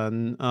well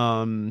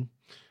done.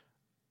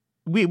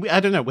 We I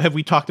don't know. Have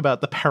we talked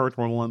about the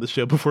paranormal on the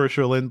show before,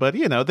 Sherlyn? But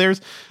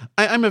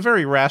I'm a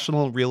very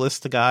rational,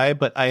 realist guy,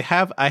 but I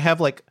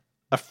have like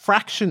a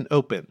fraction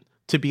open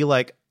to be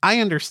like, I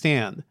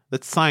understand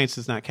that science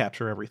does not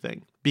capture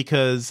everything,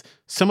 because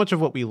so much of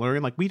what we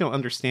learn, like we don't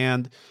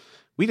understand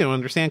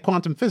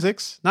quantum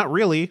physics. Not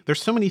really.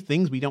 There's so many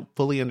things we don't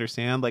fully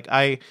understand. Like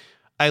I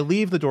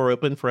leave the door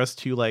open for us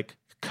to like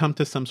come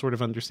to some sort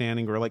of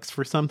understanding, or like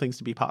for some things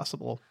to be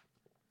possible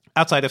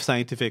outside of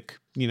scientific,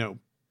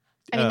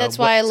 I mean, that's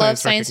why I love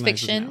science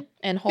fiction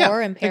and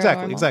horror and paranormal.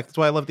 Exactly. That's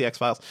why I love the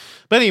X-Files.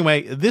 But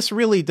anyway, this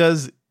really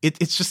does,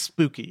 it's just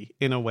spooky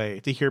in a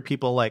way to hear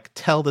people like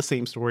tell the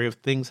same story of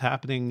things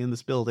happening in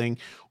this building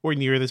or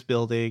near this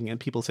building, and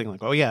people saying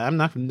like, oh yeah, I'm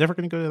never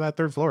going to go to that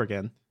third floor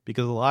again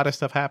because a lot of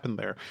stuff happened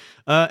there.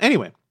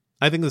 Anyway,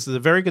 I think this is a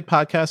very good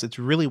podcast. It's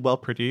really well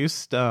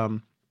produced.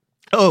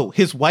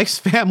 His wife's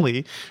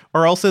family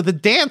are also the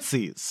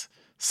Danceys.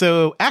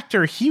 So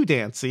actor Hugh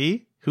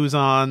Dancy, he's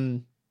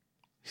on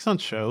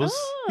shows.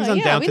 He's on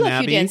Downton we love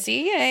Abbey. Hugh Dancy.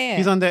 Yeah.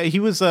 He's on that. He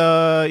was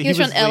on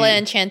Ella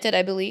Enchanted,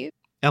 I believe.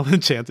 Ella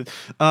Enchanted.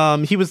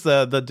 He was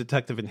the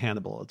detective in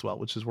Hannibal as well,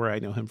 which is where I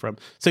know him from.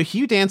 So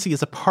Hugh Dancy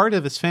is a part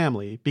of his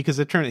family because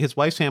his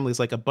wife's family is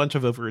like a bunch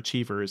of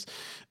overachievers,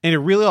 and it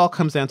really all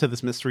comes down to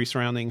this mystery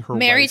surrounding her.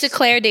 Married to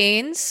Claire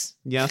Danes.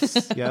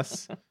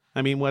 Yes.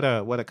 I mean, what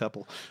a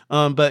couple.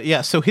 But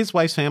yeah, so his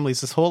wife's family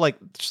is this whole like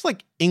just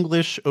like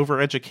English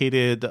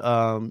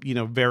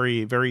overeducated,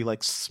 very very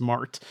like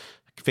smart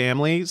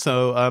family.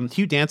 So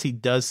Hugh Dancy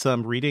does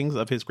some readings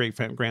of his great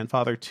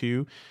grandfather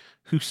too,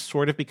 who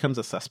sort of becomes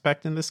a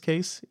suspect in this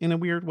case in a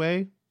weird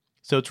way.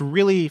 So it's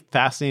really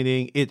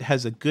fascinating. It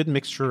has a good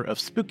mixture of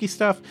spooky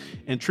stuff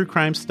and true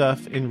crime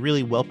stuff and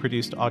really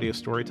well-produced audio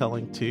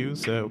storytelling too.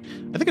 So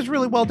I think it's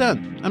really well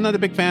done. I'm not a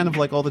big fan of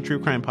like all the true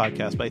crime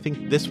podcasts, but I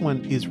think this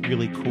one is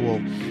really cool.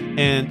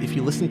 And if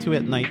you listen to it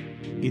at night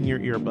in your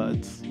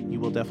earbuds, you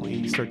will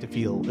definitely start to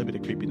feel a bit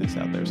of creepiness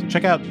out there. So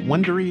check out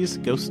Wondery's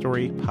Ghost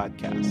Story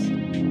Podcast.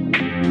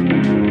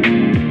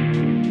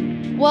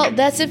 Well,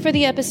 that's it for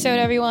the episode,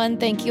 everyone.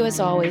 Thank you as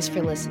always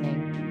for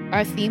listening.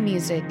 Our theme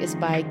music is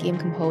by game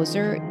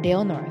composer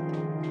Dale North.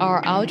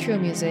 Our outro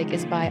music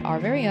is by our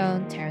very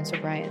own Terrence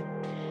O'Brien.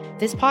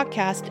 This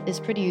podcast is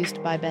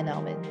produced by Ben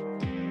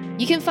Elman.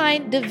 You can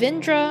find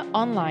Devindra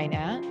online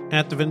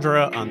at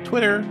Devindra on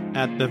Twitter,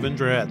 at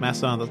Devindra at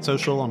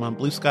Mastodon.social. I'm on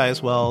Blue Sky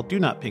as well. Do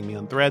not ping me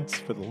on Threads,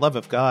 for the love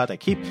of God.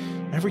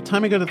 Every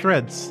time I go to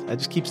Threads, I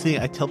just keep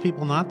seeing, I tell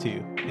people not to,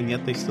 and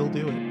yet they still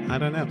do it. I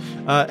don't know.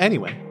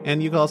 Anyway,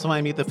 and you can also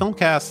find me at the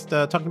Filmcast,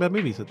 talking about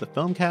movies at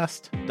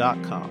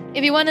thefilmcast.com.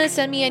 If you want to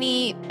send me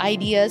any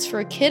ideas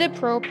for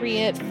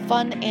kid-appropriate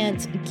fun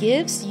and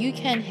gifts, you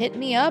can hit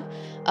me up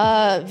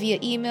via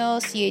email,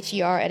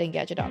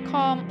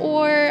 cher@engadget.com,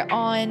 or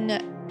on,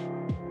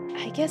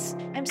 I guess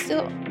I'm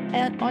still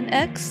on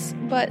X,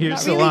 but you're not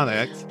still really. On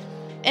X.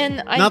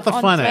 And I'm not the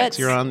on fun Threads. X.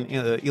 You're on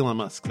Elon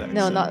Musk's X.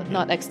 No,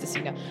 not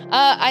ecstasy. No,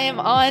 I am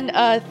on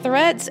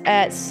Threads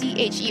at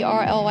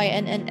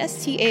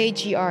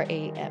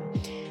CherLynnStagram.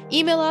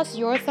 Email us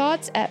your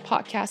thoughts at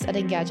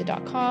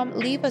podcast@engadget.com.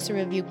 Leave us a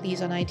review,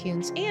 please, on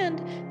iTunes,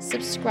 and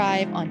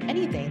subscribe on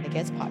anything that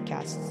gets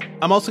podcasts.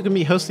 I'm also going to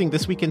be hosting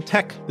This Week in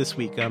Tech this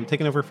week. I'm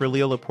taking over for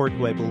Leo Laporte,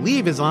 who I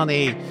believe is on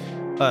a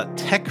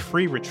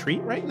tech-free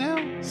retreat right now.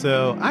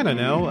 So, I don't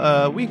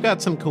know. We've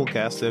got some cool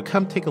guests, so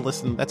come take a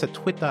listen. That's at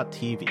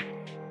twit.tv.